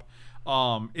 1 drop.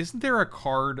 Isn't there a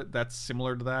card that's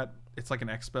similar to that? It's like an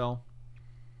X spell.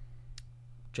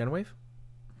 Genwave?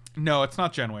 No, it's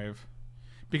not Genwave.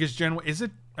 Because is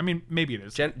it? I mean, maybe it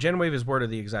is. Genwave is worded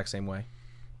the exact same way.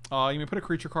 You may put a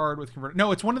creature card with convert.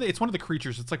 No, it's one of the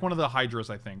creatures. It's like one of the Hydras,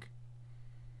 I think.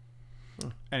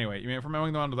 Anyway, you may from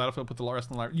moving on to the battlefield, put the rest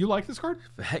in the library. You like this card?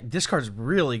 Heck, this card's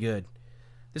really good.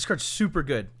 This card's super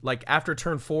good. Like after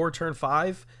turn 4, turn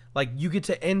 5, like you get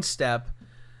to end step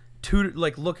to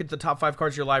like look at the top 5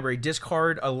 cards of your library,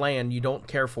 discard a land you don't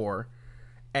care for,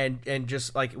 and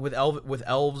just like with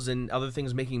elves and other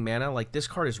things making mana, like this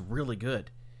card is really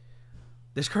good.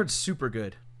 This card's super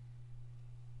good.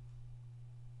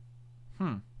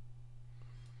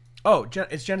 Oh,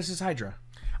 it's Genesis Hydra.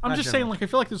 I'm just saying, like, I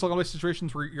feel like there's a lot of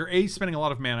situations where you're A, spending a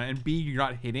lot of mana, and B, you're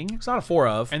not hitting. It's not a 4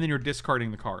 of. And then you're discarding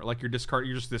the card. Like, you're just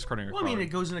discarding a card. I mean, it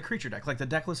goes in a creature deck. Like, the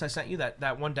deck list I sent you,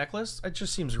 that one deck list, it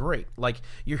just seems great. Like,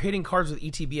 you're hitting cards with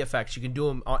ETB effects. You can do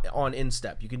them on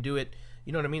in-step. You can do it,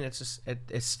 you know what I mean? It's just,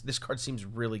 this card seems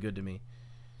really good to me.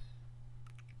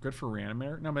 Good for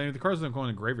Reanimator? No, but the cards don't go in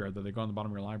the graveyard, though. They go on the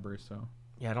bottom of your library, so...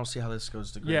 Yeah, I don't see how this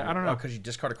goes to graveyard. Yeah, I don't know. Because you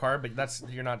discard a card, but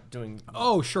you're not doing...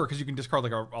 Oh, sure, because you can discard,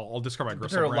 like, I'll discard my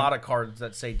Gristle. There are a lot of cards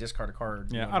that say discard a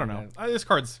card. Yeah, I don't know. This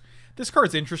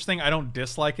card's interesting. I don't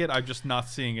dislike it. I'm just not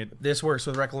seeing it. This works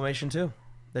with Reclamation, too.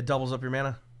 That doubles up your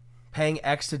mana. Paying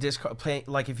X to discard...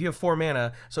 Like, if you have 4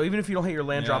 mana, so even if you don't hit your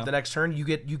land drop the next turn, you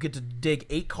get to dig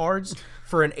 8 cards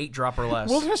for an 8 drop or less.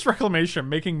 Well, there's Reclamation,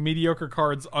 making mediocre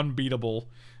cards unbeatable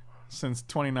since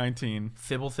 2019.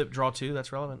 Fibblethip draw 2,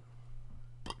 that's relevant.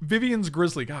 Vivian's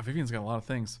Grizzly. God, Vivian's got a lot of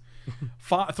things.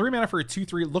 3 mana for a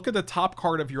 2/3. Look at the top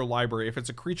card of your library. If it's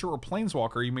a creature or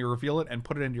planeswalker, you may reveal it and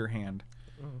put it into your hand.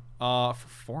 For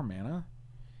 4 mana?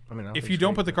 I mean, if you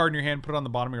don't put the card in your hand, put it on the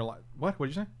bottom of your library. What? What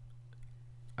did you say?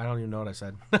 I don't even know what I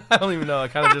said. I don't even know. I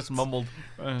kind of just mumbled.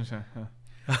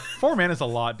 4 mana is a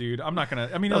lot, dude. I'm not gonna.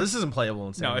 I mean, no, this isn't playable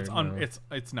in Standard. No,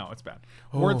 it's bad.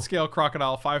 Word Scale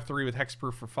Crocodile 5/3 with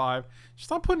hexproof for 5. Just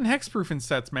stop putting hexproof in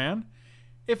sets, man.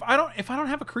 If I don't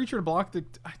have a creature to block,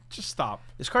 just stop.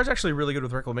 This card's actually really good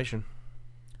with Reclamation.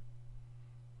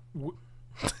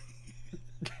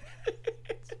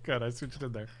 Good, I see what you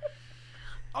did there.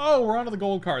 Oh, we're on to the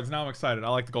gold cards. Now I'm excited. I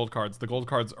like the gold cards. The gold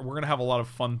cards, we're going to have a lot of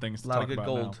fun things to talk about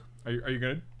gold. Now. Are you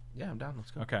good? Yeah, I'm down.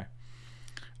 Let's go. Okay.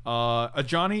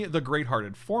 Ajani the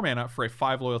Greathearted. 4 mana for a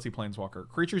 5 loyalty planeswalker.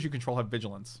 Creatures you control have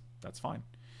vigilance. That's fine.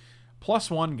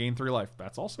 +1, gain 3 life.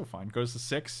 That's also fine. Goes to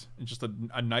 6. It's just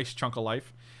a nice chunk of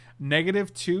life.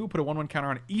 -2, put a 1/1 counter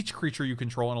on each creature you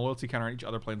control and a loyalty counter on each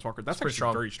other planeswalker. That's actually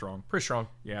strong. very strong. Pretty strong.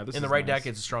 Yeah, this in the is right nice. deck,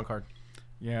 it's a strong card.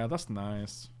 Yeah, that's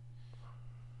nice.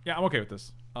 Yeah, I'm okay with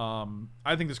this.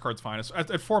 I think this card's fine.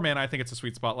 At 4 mana, I think it's a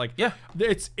sweet spot. Like, yeah,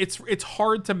 it's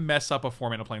hard to mess up a 4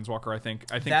 mana planeswalker. I think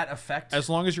that effect, as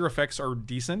long as your effects are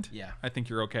decent, yeah, I think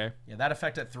you're okay. Yeah, that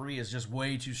effect at 3 is just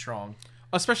way too strong.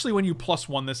 Especially when you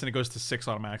 +1 this and it goes to 6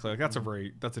 automatically. Like that's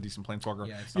that's a decent planeswalker.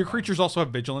 Yeah, your creatures also have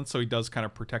vigilance, so he does kind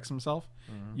of protects himself.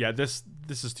 Yeah, this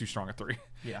is too strong at 3.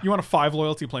 Yeah, you want a 5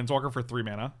 loyalty planeswalker for 3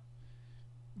 mana?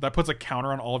 That puts a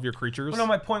counter on all of your creatures. Well, no,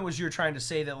 my point was you were trying to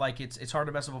say that like it's hard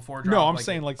to mess up a 4 drop. No, I'm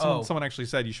saying like someone actually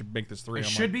said you should make this 3. It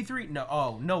should be 3.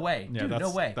 No, no way. Yeah, dude,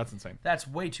 no way. That's insane. That's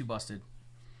way too busted.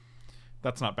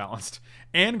 That's not balanced.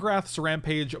 Angrath's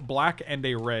Rampage, black and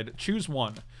a red. Choose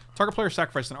one. Target player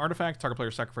sacrifices an artifact. Target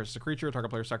player sacrifices a creature. Target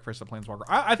player sacrifices a planeswalker.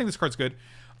 I think this card's good.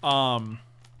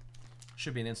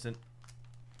 Should be an instant.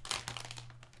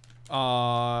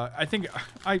 I think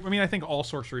all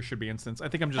sorcery should be instants. I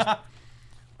think I'm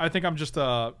just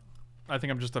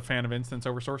a fan of instants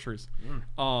over sorceries.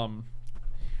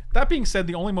 That being said,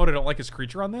 the only mode I don't like is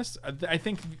creature on this. I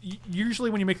think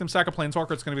usually when you make them sack a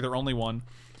planeswalker, it's going to be their only one.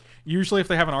 Usually if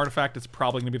they have an artifact, it's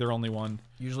probably going to be their only one.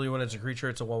 Usually when it's a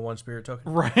creature, it's a 1/1 spirit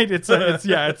token. Right. It's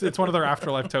one of their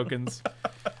afterlife tokens.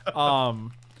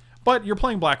 But you're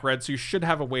playing black-red, so you should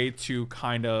have a way to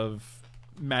kind of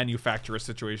manufacture a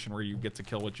situation where you get to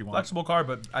kill what you want. Flexible card,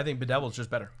 but I think Bedevil's just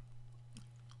better.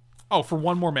 Oh, for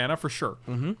 1 more mana, for sure.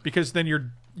 Because then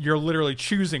you're literally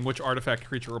choosing which artifact,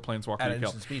 creature, or planeswalker you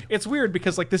kill. Speed. It's weird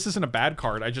because like this isn't a bad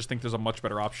card. I just think there's a much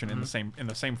better option in the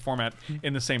same format,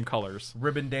 in the same colors.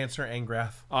 Ribbon Dancer,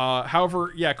 Angrath.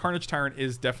 However, yeah, Carnage Tyrant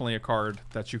is definitely a card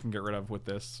that you can get rid of with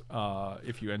this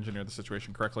if you engineer the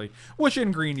situation correctly. Which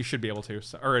in green you should be able to,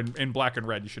 or in black and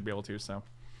red you should be able to. So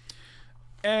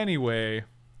anyway.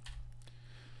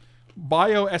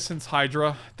 Bioessence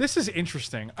Hydra. This is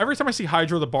interesting. Every time I see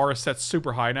Hydra, the bar is set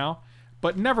super high now.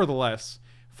 But nevertheless,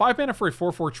 5 mana for a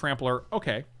 4/4 Trampler.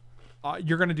 Okay,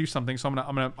 you're gonna do something. So I'm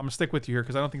gonna stick with you here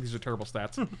because I don't think these are terrible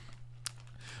stats.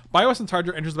 Bioessence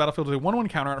Hydra enters the battlefield with a 1/1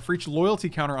 counter for each loyalty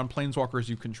counter on planeswalkers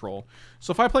you control.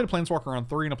 So if I played a planeswalker on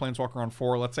 3 and a planeswalker on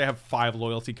 4, let's say I have 5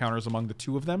 loyalty counters among the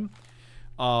 2 of them.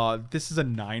 This is a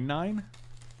 9/9.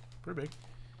 Pretty big.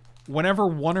 Whenever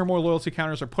 1 or more loyalty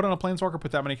counters are put on a planeswalker,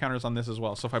 put that many counters on this as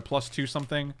well. So if I +2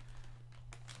 something,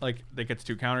 like, it gets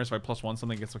 2 counters. If I +1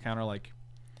 something, it gets a counter. Like,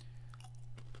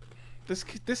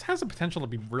 this has a potential to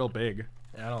be real big.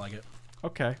 Yeah, I don't like it.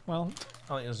 Okay, well, I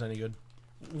don't think it's any good.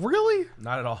 really?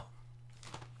 Not at all.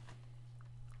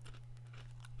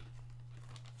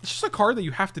 It's just a card that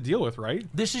you have to deal with, right?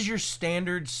 This is your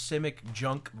standard Simic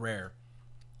junk rare.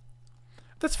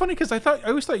 That's funny because I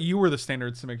always thought you were the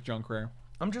standard Simic junk rare.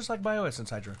 I'm just like Bioessence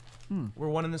Hydra. We're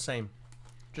one and the same.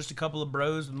 Just a couple of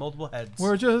bros with multiple heads.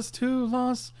 We're just 2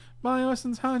 lost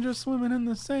Bioessence Hydra swimming in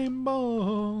the same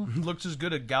bowl. Looks as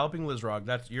good as Galloping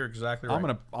Lizrog. You're exactly right. I'm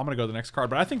gonna go to the next card,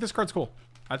 but I think this card's cool.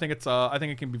 I think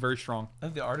it can be very strong. I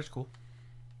think the art is cool.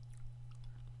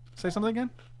 Say something again.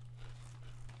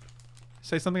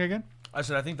 Say something again. I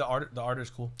said I think the art is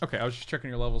cool. Okay, I was just checking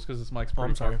your levels because this mic's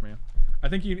pretty far sorry. from you. I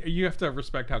think you have to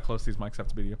respect how close these mics have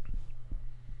to be to you.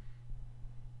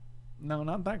 No,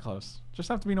 not that close. Just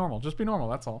have to be normal. Just be normal,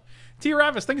 that's all. T.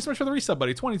 Ravis, thank you so much for the resub,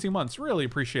 buddy. 22 months. Really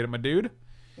appreciate it, my dude.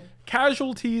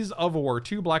 Casualties of War.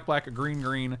 2 black, black, green,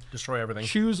 green. Destroy everything.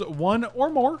 Choose 1 or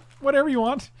more. Whatever you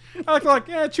want. I like,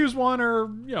 yeah, choose 1 or,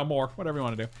 more. Whatever you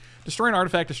want to do. Destroy an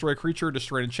artifact, destroy a creature,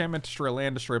 destroy an enchantment, destroy a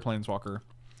land, destroy a planeswalker.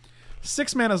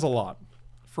 6 mana is a lot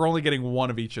for only getting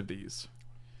 1 of each of these.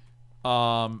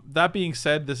 That being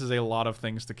said, this is a lot of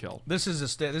things to kill. This is an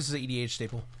EDH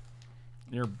staple.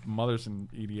 Your mother's an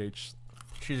EDH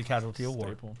She's a casualty of war.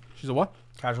 staple. She's a what?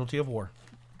 Casualty of war.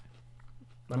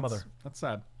 My mother. That's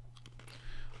sad.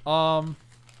 Yeah,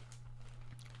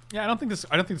 I don't think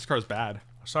this card is bad.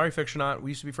 Sorry, Fictionaut.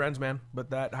 We used to be friends, man. But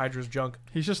that Hydra's junk.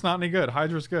 He's just not any good.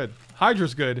 Hydra's good.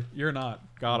 Hydra's good. You're not.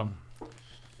 Got him. I'm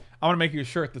gonna make you a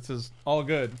shirt that says "All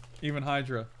good, even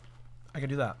Hydra." I can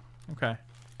do that. Okay.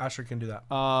 Asher can do that.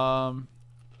 What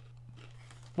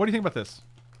do you think about this?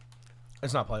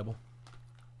 It's not playable.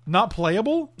 Not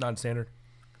playable? Non-standard.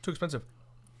 Too expensive.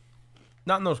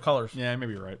 Not in those colors. Yeah,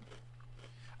 maybe you're right.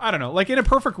 I don't know. Like, in a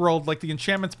perfect world, like, the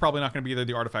enchantment's probably not going to be there.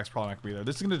 The artifact's probably not going to be there.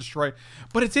 This is going to destroy...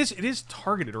 But it is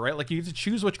targeted, right? Like, you get to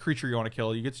choose which creature you want to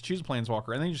kill. You get to choose a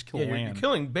planeswalker, and then you just kill a land. You're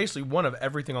killing basically one of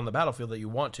everything on the battlefield that you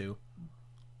want to.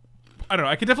 I don't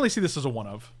know. I could definitely see this as a one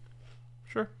of.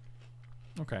 Sure.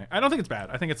 Okay. I don't think it's bad.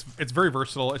 I think it's very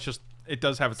versatile. It's just... It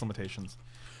does have its limitations.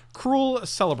 Cruel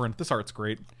Celebrant. This art's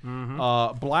great.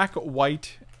 Black,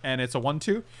 white, and it's a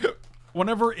 1/2.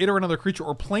 Whenever it or another creature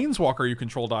or planeswalker you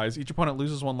control dies, each opponent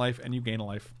loses 1 life and you gain a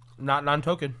life. Not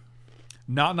non-token.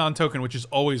 Not non-token, which is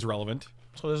always relevant.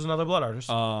 So there's another blood artist.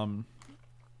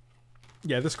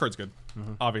 Yeah, this card's good.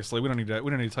 Obviously, we don't need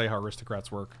to tell you how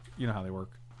aristocrats work. You know how they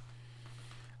work.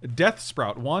 Death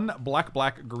Sprout. 1 black,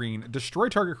 black, green. Destroy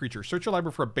target creature. Search your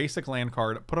library for a basic land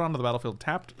card. Put it onto the battlefield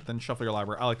tapped. Then shuffle your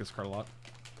library. I like this card a lot.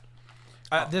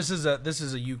 This is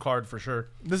a U card for sure.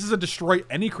 This is a destroy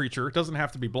any creature. It doesn't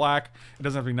have to be black. It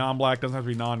doesn't have to be non-black. It doesn't have to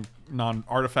be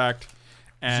non-artifact.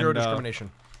 And, 0 discrimination.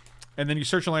 And then you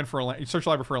search your land for a land. You search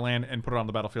your library for a land and put it on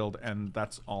the battlefield, and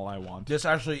that's all I want. This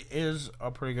actually is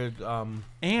a pretty good.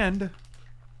 And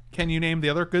can you name the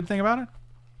other good thing about it?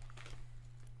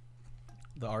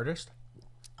 The artist.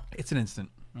 It's an instant.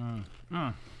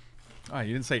 Oh,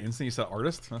 you didn't say instant. You said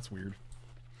artist. That's weird.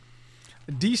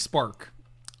 D-Spark.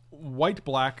 White,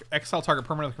 black, exile target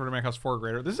permanent mana cost 4 or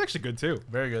greater. This is actually good too.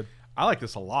 Very good. I like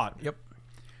this a lot. Yep.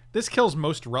 This kills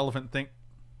most relevant things.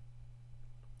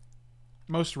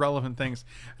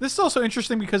 This is also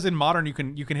interesting because in modern you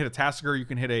can hit a Tassiger, you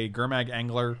can hit a Gurmag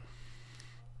Angler.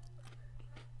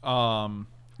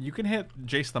 You can hit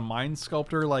Jace the Mind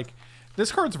Sculptor. Like,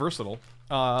 this card's versatile.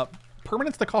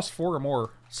 Permanents that cost 4 or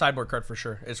more. Sideboard card for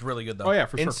sure. It's really good though. Oh yeah,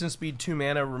 for sure. Instant speed, 2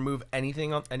 mana, remove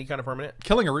anything on any kind of permanent.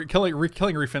 Killing a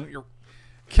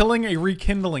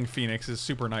rekindling Phoenix is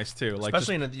super nice too. Like,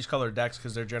 especially in these colored decks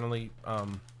because they're generally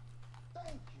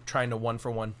trying to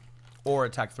 1-for-1 or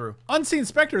attack through. Unseen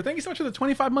Spectre, thank you so much for the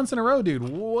 25 months in a row, dude.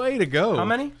 Way to go. How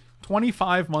many?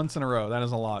 25 months in a row. That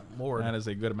is a lot. Lord. That is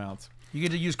a good amount. You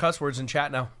get to use cuss words in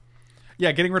chat now.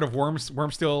 Yeah, getting rid of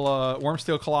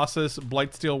Wormsteel Colossus,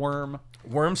 Blightsteel Worm.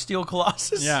 Wormsteel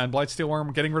Colossus? Yeah, and Blightsteel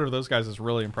Worm. Getting rid of those guys is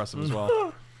really impressive as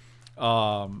well.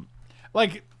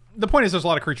 Like, the point is there's a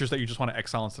lot of creatures that you just want to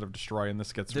exile instead of destroy, and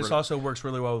this gets This also works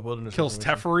really well with Wilderness kills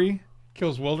Reclamation. Teferi,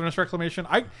 kills Wilderness Reclamation.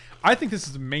 I think this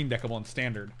is main deckable in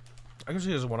Standard. I can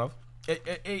see it as a one of.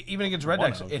 It even against red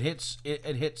decks, it hits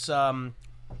the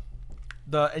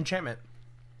enchantment.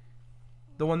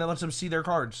 The one that lets them see their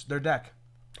cards, their deck.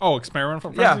 Oh, experiment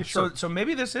from Yeah, Frenzy? Sure. so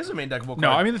maybe this is a main deckable card.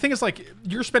 No, I mean the thing is like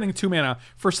you're spending 2 mana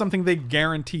for something they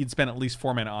guaranteed spend at least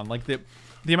 4 mana on. Like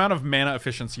the amount of mana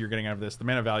efficiency you're getting out of this, the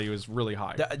mana value is really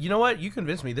high. You know what? You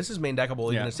convinced me. This is main deckable.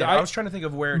 Even Yeah. in standard. I was trying to think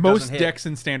of where it Most doesn't hit. decks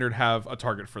in standard have a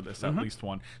target for this, at least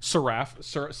one. Seraph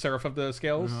of the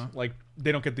Scales, like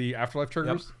they don't get the afterlife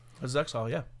triggers. Yep. Zexal,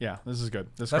 yeah. Yeah, this is good.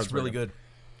 That's really good.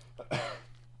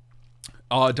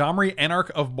 Domri,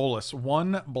 Anarch of Bolus,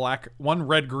 1 black, 1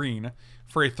 red green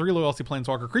for a 3 loyalty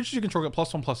planeswalker. Creatures you control get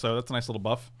 +1/+0. That's a nice little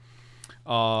buff.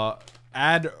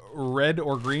 Add red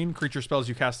or green creature spells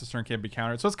you cast this turn can't be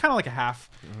countered. So it's kind of like a half.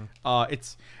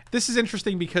 This is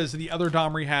interesting because the other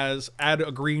Domri has add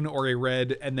a green or a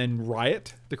red and then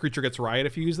riot. The creature gets riot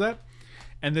if you use that.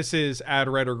 And this is add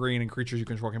red or green and creatures you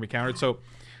control can be countered. So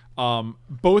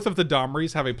both of the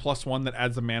Domris have a +1 that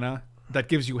adds a mana that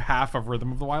gives you half of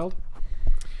Rhythm of the Wild.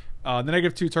 The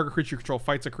 -2, target creature you control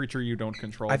fights a creature you don't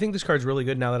control. I think this card's really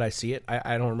good now that I see it.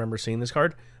 I don't remember seeing this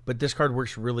card, but this card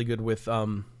works really good with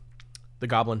the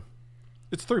Goblin.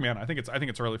 It's 3 mana. I think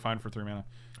it's really fine for 3 mana.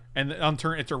 And on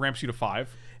turn it ramps you to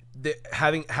 5.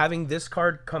 Having this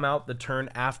card come out the turn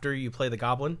after you play the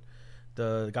Goblin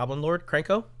Lord,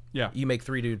 Kranko, Yeah. you make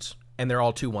 3 dudes, and they're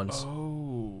all 2/1s.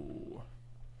 Oh.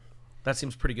 That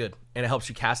seems pretty good. And it helps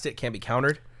you cast it, can't be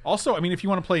countered. Also, I mean, if you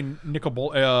want to play Niv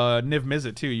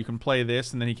Mizzet too, you can play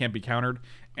this, and then he can't be countered,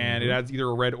 and it adds either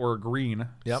a red or a green.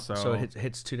 Yep. So it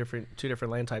hits two different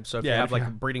land types. So if you have like a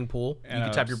breeding pool, you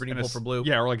can tap your breeding pool for blue.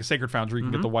 Yeah, or like a Sacred Foundry, you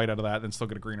can get the white out of that, and then still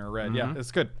get a green or a red. Yeah,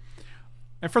 it's good.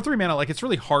 And for 3 mana, like it's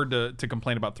really hard to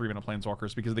complain about 3 mana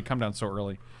planeswalkers because they come down so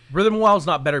early. Rhythm of Wild's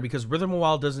not better because Rhythm of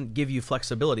Wild doesn't give you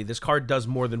flexibility. This card does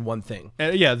more than one thing.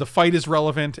 Yeah, the fight is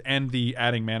relevant, and the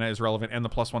adding mana is relevant, and the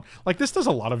 +1. Like this does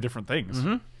a lot of different things.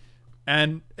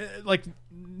 And like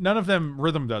none of them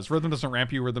Rhythm does. Rhythm doesn't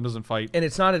ramp you. Rhythm doesn't fight. And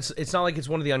it's not like it's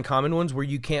one of the uncommon ones where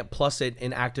you can't plus it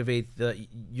and activate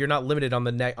you're not limited on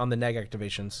the neg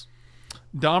activations.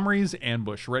 Domri's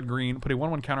Ambush, red green, put a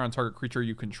 1/1 counter on target creature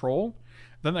you control.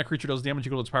 Then that creature does damage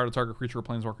equal to its power to target creature or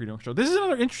planeswalker you don't control. This is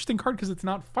another interesting card because it's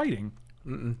not fighting.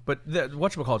 But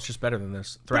whatchamacallit's just better than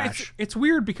this. Thrash. It's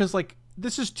weird because like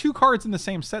this is 2 cards in the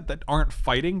same set that aren't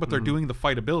fighting, but they're doing the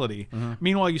fight ability.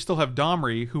 Meanwhile, you still have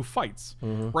Domri who fights,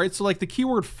 right? So like the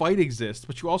keyword fight exists,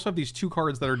 but you also have these 2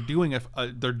 cards that are doing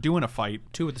a fight.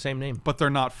 2 with the same name, but they're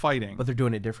not fighting. but they're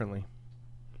doing it differently.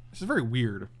 This is very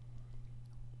weird.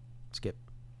 Skip.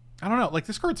 I don't know. Like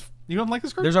this card's you don't like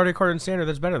this card? There's already a card in standard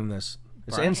that's better than this.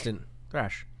 It's Thrash. instant.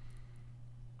 Thrash.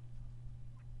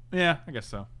 Yeah, I guess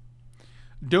so.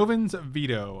 Dovin's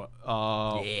Veto.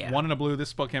 1 in a blue. This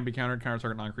spell can't be countered. Counter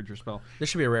target non-creature spell. This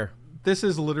should be a rare. This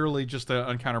is literally just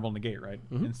an uncounterable negate, right?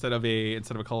 Instead of a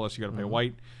colorless, you got to pay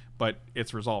white, but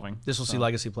it's resolving. This will see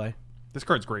legacy play. This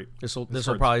card's great. This will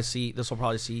probably see.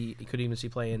 It could even see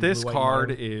play in. This blue, card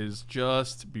white, is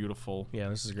just beautiful. yeah,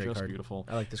 this is a great Just card. beautiful.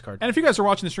 I like this card. And if you guys are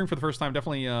watching the stream for the first time,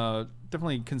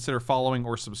 definitely consider following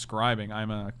or subscribing. I'm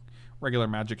a regular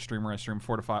Magic streamer. I stream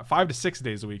 5 to 6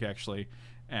 days a week actually,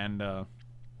 and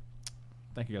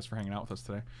thank you guys for hanging out with us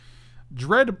today.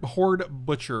 Dread Horde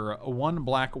Butcher, 1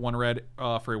 black, 1 red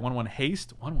for a 1/1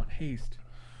 haste. 1/1 haste.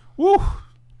 Woo!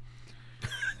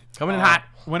 Coming in hot.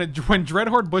 When Dread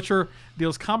Horde Butcher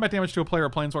deals combat damage to a player or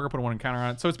planeswalker, put a 1 counter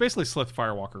on it. So it's basically Slith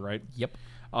Firewalker, right? Yep.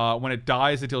 When it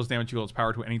dies, it deals damage equal to its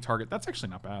power to any target. That's actually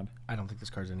not bad. I don't think this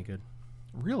card's any good.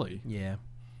 Really? Yeah.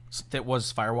 That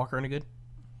was Firewalker any good?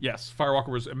 Yes, Firewalker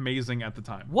was amazing at the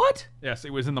time. What? Yes,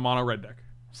 it was in the mono red deck.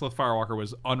 Slith Firewalker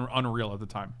was unreal at the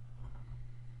time.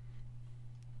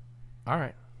 All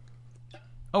right.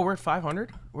 Oh, we're at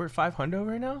 500. We're at 500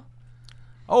 right now.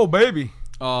 Oh baby,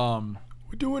 we're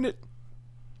doing it.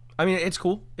 I mean, it's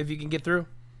cool if you can get through.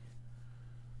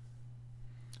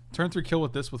 Turn 3 kill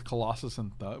with this with Colossus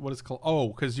and what is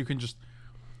because you can just.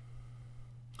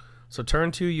 So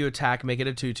turn 2 you attack, make it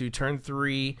a 2/2. Turn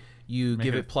 3 you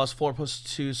give it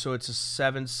 +4/+2, so it's a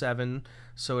 7/7.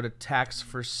 So it attacks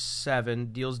for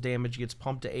 7, deals damage, gets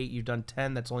pumped to 8. You've done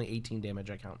 10. That's only 18 damage.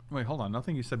 I count. Wait, hold on.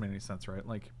 Nothing you said made any sense, right?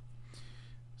 Like,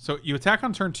 so you attack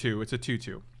on turn 2. It's a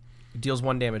 2/2. It deals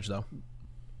 1 damage though.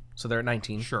 So they're at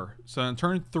 19. Sure. So on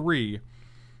turn 3,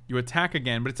 you attack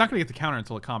again, but it's not going to get the counter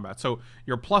until the combat. So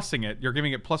you're plussing it. You're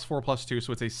giving it +4/+2,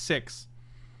 so it's a 6.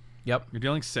 Yep. You're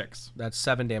dealing 6. That's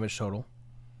 7 damage total.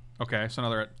 Okay, so now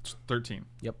they're at 13.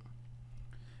 Yep.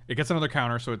 It gets another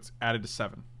counter, so it's added to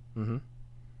 7.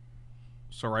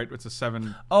 So right, it's a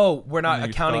 7. Oh, we're not And then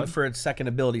you accounting thud? for its second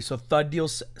ability. So Thud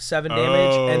deals 7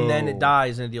 damage, and then it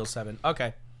dies and it deals 7.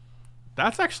 Okay.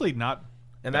 That's actually not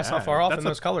And that's not bad. far off That's in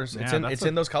those colors. yeah, It's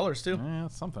in those colors too. Yeah,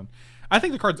 that's something. I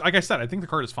think the card's like I said. I think the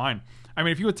card is fine. I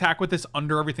mean, if you attack with this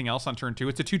under everything else on turn 2,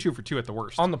 it's a 2/2 for 2 at the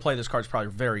worst. On the play, this card's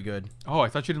probably very good. Oh, I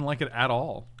thought you didn't like it at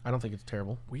all. I don't think it's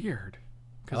terrible. Weird.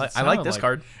 I like this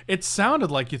card. It sounded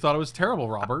like you thought it was terrible,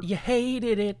 Robert. You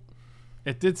hated it.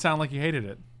 It did sound like you hated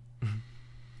it.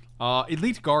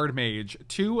 Elite Guard Mage,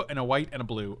 2 and a white and a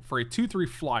blue for a 2/3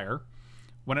 flyer.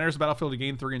 When it enters the battlefield, you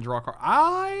gain 3 and draw a card.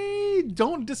 I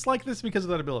don't dislike this because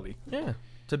of that ability. Yeah.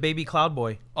 It's a baby Cloud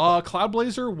Boy. Cloud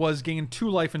Blazer was gain 2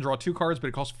 life and draw 2 cards, but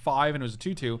it costs 5 and it was a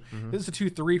 2/2. This is a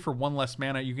 2/3 for 1 less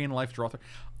mana. You gain life, draw 3.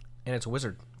 And it's a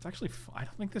wizard. It's actually, I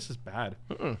don't think this is bad.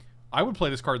 I would play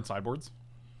this card in sideboards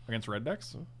against red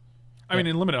decks. I mean,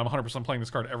 in limited, I'm 100% playing this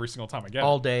card every single time I get it.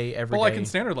 All day, every day. But like in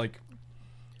standard, like,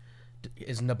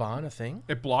 is Naban a thing?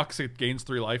 it blocks, it gains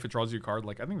 3 life, it draws you a card.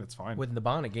 Like, I think that's fine. With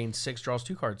Naban, it gains 6, draws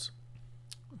 2 cards.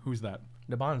 Who's that?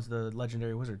 Naban's the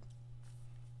legendary wizard.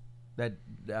 That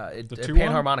The 2/1?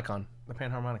 Panharmonicon. The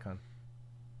Panharmonicon.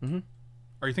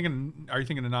 Are you thinking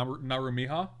of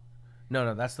Narumiha?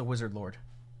 No, that's the Wizard Lord.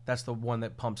 That's the one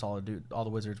that pumps all the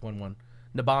wizards 1/1.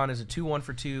 Naban is a 2/1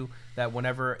 for 2 that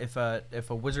whenever if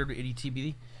a wizard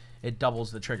ETB, it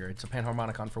doubles the trigger. It's a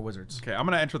Panharmonicon for wizards. Okay, I'm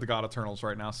gonna enter the God Eternals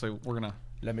right now, so we're gonna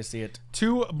Let me see it.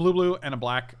 2 blue and a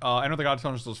black. Enter the God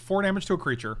Eternals does 4 damage to a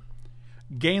creature.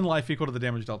 Gain life equal to the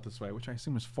damage dealt this way, which I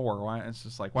assume is 4. Why? It's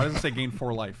just like, why does it say gain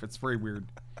 4 life? It's very weird.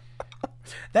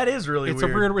 That is really weird.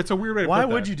 It's a weird way to Why put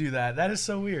would that. you do that? That is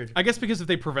so weird. I guess because if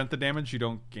they prevent the damage, you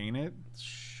don't gain it.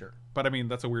 Sure. But I mean,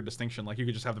 that's a weird distinction. Like, you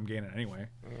could just have them gain it anyway.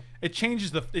 It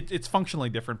changes it's functionally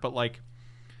different, but like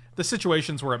the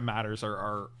situations where it matters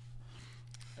are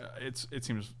it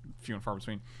seems few and far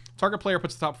between. Target player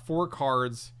puts the top 4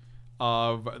 cards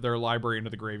of their library into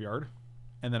the graveyard,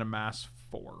 and then amass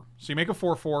 4. So you make a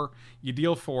 4/4, you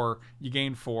deal 4, you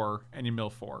gain 4, and you mill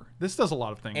 4. This does a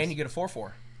lot of things. And you get a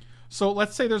 4/4. So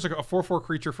let's say there's a 4/4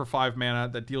 creature for 5 mana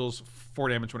that deals 4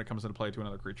 damage when it comes into play to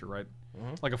another creature, right?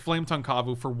 Like a Flame Tongue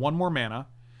Kavu for 1 more mana.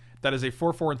 That is a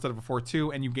 4/4 instead of a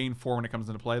 4/2, and you gain 4 when it comes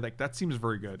into play. Like, that seems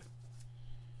very good.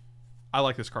 I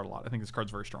like this card a lot. I think this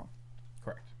card's very strong.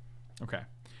 Correct. Okay.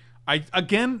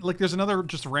 Again, like, there's another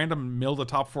just random mill the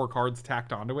top 4 cards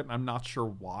tacked onto it, and I'm not sure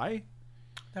why.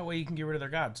 That way you can get rid of their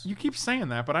gods. You keep saying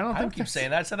that, but I don't I think don't keep saying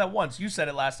that. I said that once. You said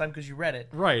it last time because you read it.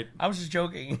 Right. I was just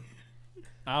joking.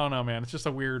 I don't know, man. It's just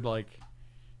a weird, like...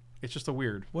 It's just a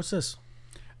weird... What's this?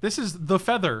 This is the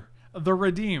Feather. The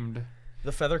Redeemed.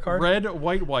 The feather card? Red,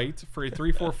 white, white for a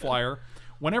 3/4 flyer.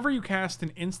 Whenever you cast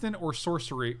an instant or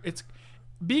sorcery... It's...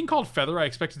 Being called Feather, I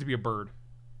expect it to be a bird.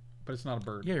 But it's not a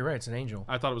bird. Yeah, you're right. It's an angel.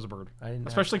 I thought it was a bird. I didn't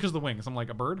Especially because of the wings. I'm like,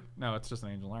 a bird? No, it's just an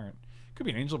angel. All right. Could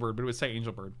be an angel bird, but it would say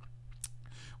angel bird.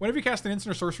 Whenever you cast an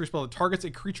instant or sorcery spell that targets a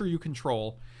creature you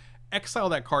control, exile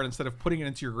that card instead of putting it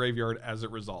into your graveyard as it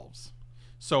resolves.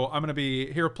 So I'm going to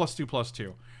be here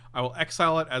 +2/+2. I will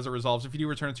exile it as it resolves. If you do,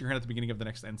 return it to your hand at the beginning of the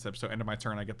next end step. So end of my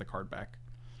turn, I get the card back.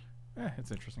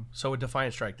 It's interesting. So a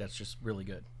Defiant Strike, that's just really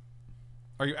good.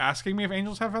 Are you asking me if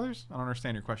angels have feathers? I don't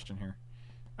understand your question here.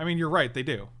 I mean, you're right, they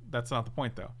do. That's not the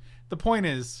point, though. The point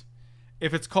is,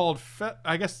 if it's called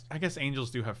I guess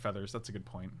angels do have feathers. That's a good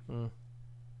point.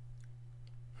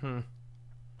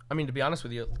 I mean, to be honest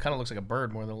with you, it kind of looks like a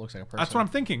bird more than it looks like a person. That's what I'm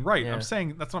thinking. Right. Yeah. I'm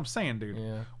saying that's what I'm saying, dude.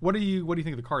 Yeah. What do you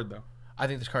think of the card, though? I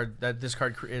think this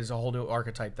card is a whole new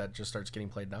archetype that just starts getting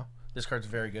played now. This card's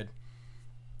very good.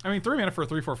 I mean, 3 mana for a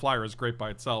 3/4 flyer is great by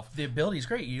itself. The ability's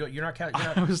great. You're not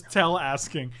I was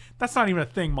asking. That's not even a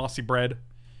thing, Mossy Bread.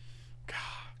 God.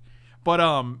 But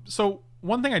so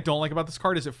one thing I don't like about this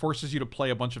card is it forces you to play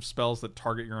a bunch of spells that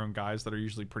target your own guys that are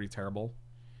usually pretty terrible.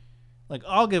 Like,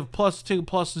 I'll give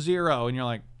 +2/+0, and you're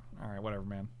like, all right, whatever,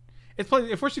 man. It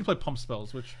forces you to play pump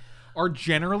spells, which are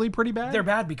generally pretty bad. They're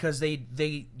bad because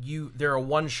they're a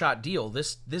one-shot deal.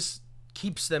 This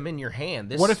keeps them in your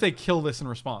hand. What if they kill this in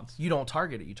response? You don't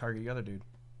target it. You target the other dude.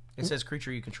 It says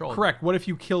creature you control. Correct. What if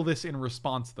you kill this in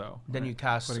response, though? Then you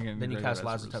cast Lazatov's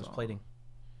Lazatov's Plating.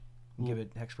 And give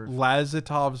it hexproof.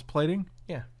 Lazatov's Plating?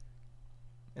 Yeah.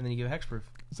 And then you give it hexproof.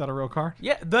 Is that a real card?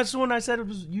 Yeah, that's the one I said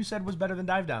you said was better than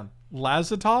Dive Down.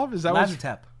 Lazatov? Is that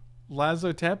Lazotep.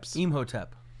 Lazoteps?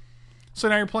 Imhotep. So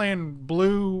now you're playing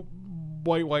blue,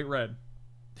 white, red.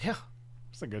 Yeah.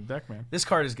 It's a good deck, man. This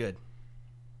card is good.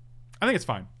 I think it's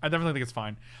fine. I definitely think it's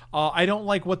fine. I don't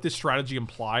like what this strategy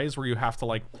implies, where you have to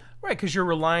like. Right, because you're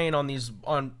relying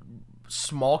on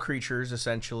small creatures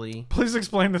essentially. Please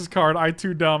explain this card. I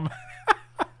too dumb.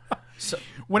 So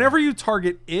whenever you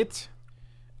target it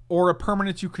or a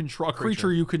permanent you control, a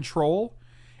creature you control,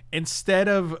 instead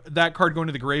of that card going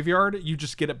to the graveyard, you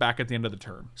just get it back at the end of the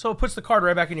turn. So it puts the card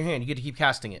right back in your hand. You get to keep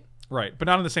casting it. Right, but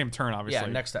not in the same turn, obviously.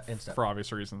 Yeah, next step, instant. For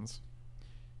obvious reasons.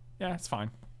 Yeah, it's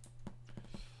fine.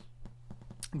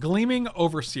 Gleaming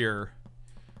Overseer.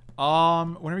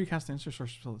 Whenever you cast an instant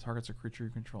source spell that targets a creature you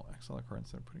control, exile a card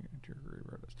instead of putting it into your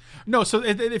graveyard. No, so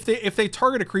if they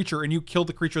target a creature and you kill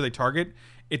the creature they target,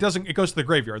 it goes to the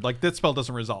graveyard. Like, that spell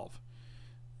doesn't resolve.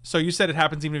 So you said it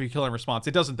happens even if you kill in response.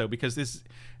 It doesn't, though, because this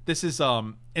is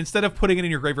instead of putting it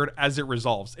in your graveyard as it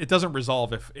resolves, it doesn't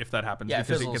resolve if that happens,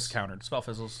 because it gets countered. Spell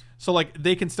fizzles. So like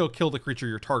they can still kill the creature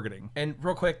you're targeting. And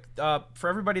real quick, for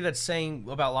everybody that's saying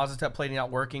about Lazotep Plating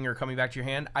not working or coming back to your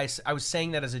hand, I was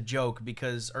saying that as a joke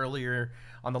because earlier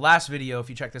on the last video, if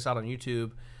you check this out on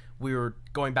YouTube, we were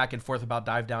going back and forth about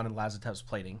Dive Down and Lazotep's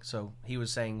Plating. So he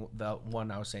was saying the one,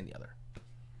 I was saying the other.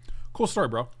 Cool story,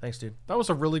 bro. Thanks, dude. That was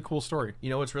a really cool story. You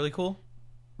know what's really cool?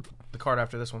 The card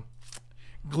after this one.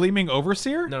 Gleaming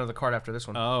Overseer? No, the card after this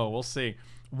one. Oh, we'll see.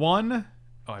 Oh,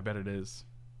 I bet it is.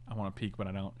 I want to peek, but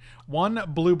I don't. 1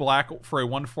 blue-black for a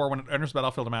 1/4 when it enters the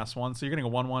battlefield, amass 1. So you're getting a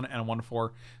 1/1 and a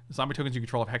 1/4. Zombie tokens you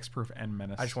control have Hexproof and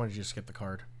Menace. I just wanted you to skip the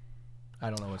card. I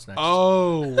don't know what's next.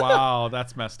 Oh, wow.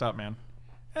 That's messed up, man.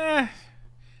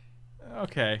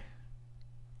 Okay.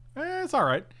 It's all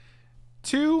right.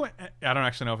 2, I don't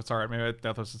actually know if it's all right. Maybe I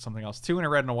thought this was something else. 2 in a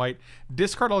red and a white.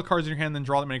 Discard all the cards in your hand, then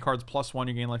draw that many cards. +1,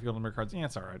 you gain life equal to number of cards. Yeah,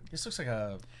 it's all right. This looks like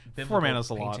a 4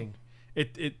 mana's a lot. painting.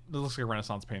 It looks like a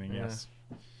Renaissance painting, yes.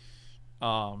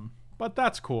 But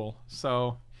that's cool.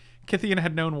 So, Kithian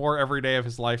had known war every day of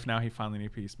his life. Now he finally knew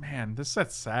peace. Man, this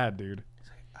set's sad, dude. He's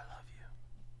like, I love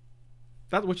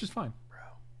you. Which is fine. Bro.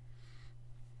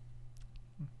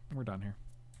 We're done here.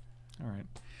 All right.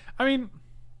 I mean...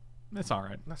 It's all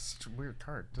right. That's such a weird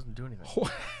card. It doesn't do anything.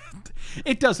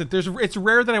 It doesn't. It's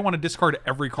rare that I want to discard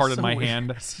every card in my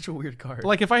hand. It's such a weird card.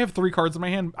 Like, if I have 3 cards in my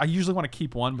hand, I usually want to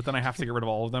keep 1, but then I have to get rid of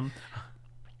all of them.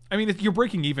 I mean, you're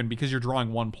breaking even because you're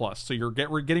drawing 1+. So you're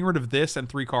getting rid of this and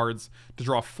 3 cards to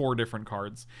draw 4 different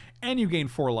cards. And you gain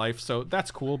 4 life, so that's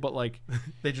cool, but like...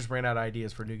 They just ran out of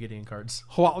ideas for new Gideon cards.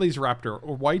 Huatli's Raptor.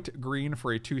 White-green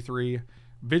for a 2/3...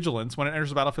 Vigilance. When it enters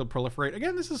the battlefield, proliferate.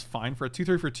 Again, this is fine for a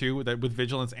 2/3 for 2 with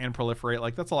Vigilance and proliferate.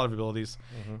 Like, that's a lot of abilities.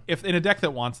 If in a deck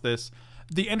that wants this,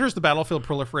 the enters the battlefield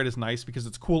proliferate is nice because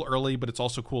it's cool early, but it's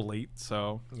also cool late.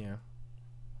 So yeah.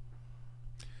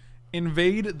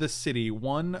 Invade the city.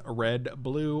 1 red,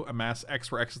 blue, amass X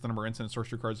for X is the number of instant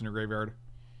sorcery cards in your graveyard.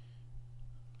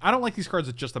 I don't like these cards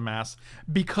with just amass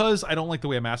because I don't like the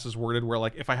way amass is worded. Where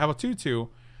like if I have a 2/2.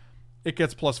 It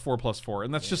gets +4/+4,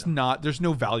 and that's just not. There's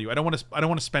no value. I don't want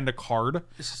to spend a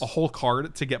whole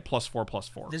card to get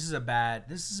 +4/+4. This is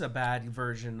a bad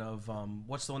version of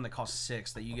what's the one that costs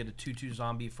 6 that you get a 2/2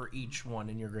 zombie for each one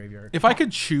in your graveyard. If I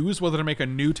could choose whether to make a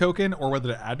new token or whether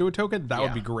to add to a token, that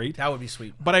would be great. That would be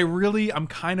sweet. But I'm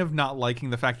kind of not liking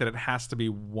the fact that it has to be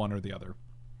one or the other,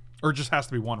 or just has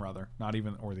to be one rather, not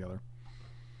even or the other.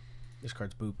 This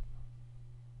card's boop.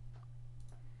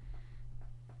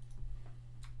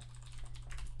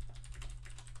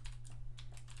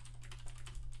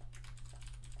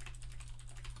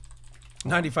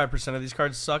 95% of these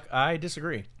cards suck. I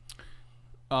disagree.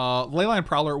 Leyline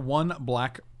Prowler, 1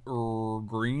 black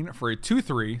green for a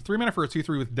 2/3. 3 mana for a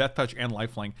 2/3 with Death Touch and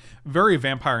Lifelink. Very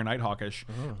Vampire Nighthawkish.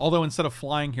 Although instead of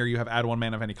flying here, you have add 1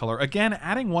 mana of any color. Again,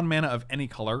 adding 1 mana of any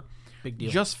color big deal.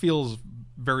 Just feels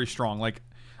very strong. Like,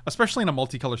 especially in a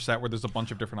multicolor set where there's a bunch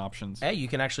of different options. Hey, you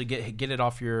can actually get it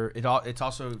off your... It's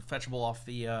also fetchable off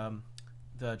the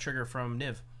trigger from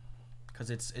Niv. Because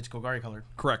it's Golgari colored.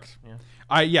 Correct. Yeah.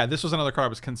 Yeah, this was another card I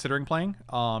was considering playing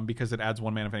because it adds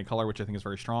 1 mana of any color, which I think is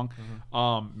very strong.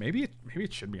 Maybe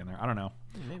it should be in there. I don't know.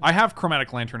 Maybe. I have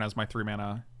Chromatic Lantern as my 3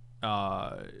 mana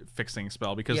fixing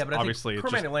spell because but obviously I think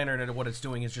Chromatic Lantern and what it's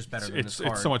doing is just better than this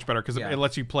card. It's so much better because it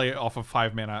lets you play off of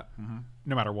 5 mana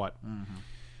no matter what.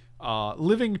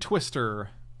 Living Twister,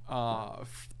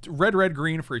 red,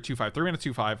 green for a 2/5. 3 mana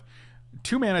 2/5.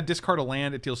 2 mana, discard a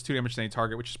land. It deals 2 damage to any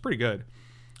target, which is pretty good.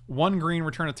 1 green,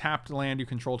 return a tapped land you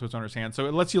control to its owner's hand. So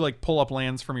it lets you like pull up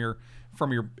lands from your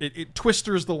it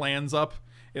twisters the lands up,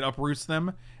 it uproots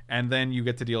them, and then you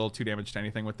get to deal 2 damage to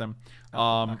anything with them.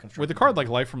 With a card like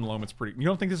Life from Loam, it's pretty. You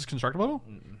don't think this is constructible?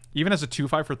 Even as a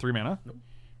 2/5 for 3 mana? Nope.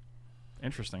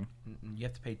 Interesting. You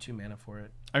have to pay 2 mana for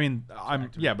it. I mean,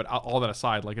 but all that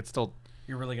aside, like it's still.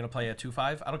 You're really gonna play a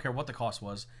 2/5? I don't care what the cost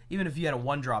was. Even if you had a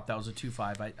 1-drop that was a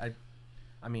 2/5,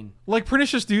 I mean, like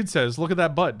Pernicious Dude says, look at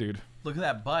that butt, dude. Look at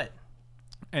that butt.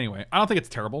 Anyway, I don't think it's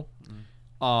terrible.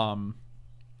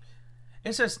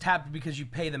 It says tapped because you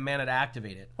pay the mana to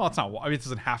activate it. Well, it's not. I mean, it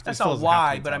doesn't have to. That's not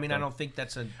why, but I mean, I don't think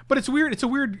that's a. But it's weird. It's a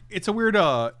weird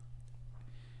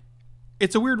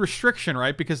restriction,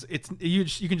 right? Because you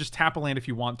can just tap a land if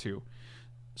you want to.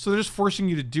 So they're just forcing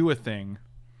you to do a thing.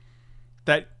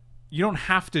 that you don't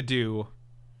have to do.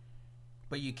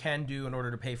 But you can do in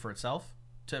order to pay for itself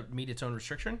to meet its own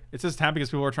restriction. It says tap because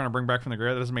people are trying to bring back from the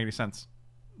graveyard. That doesn't make any sense.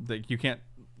 That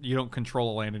you don't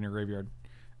control a land in your graveyard.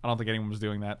 I don't think anyone was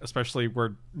doing that, especially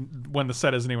when the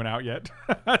set isn't even out yet.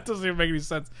 That doesn't even make any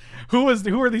sense. Who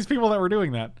are these people that were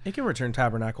doing that? It can return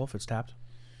Tabernacle if it's tapped.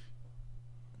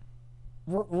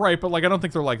 Right, but like I don't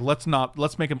think they're like let's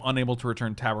make him unable to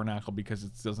return Tabernacle because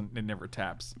it never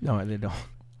taps. No, they don't.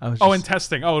 In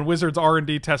testing. Oh, in Wizards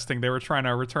R&D testing, they were trying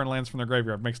to return lands from their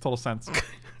graveyard. Makes total sense.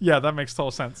 Yeah, that makes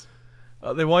total sense.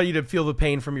 They want you to feel the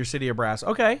pain from your City of Brass.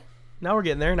 Okay, now we're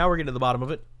getting there. Now we're getting to the bottom of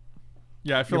it.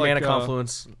 Yeah, I feel your like mana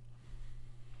confluence.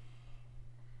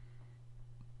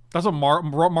 That's what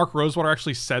Mark Rosewater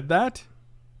actually said that.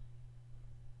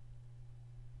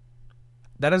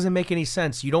 That doesn't make any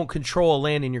sense. You don't control a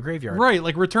land in your graveyard. Right,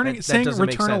 like return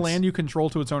a land you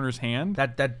control to its owner's hand.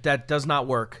 That does not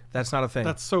work. That's not a thing.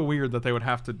 That's so weird that they would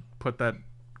have to put that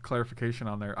clarification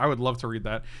on there. I would love to read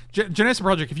that. Genesis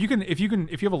Project, if you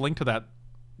have a link to that,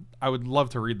 I would love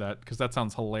to read that because that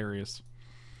sounds hilarious.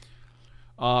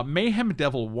 Mayhem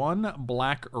Devil 1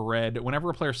 black red. Whenever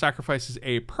a player sacrifices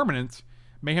a permanent,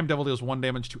 Mayhem Devil deals 1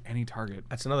 damage to any target.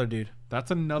 That's another dude.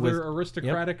 That's another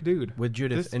aristocratic dude. With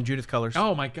Judith and Judith colors.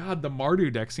 Oh my god, the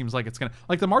Mardu deck seems like it's gonna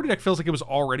the Mardu deck feels like it was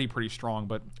already pretty strong,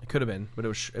 but it could have been, but it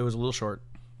was a little short.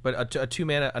 But a 2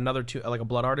 mana, another 2 like a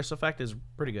Blood Artist effect is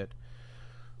pretty good.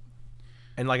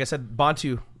 And like I said,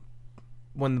 Bantu,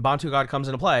 when the Bantu God comes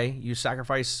into play, you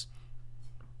sacrifice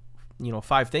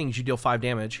 5 things, you deal 5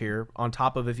 damage here on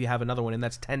top of if you have another one, and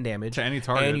that's 10 damage to any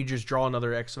target, and you just draw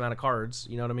another X amount of cards.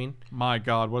 You know what I mean? My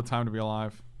God, what a time to be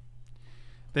alive!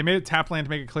 They made it tap land to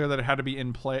make it clear that it had to be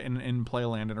in play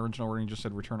land. And original wording just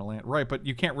said return a land, right? But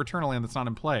you can't return a land that's not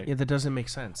in play. Yeah, that doesn't make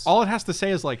sense. All it has to say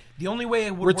is like the only way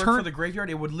it would work for the graveyard,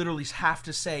 it would literally have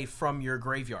to say from your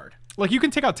graveyard. Like you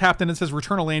can take out tapped and it says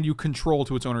return a land you control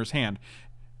to its owner's hand.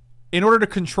 In order to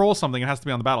control something, it has to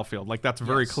be on the battlefield. Like, that's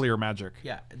very clear magic.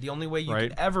 Yeah, the only way you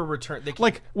can ever return...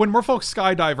 Like, when Merfolk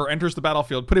Skydiver enters the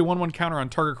battlefield, put a 1/1 counter on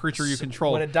target creature you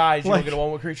control. When it dies, you don't get a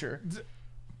 1/1 creature.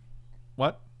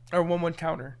 What? Or 1/1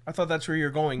 counter. I thought that's where you're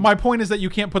going. My point is that you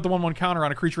can't put the 1/1 counter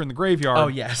on a creature in the graveyard. Oh,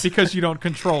 yes. Because you don't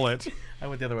control it. I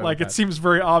went the other way. Like, it seems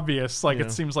very obvious. Like,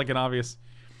 it seems like an obvious...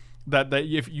 That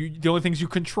if the only things you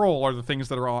control are the things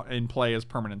that are in play as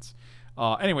permanents.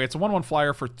 Anyway, it's a 1/1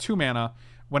 flyer for 2 mana.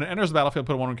 When it enters the battlefield,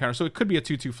 put a 1/1 counter. So it could be a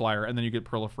 2/2 flyer, and then you get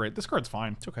proliferate. This card's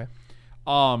fine. It's okay.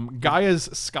 Gaia's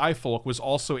Skyfolk was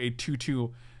also a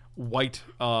 2/2 white,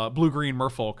 blue-green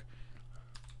merfolk.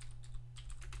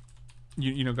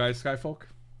 You know Gaia's Skyfolk?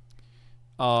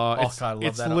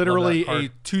 It's literally a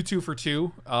 2/2 for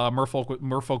 2 elf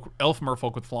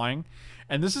merfolk with flying.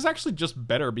 And this is actually just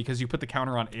better because you put the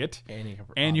counter on it,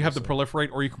 and you have the proliferate,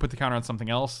 or you can put the counter on something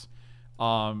else.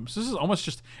 So this is almost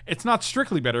just... It's not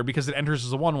strictly better because it enters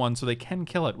as a 1/1, so they can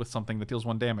kill it with something that deals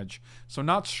 1 damage. So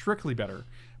not strictly better,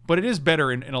 but it is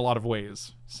better in a lot of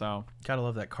ways. So gotta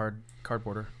love that card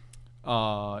border.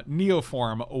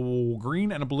 Neoform,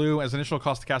 green and a blue. As initial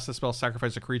cost to cast this spell,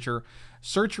 sacrifice a creature.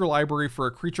 Search your library for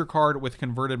a creature card with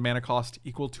converted mana cost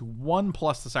equal to 1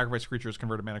 plus the sacrifice creature's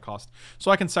converted mana cost.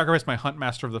 So I can sacrifice my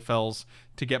Huntmaster of the Fells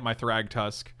to get my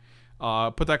Thragtusk.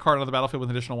 Put that card on the battlefield with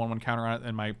an additional 1/1 counter on it,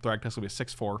 and my Thragtusk will be a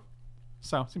 6/4.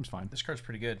 So, seems fine. This card's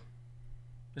pretty good.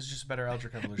 This is just a better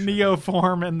Eldritch Evolution.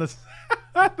 Neoform and the,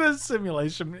 the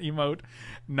simulation emote.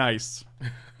 Nice.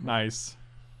 Nice.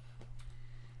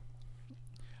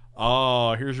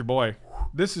 Oh, here's your boy.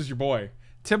 This is your boy.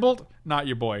 Tybalt, not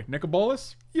your boy.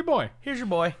 Nicobolus, your boy. Here's your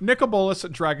boy. Nicobolus,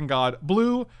 Dragon God.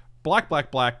 Blue, black,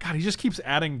 black, black. God, he just keeps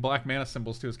adding black mana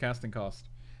symbols to his casting cost.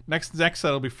 Next set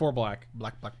will be 4 black.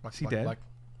 Black, black, black, is he black, dead? Black.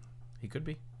 He could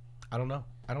be. I don't know.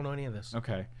 I don't know any of this.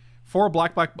 Okay. 4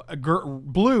 black, black,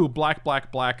 blue, black,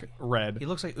 black, black, red. He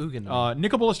looks like Ugin.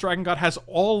 Nicobolus Dragon God has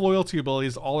all loyalty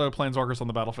abilities, all other planeswalkers on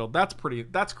the battlefield.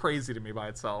 That's crazy to me by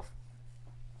itself.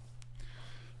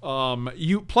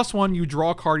 You +1, you draw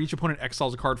a card. Each opponent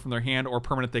exiles a card from their hand or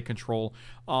permanent they control.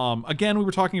 Again, we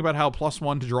were talking about how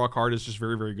 +1 to draw a card is just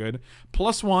very, very good.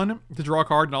 +1 to draw a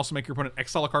card and also make your opponent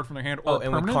exile a card from their hand or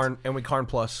permanent. And we Karn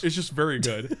plus. It's just very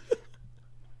good.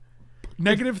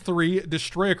 -3,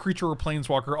 destroy a creature or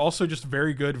planeswalker. Also just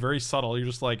very good, very subtle. You're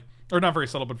just like, or not very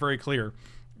subtle, but very clear.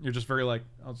 You're just very like,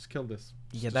 I'll just kill this.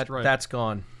 Yeah, that's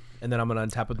gone. And then I'm going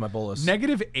to untap with my bolus.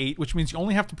 -8, which means you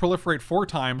only have to proliferate 4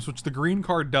 times, which the green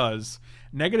card does.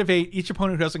 -8, each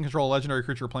opponent who doesn't control a legendary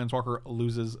creature or planeswalker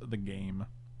loses the game.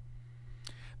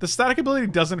 The static ability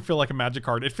doesn't feel like a magic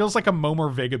card. It feels like a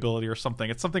Momer Vig ability or something.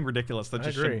 It's something ridiculous. That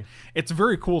just I agree. It's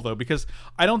very cool, though, because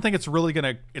I don't think it's really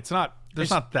going to...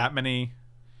 There's not that many...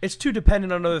 It's too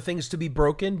dependent on other things to be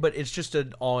broken, but it's just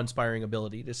an awe-inspiring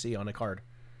ability to see on a card.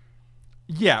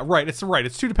 Yeah, right. It's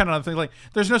too dependent on things. Like,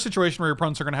 there's no situation where your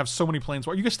opponents are going to have so many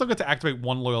planeswalkers. You can still get to activate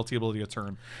one loyalty ability a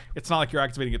turn. It's not like you're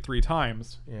activating it 3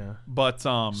 times. Yeah. But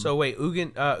So wait,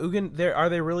 Ugin, are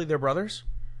they really their brothers?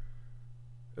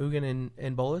 Ugin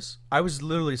and Bolas? I was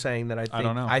literally saying that I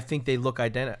don't know. I think they look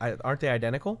aren't they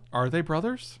identical? Are they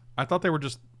brothers? I thought they were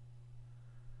just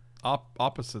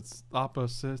opposites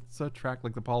attract,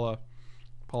 like the Paula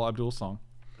Abdul song.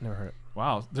 Never heard it.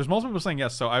 Wow, there's multiple people saying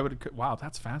yes, so I would. Wow,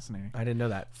 that's fascinating. I didn't know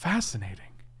that. Fascinating.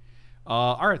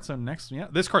 All right, so next, yeah,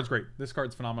 this card's great. This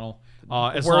card's phenomenal.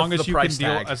 As long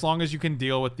as you can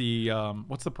deal with the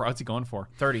what's the price he going for?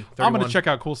 30. I'm going to check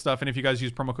out cool stuff, and if you guys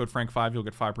use promo code Frank5, you'll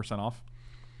get 5% off.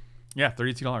 Yeah,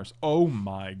 $32. Oh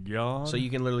my god! So you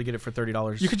can literally get it for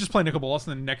 $30. You could just play Nicol Bolas,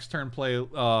 and then next turn play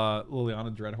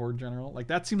Liliana Dreadhorde General. Like,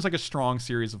 that seems like a strong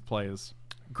series of plays.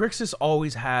 Grixis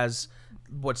always has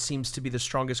what seems to be the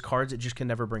strongest cards. It just can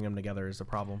never bring them together is the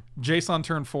problem. Jace on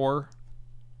turn 4,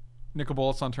 Nicol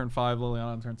Bolas on turn 5, Liliana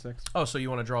on turn 6. Oh, so you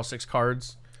want to draw 6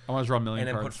 cards? I want to draw a million and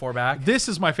then cards. Put 4 back? This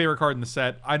is my favorite card in the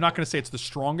set. I'm not going to say it's the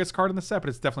strongest card in the set, but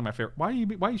it's definitely my favorite.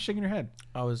 Why are you shaking your head?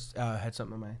 I was had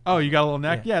something in my... Oh, you got a little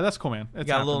neck? Yeah, that's cool, man. You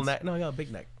got a little neck? No, I got a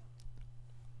big neck.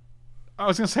 I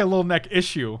was going to say a little neck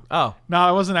issue. Oh. No,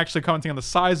 I wasn't actually commenting on the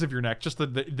size of your neck, just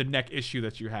the neck issue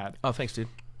that you had. Oh, thanks, dude.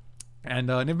 And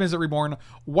Niv Mizzet Reborn,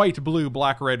 white, blue,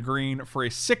 black, red, green for a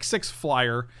 6/6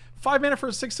 flyer. 5 mana for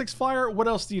a 6/6 flyer? What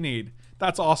else do you need?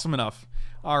 That's awesome enough.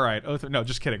 All right. No,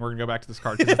 just kidding. We're going to go back to this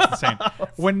card because it's insane.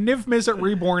 When Niv Mizzet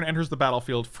Reborn enters the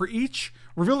battlefield, for each,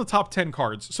 reveal the top 10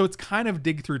 cards. So it's kind of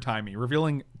dig through timey,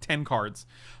 revealing 10 cards.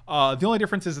 The only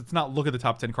difference is it's not look at the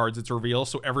top 10 cards, it's reveal,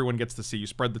 so everyone gets to see. You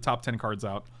spread the top 10 cards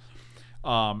out.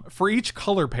 For each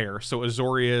color pair, so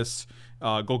Azorius,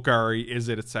 Golgari,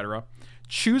 Izzet, etc.,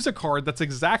 choose a card that's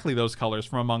exactly those colors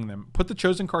from among them. Put the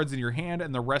chosen cards in your hand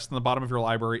and the rest in the bottom of your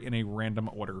library in a random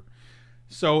order.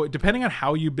 So depending on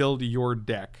how you build your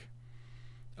deck,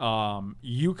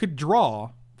 you could draw,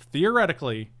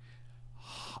 theoretically,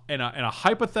 in a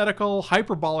hypothetical,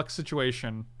 hyperbolic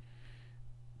situation,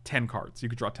 10 cards. You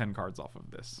could draw 10 cards off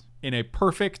of this. In a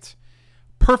perfect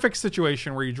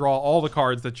situation where you draw all the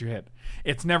cards that you hit.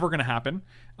 It's never going to happen.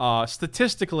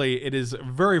 Statistically, it is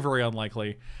very, very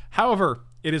unlikely. However,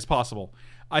 it is possible.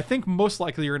 I think most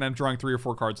likely you're going to end up drawing 3 or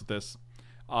 4 cards with this,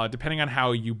 depending on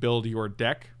how you build your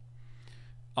deck.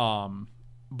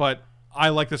 But I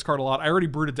like this card a lot. I already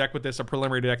brewed a deck with this, a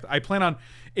preliminary deck. I plan on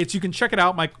it's. You can check it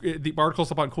out. The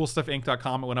article's up on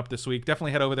CoolStuffInc.com. It went up this week.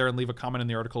 Definitely head over there and leave a comment in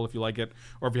the article if you like it,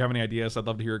 or if you have any ideas. I'd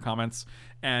love to hear your comments.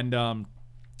 And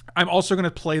I'm also going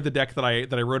to play the deck that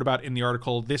I wrote about in the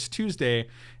article this Tuesday,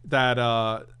 that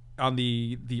on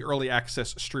the early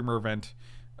access streamer event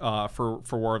for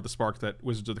War of the Spark that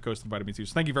Wizards of the Coast invited me to.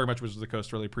 So thank you very much, Wizards of the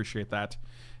Coast. Really appreciate that.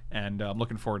 And I'm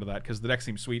looking forward to that because the deck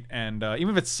seems sweet. And even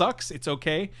if it sucks, it's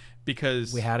okay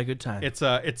because we had a good time. It's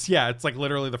like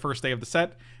literally the first day of the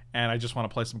set, and I just want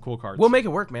to play some cool cards. We'll make it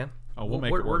work, man. We'll make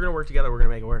it work. We're gonna work together. We're gonna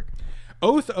make it work.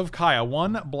 Oath of Kaya,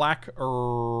 1 black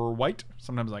or white.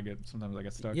 Sometimes I get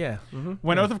stuck. Yeah.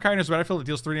 When Oath of Kaya is battlefield, it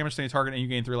deals 3 damage to any target and you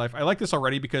gain 3 life. I like this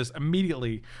already because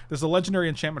immediately there's a legendary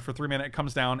enchantment for 3 mana. It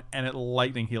comes down and it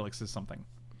lightning helixes something.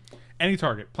 Any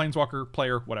target, planeswalker,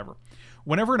 player, whatever.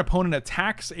 Whenever an opponent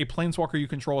attacks a planeswalker you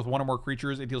control with 1 or more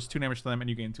creatures, it deals 2 damage to them and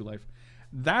you gain 2 life.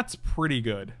 That's pretty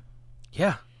good.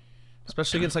 Yeah.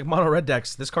 Especially against like mono red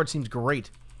decks. This card seems great.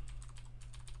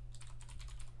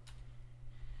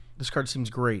 Yeah,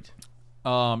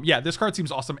 this card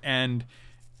seems awesome, and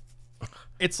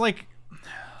it's like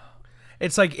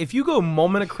if you go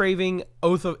Moment of Craving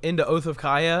into Oath of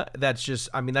Kaya, that's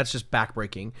just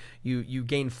backbreaking. You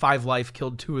gain 5 life,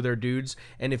 killed 2 of their dudes,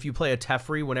 and if you play a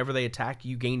Teferi, whenever they attack,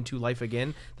 you gain 2 life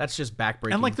again. That's just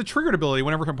backbreaking. And like the triggered ability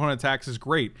whenever an opponent attacks is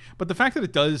great, but the fact that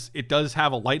it does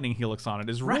have a lightning helix on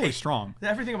it is really strong.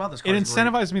 Everything about this card it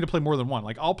incentivizes me to play more than one.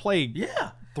 Like I'll play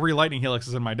 3 lightning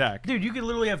helixes in my deck. Dude, you could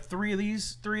literally have 3 of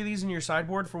these in your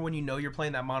sideboard for when you know you're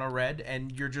playing that mono red,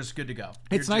 and you're just good to go.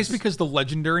 It's nice because the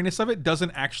legendariness of it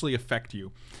doesn't actually affect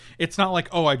you. It's not like,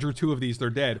 oh, I drew 2 of these, they're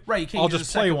dead. Right, you can't I'll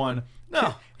just play one.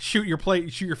 No. Shoot your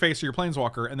face or your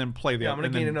planeswalker and then play the I'm gonna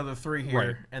gain another 3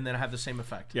 here and then have the same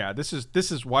effect. Yeah, this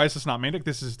is why is this not main deck?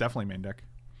 This is definitely main deck.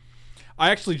 I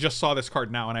actually just saw this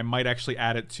card now, and I might actually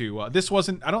add it to... I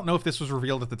don't know if this was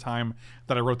revealed at the time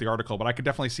that I wrote the article, but I could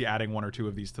definitely see adding 1 or 2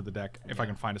 of these to the deck if I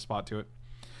can find a spot to it.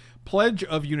 Pledge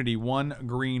of Unity, 1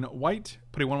 green, white.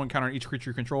 Put a 1/1 counter on each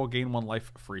creature you control. Gain 1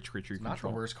 life for each creature you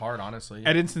control. Not the worst card, honestly.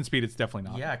 At instant speed, it's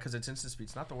definitely not. Yeah, because it's instant speed.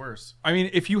 It's not the worst. I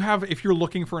mean, if you're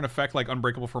looking for an effect like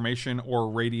Unbreakable Formation or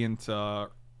Radiant...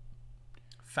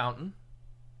 Fountain.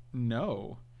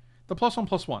 No. The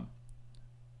 +1/+1.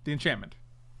 The enchantment.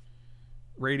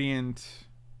 Radiant.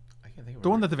 I can't think of The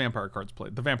one that the vampire cards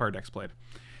played. The vampire decks played.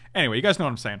 Anyway, you guys know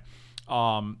what I'm saying.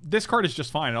 This card is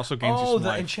just fine. It also gains you some the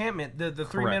life. enchantment. The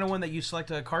 3-mana one that you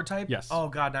select a card type? Yes. Oh,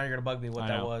 God, now you're going to bug me what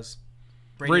that was.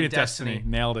 Radiant Destiny.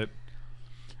 Nailed it.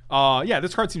 Yeah,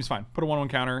 this card seems fine. Put a 1/1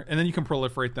 counter, and then you can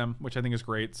proliferate them, which I think is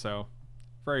great. So,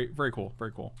 very, very cool.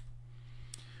 Very cool.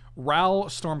 Ral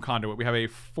Storm Conduit. We have a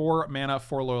 4-mana,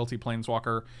 4-loyalty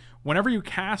planeswalker. Whenever you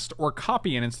cast or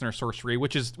copy an instant or sorcery,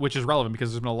 which is relevant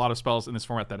because there's been a lot of spells in this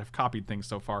format that have copied things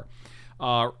so far.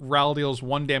 Ral deals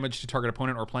 1 damage to target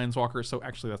opponent or planeswalker. So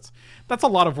actually, that's a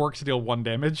lot of work to deal 1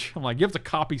 damage. I'm like, you have to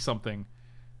copy something.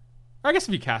 I guess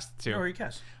if you cast it too. Or you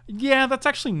cast. Yeah, that's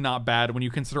actually not bad when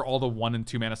you consider all the 1 and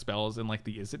 2 mana spells in like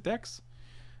the Izzet decks.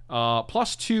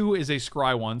 +2 is a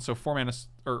scry 1, so 4 mana,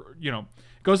 or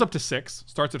goes up to 6.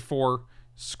 Starts at 4,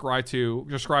 scry 2,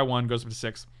 or scry 1 goes up to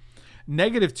 6.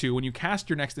 -2, when you cast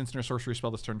your next instant or sorcery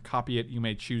spell this turn, copy it. You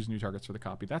may choose new targets for the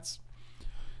copy.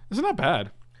 Isn't that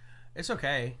bad? It's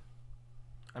okay.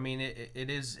 I mean, it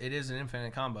is an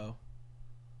infinite combo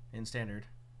in standard.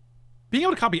 Being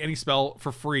able to copy any spell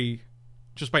for free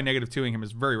just by -2ing him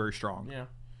is very, very strong. Yeah.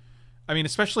 I mean,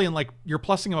 especially in like you're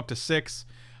plussing him up to 6.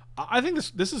 I think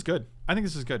this is good. I think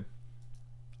this is good.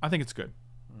 I think it's good.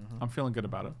 I'm feeling good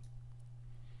about it.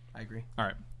 I agree. All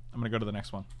right, I'm gonna go to the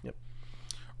next one. Yep.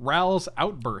 Ral's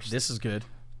Outburst. This is good.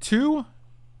 2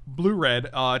 blue-red.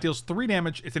 Deals 3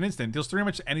 damage. It's an instant. Deals 3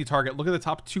 damage to any target. Look at the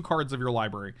top 2 cards of your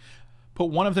library.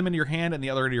 Put one of them into your hand and the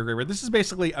other into your graveyard. This is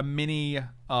basically a mini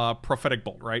prophetic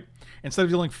bolt, right? Instead of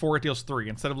dealing 4, it deals 3.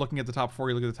 Instead of looking at the top 4,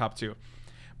 you look at the top 2.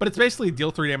 But it's basically deal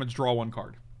 3 damage, draw 1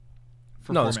 card.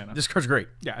 For 4 mana. This card's great.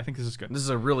 Yeah, I think this is good. This is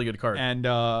a really good card. And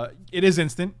it is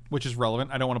instant, which is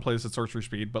relevant. I don't want to play this at sorcery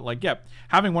speed, but like, yeah,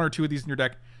 having 1 or 2 of these in your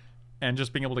deck and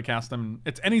just being able to cast them.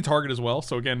 It's any target as well.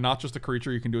 So again, not just a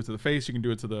creature. You can do it to the face. You can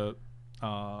do it to the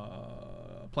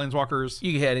planeswalkers.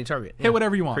 You can hit any target. Hit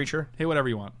whatever you want. Creature. Hit whatever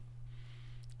you want.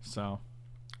 So,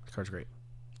 this card's great.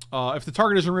 If the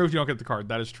target is removed, you don't get the card.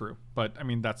 That is true. But I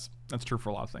mean, that's true for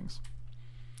a lot of things.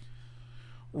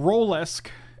 Rolesque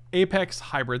Apex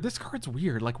Hybrid. This card's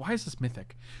weird. Like, why is this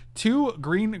mythic? 2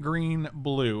 green,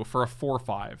 blue for a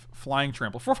 4/5 flying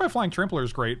trample. 4/5 flying trampler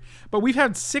is great, but we've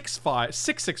had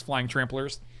 6/6 flying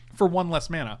tramplers for 1 less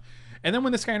mana. And then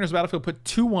when this guy enters the battlefield, put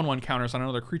 2 1/1 counters on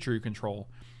another creature you control.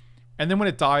 And then when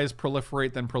it dies,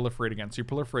 proliferate, then proliferate again. So you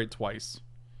proliferate twice.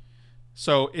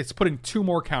 So it's putting 2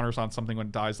 more counters on something when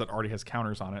it dies that already has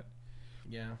counters on it.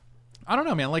 Yeah. I don't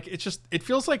know, man. Like, it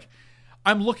feels like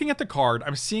I'm looking at the card.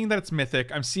 I'm seeing that it's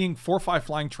mythic. I'm seeing 4/5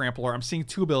 flying trampler. I'm seeing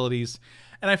 2 abilities.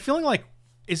 And I'm feeling like,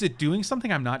 is it doing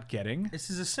something I'm not getting? This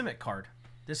is a Simic card.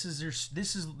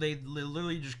 They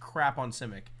literally just crap on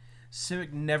Simic.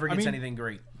 Simic never gets anything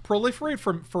great. Proliferate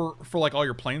for like all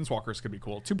your planeswalkers could be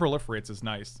cool. 2 proliferates is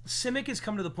nice. Simic has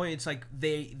come to the point, it's like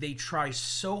they try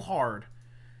so hard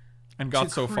and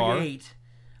got so far. Create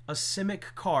a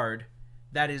Simic card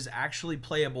that is actually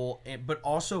playable, but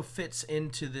also fits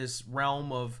into this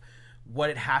realm of what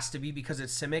it has to be because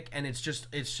it's Simic, and it's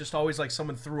just always like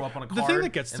someone threw up on a card. The thing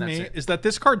that gets to me is that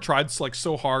this card tried like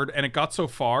so hard and it got so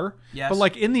far. Yes. But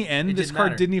like in the end, this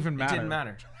card didn't even matter. It didn't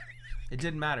matter. It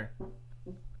didn't matter.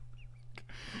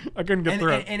 I couldn't get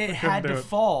through it. And it had to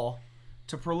fall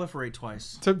to proliferate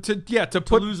twice. To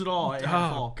lose it all. It had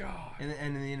to fall. God. And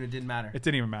in the end, it didn't matter. It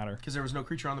didn't even matter because there was no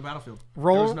creature on the battlefield. There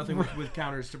was nothing with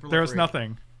counters to proliferate. There was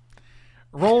nothing.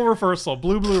 Roll reversal.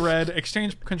 Blue, red.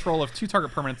 Exchange control of 2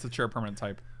 target permanents that share a permanent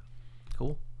type.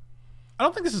 Cool. I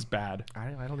don't think this is bad.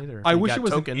 I don't either. I wish it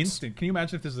was an instant. Can you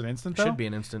imagine if this is an instant, though? Should be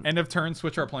an instant. End of turn,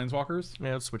 switch our planeswalkers?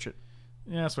 Yeah, let's switch it.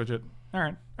 Yeah, switch it. All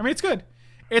right. I mean, it's good.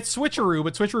 It's switcheroo,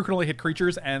 but switcheroo can only hit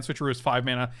creatures, and switcheroo is 5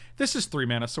 mana. This is 3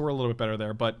 mana, so we're a little bit better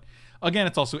there. But, again,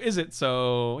 it's also Izzet,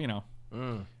 so, you know.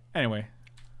 Anyway,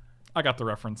 I got the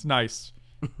reference. Nice.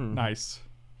 Nice.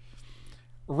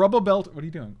 Rubble Belt. What are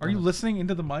you doing? Are you listening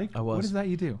into the mic? I was. What is that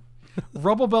you do?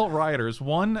 Rubble Belt Rioters.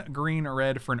 1 green,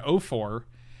 red for an 0/4.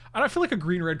 I feel like a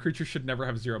green-red creature should never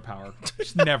have 0 power.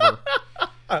 Just never.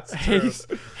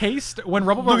 Haste. When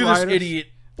Rubble Belt Rioters... Look at this idiot.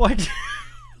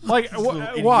 Like,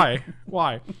 why?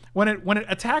 When it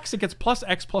attacks, it gets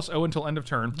 +X+O until end of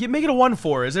turn. Make it a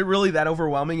 1/4. Is it really that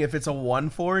overwhelming if it's a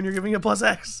 1/4 and you're giving it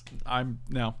 +X?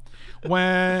 No.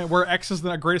 Where X is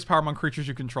the greatest power among creatures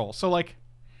you control. So like,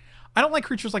 I don't like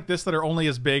creatures like this that are only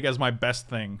as big as my best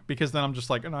thing, because then I'm just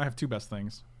like, oh, no, I have 2 best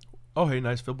things. Oh, hey,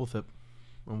 nice Fibblethip.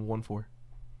 I'm 1/4.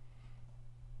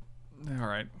 All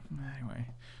right. Anyway,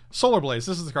 Solar Blaze.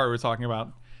 This is the card we were talking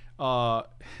about.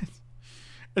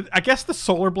 I guess the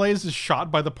Solar Blaze is shot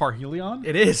by the Parhelion.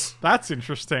 It is. That's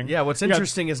interesting. Yeah, what's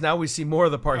interesting is now we see more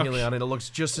of the Parhelion, and it looks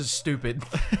just as stupid.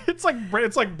 it's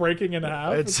like breaking in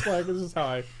half. It's like this is how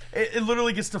I. It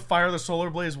literally gets to fire the Solar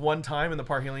Blaze one time, and the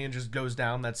Parhelion just goes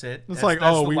down. That's it. It's that's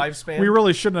the we lifespan. We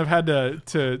really shouldn't have had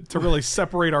to really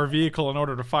separate our vehicle in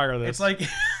order to fire this. It's like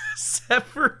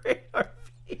separate our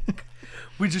vehicle.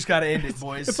 We just gotta end it,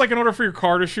 boys. It's like in order for your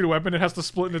car to shoot a weapon, it has to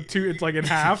split into two. It's like in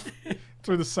half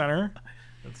through the center.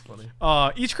 That's funny.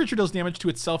 Each creature deals damage to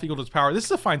itself equal to its power. This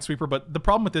is a fine sweeper, but the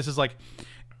problem with this is like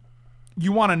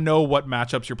you want to know what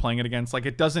matchups you're playing it against. Like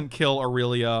it doesn't kill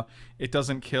Aurelia. It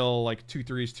doesn't kill like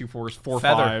 2/3s, 2/4s,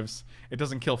 4/5s. It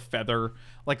doesn't kill Feather.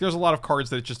 Like there's a lot of cards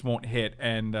that it just won't hit,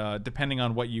 and depending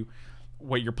on what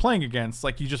you're playing against,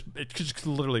 like it could just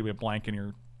literally be a blank in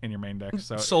your main deck.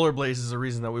 So Solar Blaze is the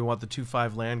reason that we want the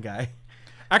 2/5 land guy.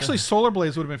 Actually, Solar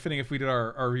Blaze would have been fitting if we did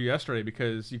our review yesterday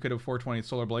because you could have 420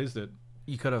 Solar Blazed it.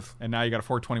 You could have. And now you got a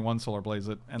 421 Solar Blaze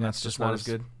it, and that's just not as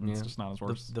good. It's just not as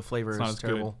worse. The flavor it's is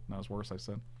terrible. Good. Not as worse, I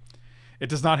said. It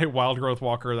does not hit Wild Growth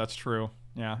Walker. That's true.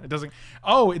 Yeah, it doesn't.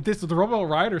 Oh, the Robo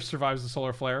Rider survives the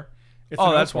Solar Flare. It's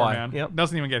that's why. Man. Yep. It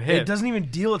doesn't even get hit. It doesn't even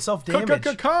deal itself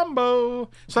damage. Combo.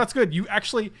 So that's good. You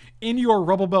actually in your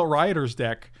Rubble Belt Rioters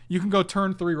deck, you can go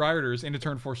turn 3 Rioters into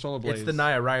turn 4 Solar Blaze. It's the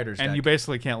Naya Rioters deck. And you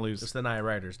basically can't lose. It's the Naya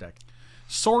Rioters deck.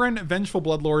 Sorin, Vengeful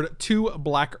Bloodlord, 2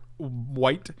 black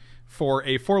white for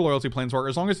a 4 loyalty planeswalker.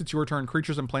 As long as it's your turn,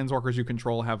 creatures and planeswalkers you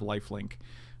control have lifelink.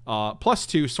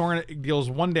 +2, Sorin deals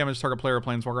 1 damage to target player or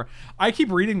planeswalker. I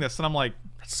keep reading this and I'm like,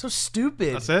 that's so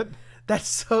stupid. That's it? That's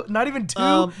so not even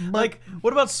 2. Like,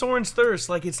 what about Sorin's Thirst?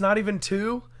 Like, it's not even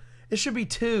 2. It should be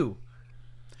 2.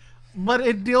 But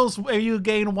it deals you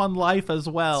gain 1 life as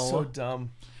well. So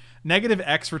dumb.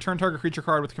 -X, return target creature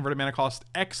card with converted mana cost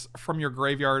X from your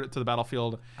graveyard to the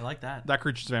battlefield. I like that. That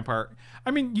creature's a vampire. I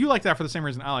mean, you like that for the same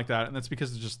reason I like that, and that's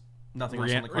because it's just nothing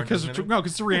else on the card. Because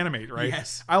it's a reanimate, right?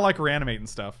 Yes. I like reanimate and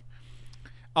stuff.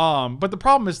 But the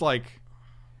problem is like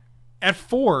at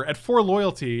 4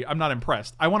 loyalty, I'm not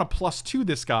impressed. I want to +2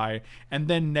 this guy and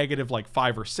then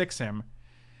 -5 or 6 him.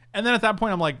 And then at that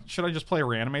point I'm like, should I just play a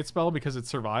reanimate spell because it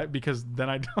survived? Because then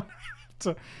I don't have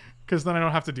to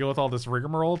have to deal with all this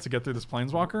rigmarole to get through this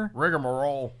planeswalker.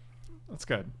 Rigmarole. That's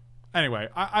good. Anyway,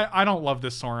 I don't love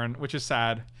this Sorin, which is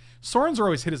sad. Sorins are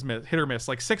always hit or miss.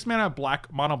 Like 6 mana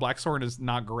mono black Sorin is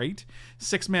not great.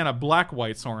 6 mana black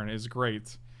white Sorin is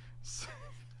great.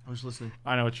 I was listening.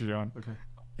 I know what you're doing. Okay.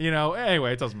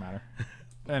 Anyway, it doesn't matter.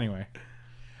 Anyway.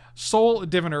 Soul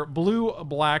Diviner, blue,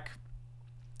 black.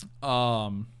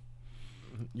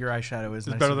 Your eyeshadow is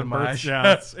nicer better than mine. birds.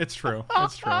 Yeah, it's true.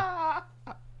 It's true.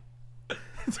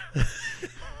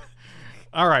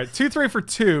 All right, 2/3 for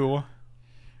 2.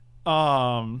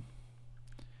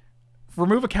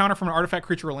 Remove a counter from an artifact,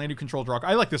 creature, or land you control. Draw.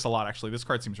 I like this a lot, actually. This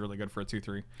card seems really good for a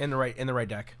 2/3. In the right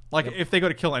deck. Like if they go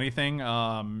to kill anything,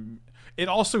 it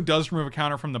also does remove a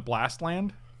counter from the blast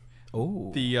land.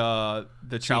 Oh,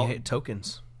 the chalice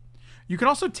tokens. You can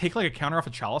also take like a counter off a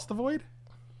Chalice the Void.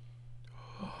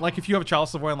 Like if you have a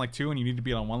Chalice the Void on like 2 and you need to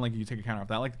be on 1, like you take a counter off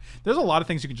that. Like there's a lot of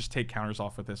things you can just take counters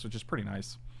off with this, which is pretty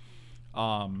nice.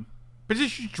 But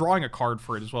it's just drawing a card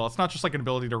for it as well. It's not just like an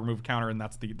ability to remove a counter and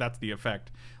that's the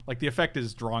effect. Like the effect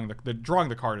is drawing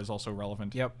the card is also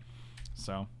relevant. Yep.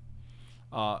 So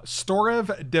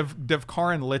Storev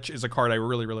Devkarin Lich is a card I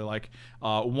really, really like.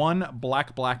 1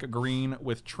 black green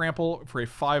with trample for a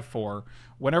 5/4.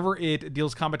 Whenever it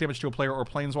deals combat damage to a player or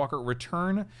planeswalker,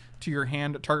 return to your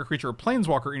hand target creature or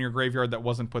planeswalker in your graveyard that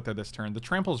wasn't put there this turn. The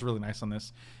trample is really nice on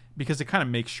this because it kind of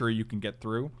makes sure you can get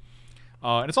through.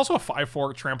 And it's also a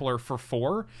 5/4 trampler for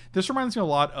 4. This reminds me a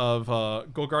lot of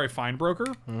Golgari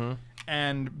Findbroker. Mm-hmm.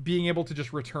 And being able to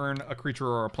just return a creature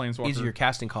or a planeswalker. Easier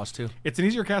casting cost, too. It's an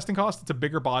easier casting cost. It's a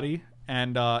bigger body.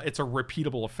 And it's a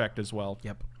repeatable effect as well.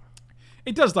 Yep.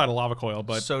 It does die to Lava Coil,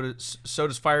 but... So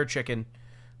does Fire Chicken.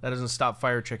 That doesn't stop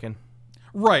Fire Chicken.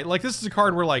 Right. Like, this is a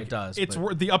card where, like... It does,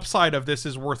 the upside of this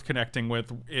is worth connecting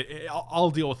with.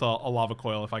 I'll deal with a Lava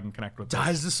Coil if I can connect with this.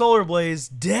 Dies the Solar Blaze.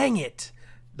 Dang it.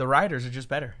 The Riders are just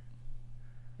better.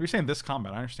 You're saying this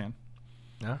combat. I understand.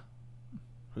 Yeah?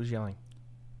 Who's yelling?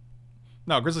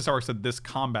 No, Grizzly Sour said this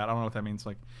combat. I don't know what that means.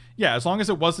 Like, yeah, as long as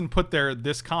it wasn't put there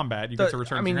this combat, you get to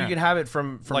return. I mean, you could have it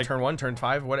from like, turn 1, turn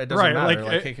 5. What it doesn't matter.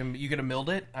 Like you could have milled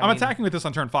it. I'm attacking with this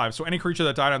on turn 5. So any creature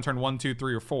that died on turn 1, 2,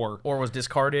 3, or 4, or was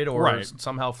discarded, or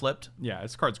somehow flipped. Yeah,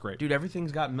 this card's great. Dude,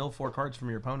 everything's got mill 4 cards from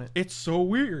your opponent. It's so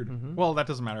weird. Mm-hmm. Well, that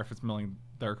doesn't matter if it's milling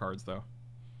their cards, though.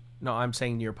 No, I'm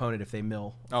saying your opponent if they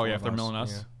mill. Oh yeah, if they're milling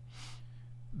us. Yeah.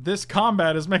 This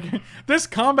combat is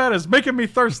making me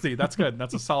thirsty. That's good.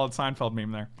 That's a solid Seinfeld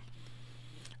meme there.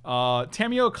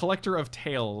 Tamio, Collector of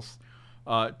Tales.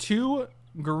 2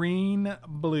 green,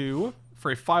 blue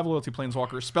for a 5 loyalty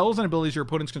planeswalker. Spells and abilities your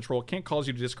opponents control can't cause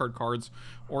you to discard cards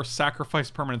or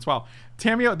sacrifice permanents. Wow.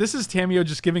 Tamio, this is Tamio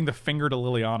just giving the finger to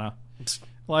Liliana.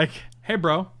 Like, hey,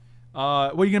 bro, what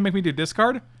are you going to make me do?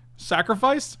 Discard?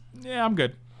 Sacrifice? Yeah, I'm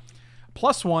good.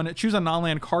 +1, choose a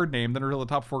non-land card name, then reveal the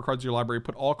top 4 cards of your library.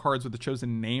 Put all cards with the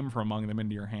chosen name from among them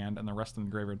into your hand and the rest in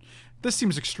the graveyard. This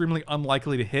seems extremely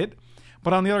unlikely to hit,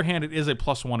 but on the other hand, it is a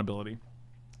 +1 ability.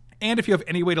 And if you have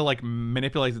any way to like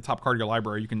manipulate the top card of your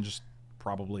library, you can just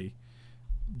probably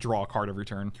draw a card every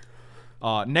turn.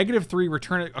 -3,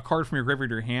 return a card from your graveyard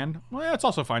to your hand. Well, yeah, it's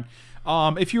also fine.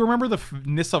 If you remember, the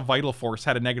Nissa Vital Force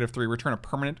had a -3, return a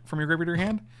permanent from your graveyard to your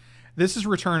hand. This is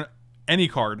return any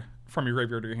card from your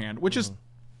graveyard to your hand, which is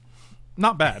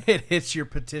not bad. It hits your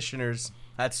petitioners.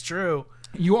 That's true.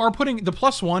 You are putting the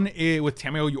 +1 with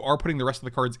Tamio. You are putting the rest of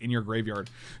the cards in your graveyard.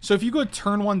 So if you go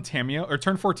turn 1 Tamio or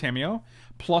turn 4 Tamio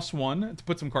 +1 to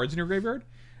put some cards in your graveyard,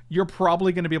 you're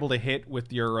probably going to be able to hit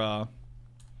with your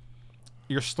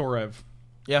Storev.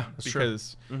 Yeah, that's true.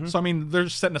 So I mean, they're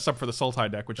setting us up for the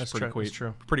Sultai deck, which is pretty true. sweet. That's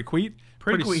true. Pretty sweet.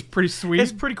 Pretty sweet. Pretty sweet.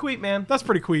 It's pretty sweet, man. That's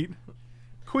pretty sweet.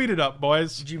 Tweet it up,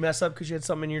 boys. Did you mess up because you had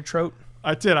something in your throat?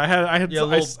 I did. I had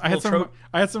some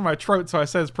in my throat, so I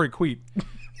said it's pretty sweet.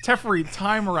 Teferi,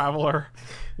 Time Raveler,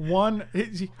 1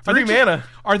 3 mana.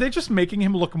 Are they just making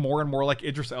him look more and more like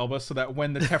Idris Elba so that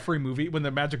when the Teferi movie, when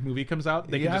the Magic movie comes out,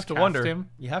 they can just cast him?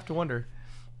 You have to wonder.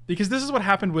 Because this is what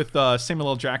happened with Samuel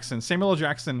L. Jackson. Samuel L.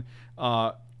 Jackson,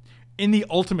 in the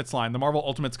Ultimates line, the Marvel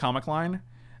Ultimates comic line,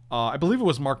 I believe it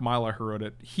was Mark Millar who wrote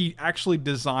it. He actually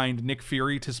designed Nick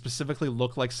Fury to specifically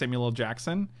look like Samuel L.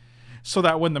 Jackson, so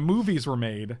that when the movies were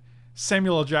made,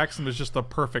 Samuel L. Jackson was just the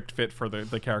perfect fit for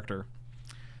the character.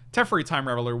 Teferi, Time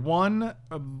Raveler, 1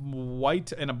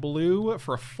 white and a blue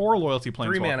for a 4 loyalty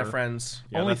planeswalker. 3 mana, friends.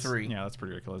 Yeah, Only that's, 3. Yeah, that's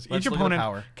pretty ridiculous. Let's Each look at the opponent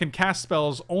power. can cast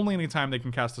spells only anytime they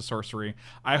can cast a sorcery.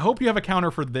 I hope you have a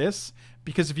counter for this,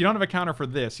 because if you don't have a counter for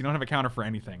this, you don't have a counter for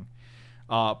anything.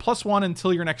 +1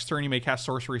 until your next turn, you may cast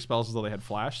sorcery spells as though they had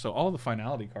flash. So all the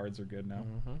finality cards are good now.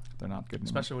 They're not good anymore.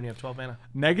 Especially when you have 12 mana.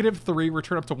 -3,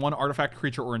 return up to 1 artifact,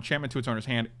 creature, or enchantment to its owner's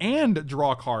hand and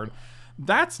draw a card.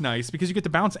 That's nice because you get to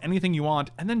bounce anything you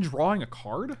want and then drawing a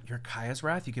card. Your Kaya's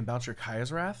Wrath? You can bounce your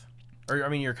Kaya's Wrath? Or, I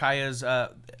mean, your Kaya's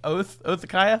Oath? Oath of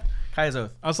Kaya? Kaya's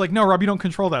Oath. I was like, no, Rob, you don't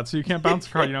control that, so you can't bounce a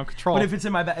card you don't control. But if it's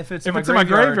in my graveyard,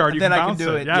 graveyard, you then can I can bounce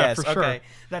do it. it. Yeah, Yes, for sure. okay.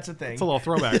 That's a thing. It's a little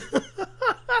throwback.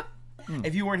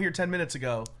 If you weren't here 10 minutes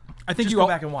ago, I think just go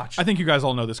back and watch. I think you guys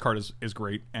all know this card is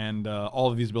great, and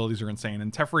all of these abilities are insane.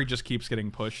 And Teferi just keeps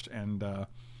getting pushed, and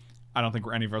I don't think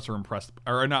any of us are impressed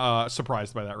or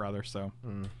surprised by that, rather. So,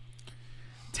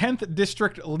 10th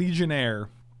District Legionnaire,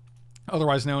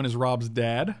 otherwise known as Rob's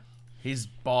dad. He's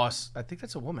boss. I think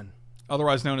that's a woman.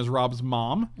 Otherwise known as Rob's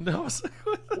mom. No.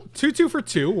 2/2 for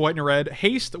 2, white and red.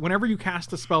 Haste, whenever you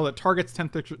cast a spell that targets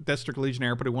 10th District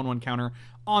Legionnaire, put a 1/1 counter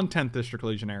on 10th District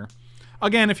Legionnaire.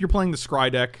 Again, if you're playing the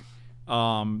Scry deck,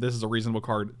 this is a reasonable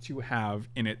card to have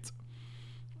in it.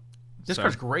 This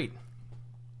card's great.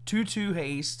 2/2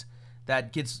 haste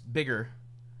that gets bigger.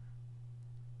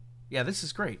 Yeah, this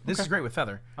is great. This is great with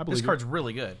Feather. This card's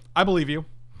really good. I believe you.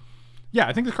 Yeah,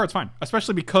 I think this card's fine,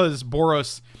 especially because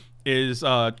Boros is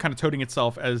kind of toting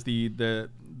itself as the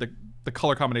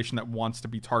color combination that wants to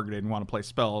be targeted and want to play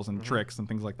spells and tricks and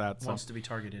things like that. Wants to be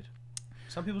targeted.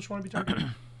 Some people just want to be targeted.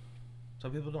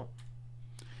 Some people don't.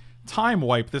 Time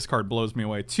Wipe. This card blows me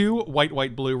away. 2 white,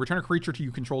 white, blue. Return a creature to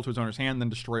you control to its owner's hand, then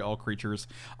destroy all creatures.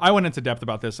 I went into depth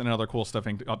about this in another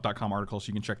coolstuffing.com article, so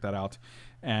you can check that out.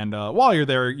 And while you're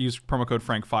there, use promo code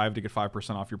Frank5 to get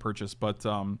 5% off your purchase. But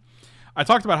I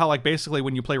talked about how, like, basically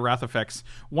when you play Wrath effects,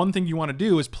 one thing you want to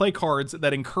do is play cards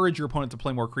that encourage your opponent to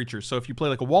play more creatures. So if you play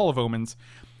like a Wall of Omens,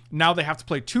 now they have to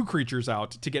play 2 creatures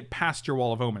out to get past your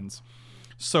Wall of Omens.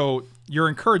 So you're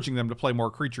encouraging them to play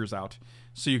more creatures out,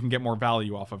 so you can get more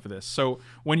value off of this. So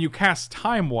when you cast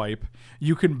Time Wipe,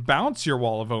 you can bounce your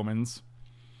Wall of Omens.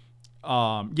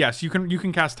 Yes, you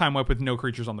can cast Time Wipe with no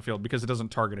creatures on the field because it doesn't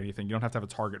target anything. You don't have to have a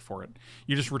target for it.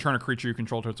 You just return a creature you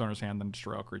control to its owner's hand, then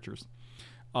destroy all creatures.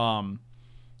 Then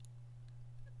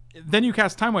you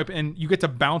cast Time Wipe and you get to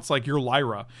bounce like your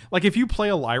Lyra. Like if you play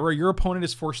a Lyra, your opponent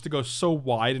is forced to go so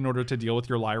wide in order to deal with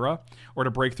your Lyra or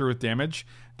to break through with damage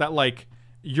that like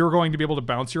you're going to be able to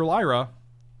bounce your Lyra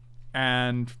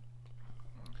and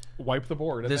wipe the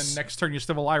board, and then next turn you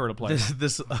still have a Lyra to play.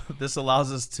 This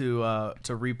allows us to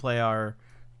replay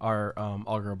our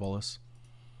Augur Bolus.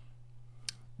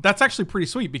 That's actually pretty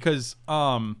sweet because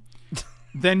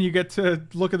then you get to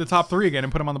look at the top 3 again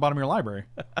and put them on the bottom of your library,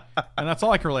 and that's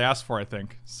all I can really ask for, I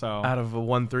think. So out of a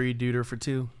 1/3 duder for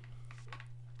 2.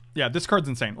 Yeah, this card's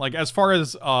insane. Like, as far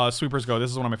as sweepers go, this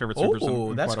is one of my favorite sweepers.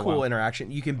 Oh, in that's quite a cool while. interaction.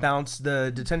 You can bounce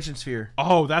the detention sphere.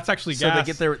 Oh, that's actually So gas.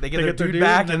 they get their dude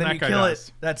back, and then that you guy kill dies.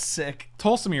 it. That's sick.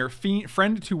 Tulsamere,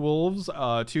 friend to wolves,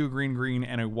 2 green,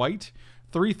 and a white,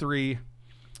 3/3.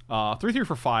 3/3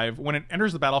 for 5. When it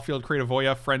enters the battlefield, create a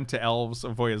Voya, friend to elves.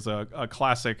 Voya is a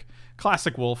classic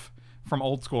wolf from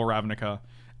old school Ravnica.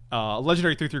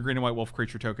 Legendary 3/3 green and white wolf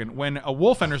creature token. When a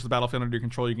wolf enters the battlefield under your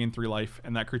control, you gain 3 life,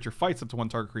 and that creature fights up to 1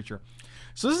 target creature.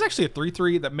 So this is actually a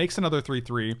 3/3 that makes another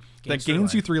 3/3 that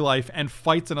gains you 3 life and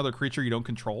fights another creature you don't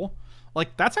control.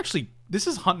 Like, that's actually, this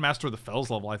is Hunt Master of the Fells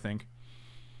level, I think.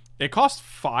 It costs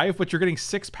 5, but you're getting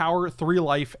 6 power, 3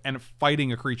 life, and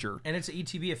fighting a creature. And it's an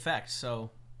ETB effect,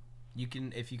 so you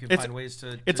can, if you can find ways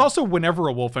to. It's also whenever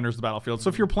a wolf enters the battlefield. So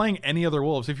if you're playing any other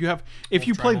wolves, if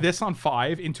you play this on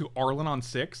 5 into Arlen on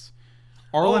 6,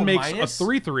 Arlen makes a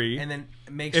 3/3, and then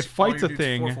it fights a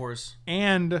thing, 4/4s.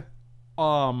 and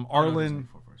Arlen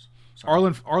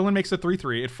makes a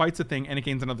 3/3. It fights a thing, and it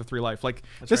gains another 3 life. Like,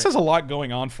 this has a lot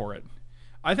going on for it.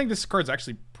 I think this card's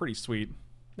actually pretty sweet.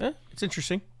 Yeah, it's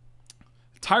interesting.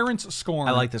 Tyrant's Scorn.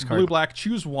 I like this card. Blue black.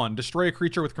 Choose 1. Destroy a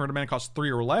creature with converted mana cost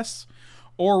 3 or less,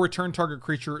 or return target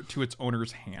creature to its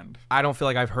owner's hand. I don't feel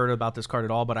like I've heard about this card at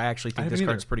all, but I actually think this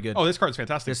card's pretty good. Oh, this card's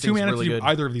fantastic. This 2 mana really to do good.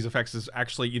 either of these effects is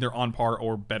actually either on par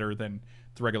or better than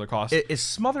the regular cost. Is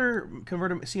Smother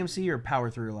converted CMC or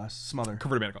power 3 or less? Smother.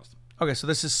 Converted mana cost. Okay, so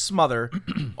this is Smother,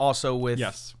 also with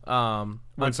Yes.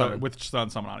 Unsummon. With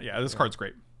Stun Summon on it. Yeah, this card's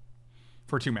great.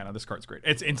 For 2 mana, this card's great.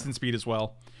 It's instant speed as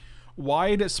well.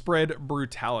 Widespread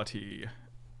Brutality.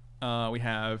 We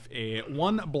have a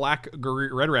 1 black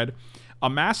red.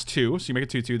 Amass 2, so you make it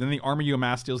 2/2. Then the army you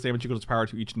amass deals damage equal to its power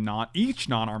to each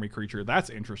non-army creature. That's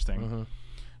interesting.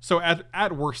 So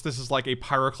at worst, this is like a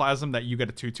Pyroclasm that you get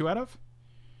a 2/2 out of.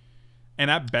 And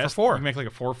at best, For 4. you can make like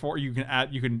a 4/4.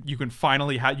 You can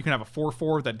finally have a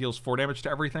 4/4 that deals 4 damage to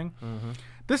everything.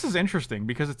 This is interesting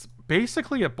because it's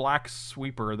basically a black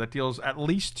sweeper that deals at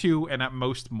least 2 and at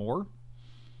most more.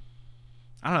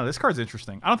 I don't know. This card's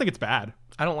interesting. I don't think it's bad.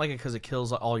 I don't like it because it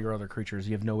kills all your other creatures.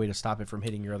 You have no way to stop it from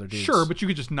hitting your other dudes. Sure, but you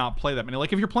could just not play that many.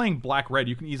 Like, if you're playing black-red,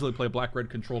 you can easily play a black-red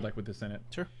control deck with this in it.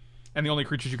 Sure. And the only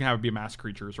creatures you can have would be amass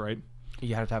creatures, right?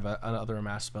 You have to have other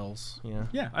amass spells. Yeah.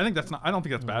 Yeah, I don't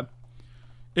think that's bad.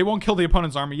 It won't kill the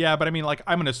opponent's army. Yeah, but I mean, like,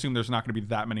 I'm going to assume there's not going to be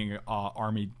that many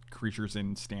army creatures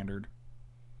in Standard.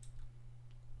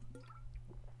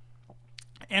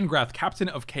 Angrath, Captain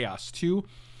of Chaos. 2,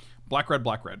 black-red.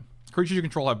 Creatures you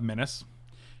control have Menace.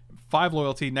 5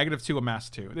 loyalty, -2, amass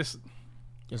 2. This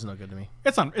is not good to me.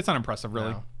 It's unimpressive,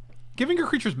 really. No. Giving your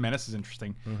creatures Menace is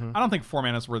interesting. I don't think 4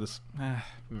 mana is where this.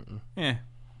 If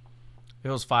it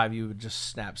was 5, you would just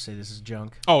snap, say this is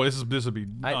junk. Oh, this would be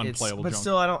unplayable. But junk.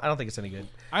 still, I don't think it's any good.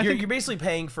 I think you're basically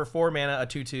paying for 4 mana, a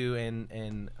 2/2,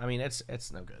 and I mean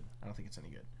it's no good. I don't think it's any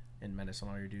good. And Menace on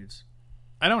all your dudes.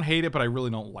 I don't hate it, but I really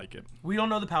don't like it. We don't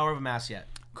know the power of amass yet.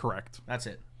 Correct. That's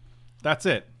it. That's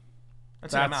it.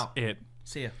 That's it. I'm out. It.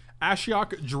 See ya.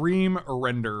 Ashiok Dream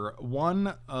Render.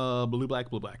 1 blue black.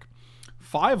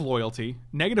 5 loyalty.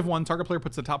 -1. Target player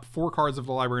puts the top 4 cards of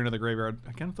the library into the graveyard.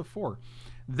 Again with the 4.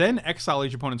 Then exile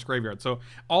each opponent's graveyard. So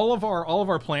all of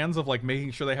our plans of like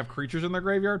making sure they have creatures in their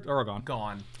graveyard are gone.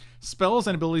 Gone. Spells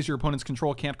and abilities your opponents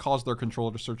control can't cause their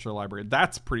controller to search their library.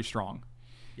 That's pretty strong.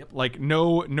 Yep. Like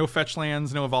no fetch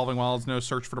lands, no evolving wilds, no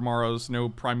search for tomorrows, no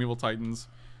primeval titans.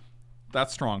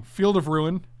 That's strong. Field of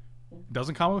Ruin.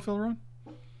 Doesn't combo with Field of Ruin?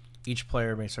 Each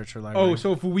player may search their library. Oh,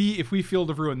 so if we Field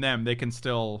of Ruin them, they can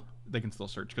still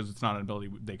search because it's not an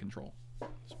ability they control.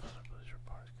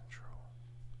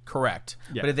 Correct.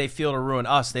 Yeah. But if they Field of Ruin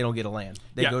us, they don't get a land.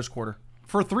 They Yeah. Ghost Quarter.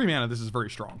 For 3 mana, this is very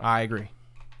strong. I agree.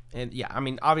 And yeah, I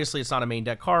mean, obviously it's not a main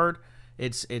deck card.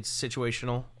 It's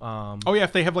situational. Oh yeah,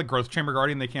 if they have like Growth Chamber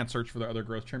Guardian, they can't search for the other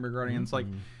Growth Chamber Guardians. Like,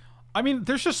 I mean,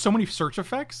 there's just so many search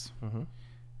effects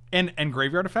and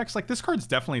graveyard effects. Like, this card's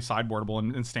definitely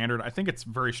sideboardable in Standard. I think it's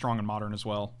very strong in Modern as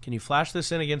well. Can you flash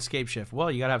this in against Scapeshift?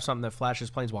 Well, you gotta have something that flashes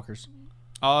Planeswalkers.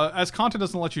 Ascanta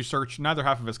doesn't let you search. Neither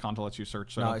half of Ascanta lets you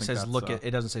search. So I No, don't it think says that's, look at.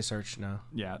 It doesn't say search. No.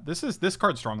 Yeah, this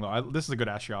card's strong though. This is a good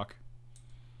Ashiok.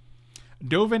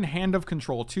 Dovin, Hand of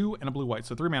Control, 2 and a blue-white,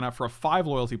 so 3 mana for a 5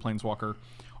 loyalty planeswalker.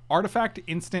 Artifact,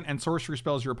 instant, and sorcery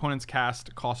spells your opponent's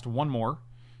cast cost 1 more.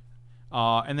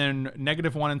 And then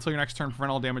 -1 until your next turn.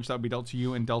 Prevent all damage that would be dealt to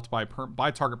you and dealt by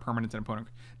target permanent and opponent.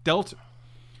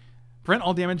 Prevent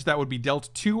all damage that would be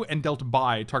dealt to and dealt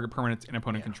by target permanent and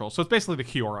opponent control. So it's basically the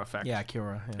Kiora effect. Yeah,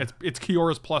 Kiora. Yeah. It's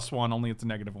Kiora's +1, only it's a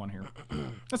 -1 here.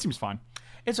 That seems fine.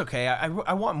 It's okay.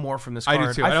 I want more from this I card.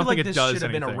 do too. I don't feel like think it this does should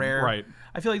have been a anything. rare. Right.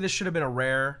 I feel like this should have been a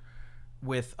rare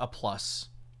with a plus.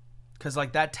 Because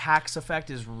like that tax effect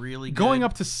is really good. Going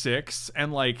up to 6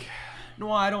 and like.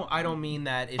 No, I don't mean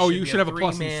that. It You should have a 3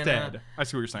 plus mana. instead. I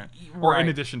see what you're saying. Or in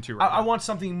addition to. I want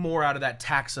something more out of that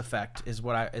tax effect. Is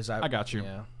what I got you.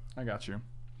 Yeah. I got you.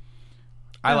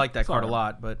 I like that card a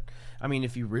lot, but I mean,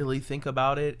 if you really think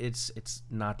about it, it's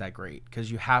not that great because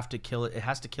you have to kill it. It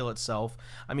has to kill itself.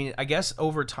 I mean, I guess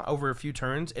over a few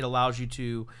turns, it allows you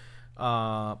to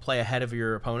play ahead of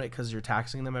your opponent because you're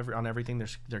taxing them on everything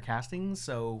they're casting.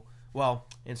 So, well,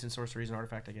 instant sorceries and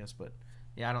artifact, I guess, but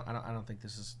yeah, I don't think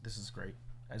this is great.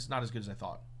 It's not as good as I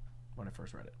thought when I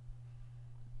first read it.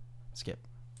 Skip.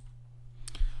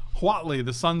 Huatli,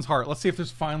 the Sun's Heart. Let's see if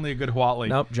there's finally a good Huatli.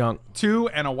 Nope, junk. 2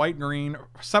 and a white green,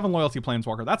 7 loyalty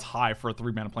planeswalker. That's high for a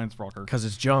 3-mana planeswalker. Because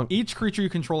it's junk. Each creature you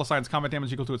control assigns combat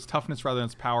damage equal to its toughness rather than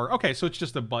its power. Okay, so it's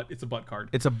just a butt. It's a butt card.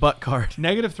 It's a butt card.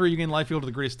 -3, you gain life equal to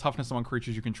the greatest toughness among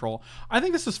creatures you control. I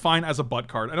think this is fine as a butt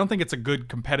card. I don't think it's a good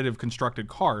competitive constructed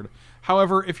card.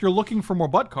 However, if you're looking for more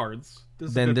butt cards,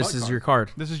 this is your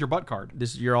card. This is your butt card.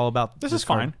 You're all about. This is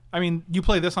fine. I mean, you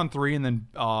play this on 3 and then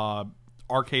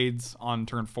Arcades on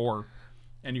turn 4.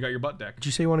 And you got your butt deck. Did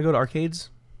you say you want to go to arcades?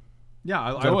 Yeah,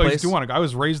 I always do want to go. I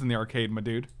was raised in the arcade, my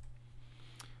dude.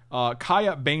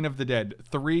 Kaya, Bane of the Dead.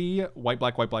 3 white,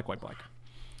 black, white, black, white, black.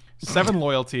 7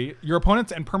 loyalty. Your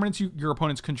opponents and permanents your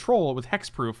opponents control with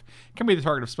hexproof can be the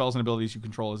target of spells and abilities you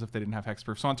control as if they didn't have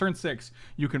hexproof. So on turn 6,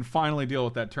 you can finally deal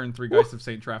with that turn 3 Geist of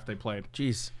Saint Traff they played.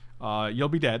 Jeez. You'll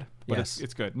be dead, but Yes.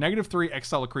 it's good. -3,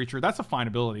 exile a creature. That's a fine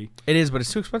ability. It is, but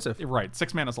it's too expensive. Right,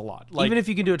 6 mana is a lot. Even if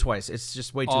you can do it twice, it's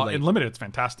just way too late. In limited, it's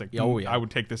fantastic. Oh, yeah. I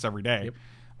would take this every day.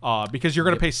 Because you're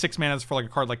going to pay 6 mana for like a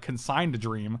card like Consigned to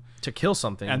Dream. To kill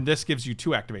something. And this gives you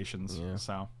 2 activations. Yeah.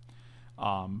 So,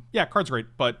 yeah, card's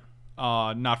great, but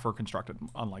not for constructed.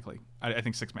 Unlikely. I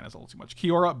think 6 mana is a little too much.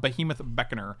 Kiora, Behemoth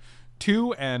Beckoner.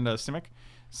 2 and Simic.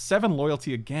 7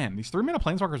 loyalty again. These 3-mana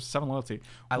planeswalkers with 7 loyalty.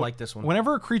 I like this one.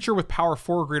 Whenever a creature with power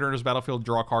 4 or greater enters battlefield,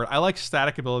 draw a card. I like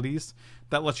static abilities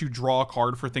that lets you draw a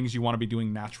card for things you want to be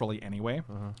doing naturally anyway.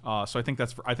 So I think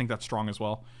that's strong as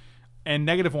well. And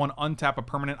 -1, untap a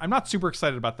permanent. I'm not super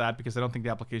excited about that because I don't think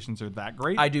the applications are that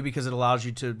great. I do because it allows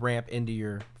you to ramp into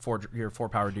your 4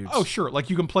 power dudes. Oh sure, like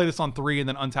you can play this on 3 and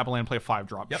then untap a land and play a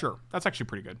 5-drop. Yep. Sure, that's actually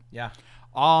pretty good. Yeah.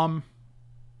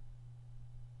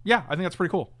 Yeah, I think that's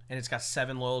pretty cool. And it's got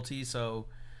 7 loyalty, so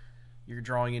you're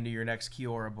drawing into your next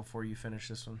Kiora before you finish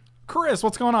this one. Chris,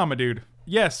 what's going on, my dude?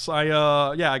 Yes, I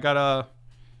got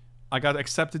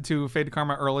accepted to Fate to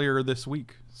Karma earlier this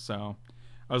week, so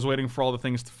I was waiting for all the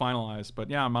things to finalize. But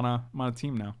yeah, I'm on a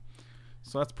team now,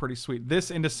 so that's pretty sweet.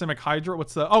 This into Simic Hydra.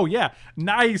 What's the? Oh yeah,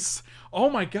 nice. Oh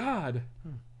my god,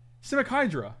 Simic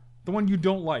Hydra, the one you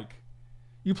don't like.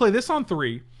 You play this on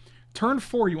 3. Turn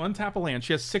 4, you untap a land.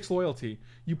 She has 6 loyalty.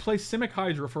 You play Simic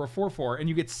Hydra for a 4/4, and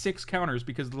you get 6 counters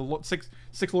because of the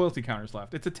 6 loyalty counters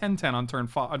left. It's a 10/10 on turn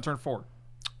 4.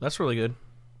 That's really good.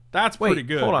 That's pretty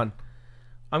good. Hold on.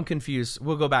 I'm confused.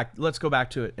 We'll go back. Let's go back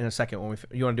to it in a second.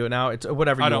 You want to do it now? It's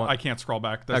whatever you want. I can't scroll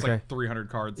back. That's Okay. like 300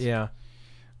 cards. Yeah.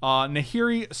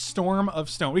 Nahiri, Storm of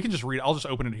Stone. We can just read it. I'll just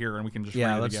open it here, and we can just read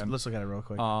it again. Let's look at it real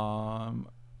quick.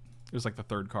 It was like the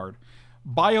 3rd card.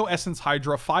 Bioessence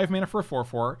Hydra, 5 mana for a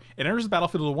 4/4. It enters the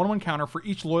battlefield with a 1/1 counter for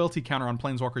each loyalty counter on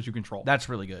planeswalkers you control. That's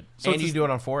really good. So and you do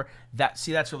it on 4. That's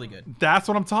really good. That's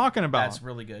what I'm talking about. That's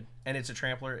really good. And it's a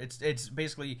trampler. It's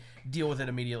basically deal with it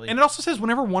immediately. And it also says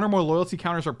whenever 1 or more loyalty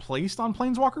counters are placed on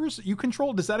planeswalkers you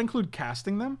control, does that include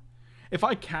casting them? If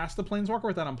I cast a planeswalker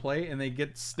with that on play and they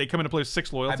come into play with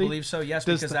 6 loyalty, I believe so. Yes,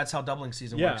 because that's how doubling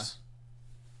season works.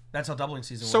 That's how doubling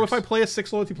season works. So if I play a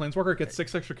 6 loyalty planeswalker, it gets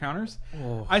 6 extra counters.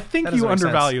 Oh, I think that you doesn't make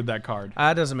undervalued that card.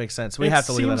 That doesn't make sense. We have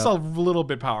to leave that It up. seems a little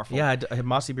bit powerful. Yeah,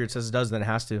 Mossy Beard says it does, then it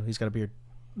has to. He's got a beard.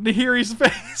 Nahiri's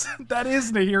face. That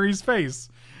is Nahiri's face.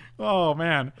 Oh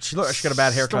man. She got a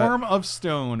bad haircut. Storm of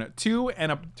Stone. 2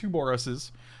 and 2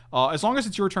 Boroses. As long as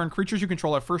it's your turn, creatures you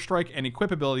control at first strike and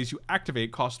equip abilities you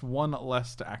activate cost 1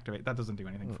 less to activate. That doesn't do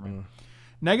anything for me.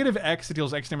 -X, it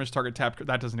deals X damage to target tap.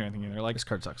 That doesn't do anything either. Like This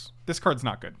card sucks. This card's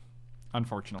not good,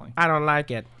 unfortunately. I don't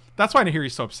like it. That's why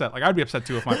Nahiri's so upset. Like I'd be upset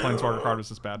too if my planeswalker card was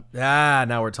this bad. Ah,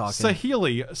 now we're talking.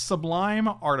 Saheeli, Sublime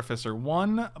Artificer.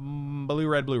 1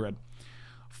 blue-red.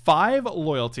 5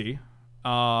 loyalty.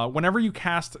 Whenever you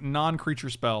cast non-creature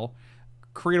spell,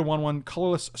 create a 1/1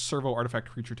 colorless servo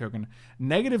artifact creature token.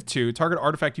 -2, target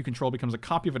artifact you control becomes a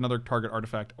copy of another target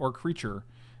artifact or creature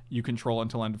you control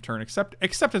until end of turn, except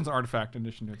it's an artifact in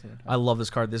addition to its other type. I love this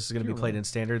card. This is going to be played in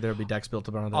standard. There'll be decks built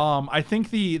around it. I think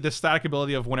the static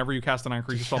ability of whenever you cast a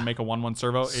non-creature spell, make a 1/1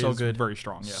 servo So is good. very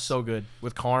strong. Yes. So good.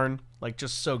 With Karn, like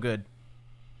just so good.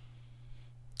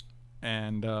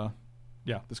 And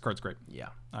Yeah, this card's great. Yeah.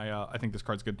 I think this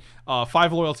card's good.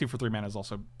 5 loyalty for 3 mana is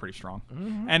also pretty strong.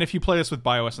 And if you play this with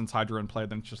Bioessence Hydra and play,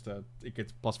 then it's just it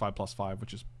gets +5/+5,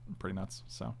 which is pretty nuts.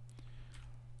 So,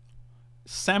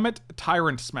 Samet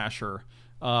Tyrant Smasher,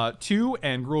 2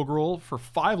 and Gruul for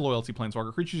 5 loyalty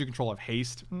planeswalker. Creatures you control have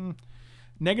haste.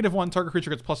 -1 target creature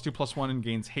gets +2/+1 and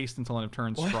gains haste until end of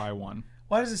turn. Scry 1.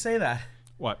 Why does it say that?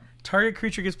 What? Target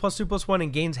creature gets +2/+1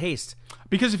 and gains haste.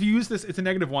 Because if you use this, it's a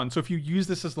 -1. So if you use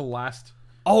this as the last,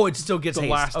 Oh, it still gets the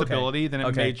haste. last Okay. ability, then it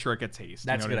Okay. made sure it gets haste.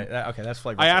 That's you know good. what I mean? Okay, that's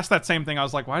flavor. I asked that same thing. I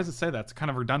was like, why does it say that? It's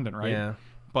kind of redundant, right? Yeah.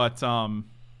 But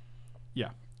yeah.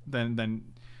 Then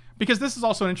because this is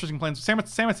also an interesting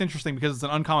Samet's interesting because it's an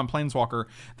uncommon planeswalker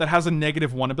that has a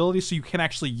 -1 ability, so you can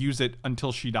actually use it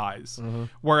until she dies.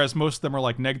 Whereas most of them are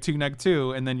like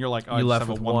 -2, and then you're like, oh, You I just left have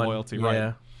a with 1 one. loyalty,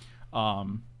 Yeah.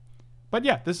 right? But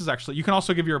yeah, this is actually, you can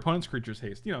also give your opponent's creatures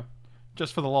haste,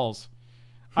 just for the lulz.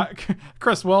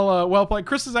 Chris, well played.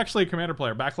 Chris is actually a commander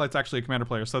player. Backlight's actually a commander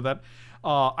player, so that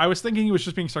I was thinking he was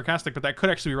just being sarcastic, but that could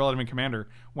actually be relevant in commander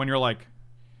when you're like,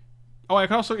 oh, I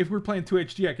could also, if we're playing 2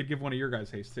 HD, I could give one of your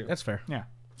guys haste too. That's fair. Yeah.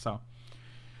 So,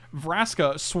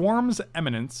 Vraska Swarm's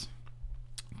Eminence,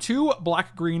 2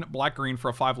 black-green for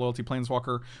a 5 loyalty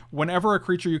planeswalker. Whenever a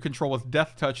creature you control with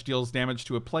Death Touch deals damage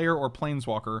to a player or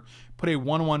planeswalker, put a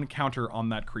 1/1 counter on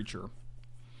that creature.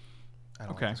 I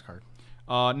don't like this card.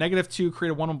 -2,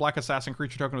 create a 1/1 black assassin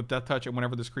creature token with Death Touch, and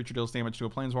whenever this creature deals damage to a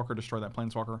planeswalker, destroy that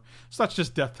planeswalker. So that's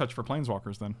just Death Touch for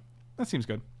planeswalkers then. That seems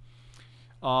good.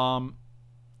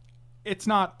 It's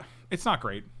not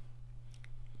great.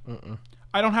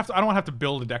 I don't have to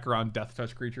build a deck around Death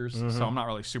Touch creatures, so I'm not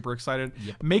really super excited.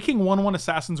 Making 1/1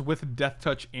 assassins with Death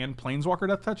Touch and planeswalker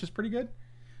Death Touch is pretty good,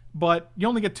 but you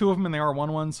only get 2 of them and they are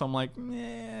 1/1, so I'm like,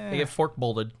 They get fork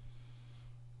bolted.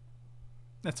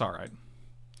 that's all right.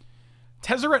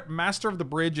 Tezzeret, Master of the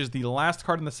Bridge, is the last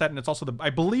card in the set, and it's also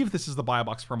I believe this is the buy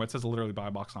box promo. It says literally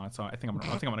buy box on it, so I think I'm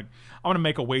gonna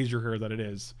make a wager here that it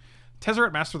is.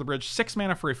 Tezzeret, Master of the Bridge, 6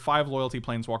 mana for a 5 loyalty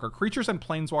planeswalker. Creatures and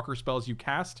planeswalker spells you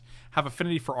cast have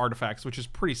affinity for artifacts, which is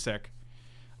pretty sick.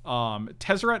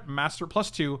 Tezzeret, Master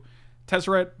 +2.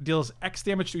 Tezzeret deals X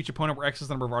damage to each opponent, where X is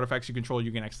the number of artifacts you control. You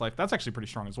gain X life. That's actually pretty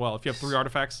strong as well. If you have 3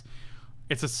 artifacts,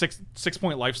 it's a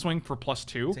 6-point life swing for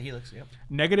 +2. It's a helix, yep.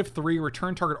 -3,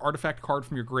 return target artifact card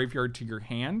from your graveyard to your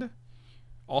hand.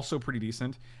 Also pretty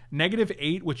decent.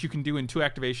 -8, which you can do in 2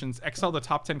 activations. Exile the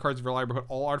top 10 cards of your library, put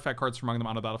all artifact cards from among them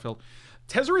on the battlefield.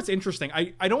 Tezzeret's interesting.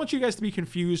 I don't want you guys to be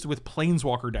confused with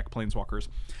Planeswalker deck Planeswalkers.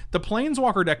 The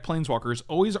Planeswalker deck Planeswalkers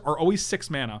are always 6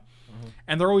 mana,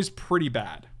 and they're always pretty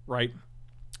bad, right?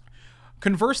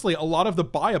 Conversely, a lot of the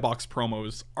buy-a-box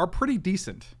promos are pretty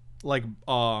decent. Like,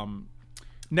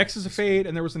 Nexus of Fate,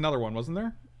 and there was another one, wasn't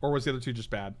there? Or was the other 2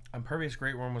 just bad? Impervious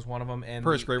Great Worm was one of them, and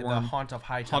Impervious Great Worm, the Haunt of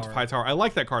Hightower. Haunt of Hightower. I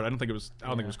like that card. I don't think it was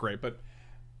great, but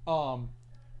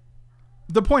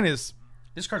the point is,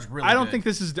 this card's really I don't good.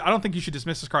 think I don't think you should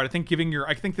dismiss this card. I think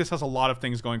this has a lot of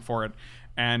things going for it,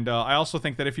 and I also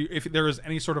think that if there is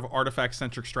any sort of artifact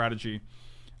centric strategy,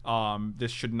 this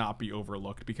should not be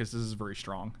overlooked because this is very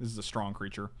strong. This is a strong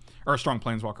creature, or a strong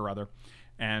planeswalker rather,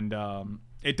 and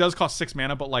it does cost 6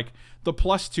 mana, but like the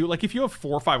 +2, like if you have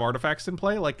 4 or 5 artifacts in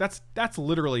play, like that's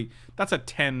a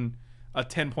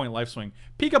 10-point life swing.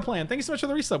 Pika Plan, thank you so much for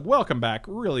the resub. Welcome back.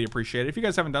 Really appreciate it. If you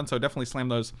guys haven't done so, definitely slam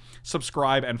those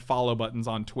subscribe and follow buttons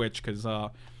on Twitch, because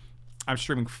I'm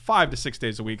streaming 5 to 6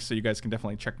 days a week, so you guys can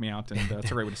definitely check me out, and it's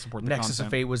a great way to support the Nexus content.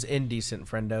 of Fate was indecent,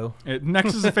 friendo.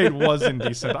 Nexus of Fate was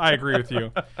indecent. I agree with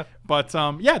you. But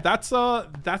yeah, that's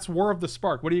War of the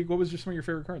Spark. What was some of your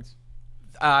favorite cards?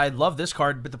 I love this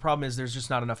card, but the problem is there's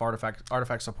just not enough artifact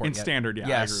support In yet. standard, yeah,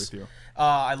 yes. I agree with you.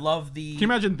 I love the. Can you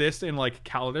imagine this in like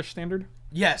Kaladesh standard?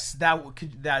 Yes,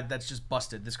 that's just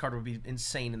busted. This card would be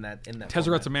insane in that.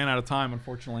 Tezzeret's a man out of time,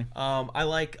 unfortunately. I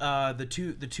like the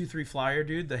 2/3 flyer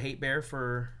dude, the Hate Bear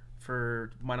for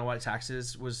Mono White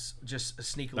Taxes was just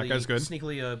sneakily That guy's good.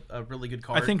 Sneakily a really good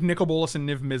card. I think Nicol Bolas and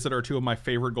Niv Mizzet are 2 of my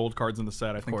favorite gold cards in the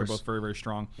set. I think they're both very, very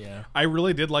strong. Yeah. I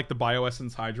really did like the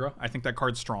Bioessence Hydra. I think that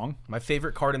card's strong. My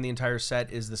favorite card in the entire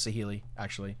set is the Saheeli,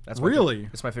 actually. That's really?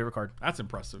 It's my favorite card. That's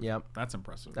impressive. Yeah. That's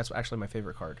impressive. That's actually my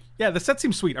favorite card. Yeah, the set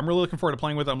seems sweet. I'm really looking forward to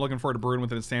playing with it. I'm looking forward to brewing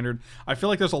with it in standard. I feel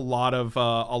like there's a lot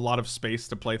of space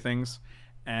to play things,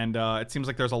 and it seems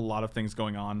like there's a lot of things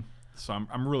going on. So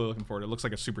I'm really looking forward. It looks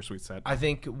like a super sweet set. I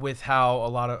think with how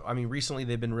recently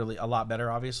they've been really a lot better,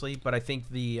 obviously, but I think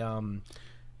they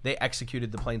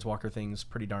executed the Planeswalker things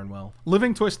pretty darn well.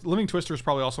 Living Twister is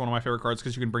probably also one of my favorite cards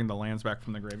because you can bring the lands back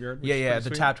from the graveyard. Yeah,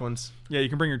 the tapped ones. Yeah, you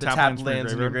can bring your tapped lands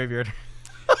lands from in your graveyard.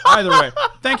 Either way,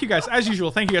 thank you guys. As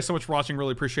usual, thank you guys so much for watching.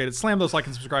 Really appreciate it. Slam those like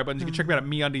and subscribe buttons. You can check me out at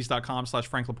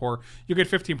meundies.com/FrankLepore. You'll get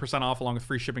 15% off along with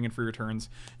free shipping and free returns.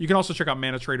 You can also check out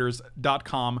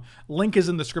manatraders.com. Link is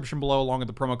in the description below along with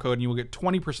the promo code, and you will get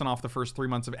 20% off the first 3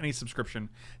 months of any subscription.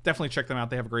 Definitely check them out.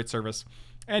 They have a great service.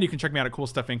 And you can check me out at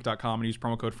coolstuffinc.com and use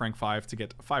promo code Frank5 to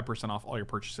get 5% off all your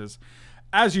purchases.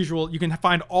 As usual, you can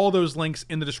find all those links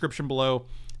in the description below.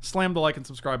 Slam the like and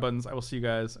subscribe buttons. I will see you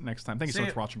guys next time. Thank you so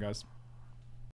much for watching, guys.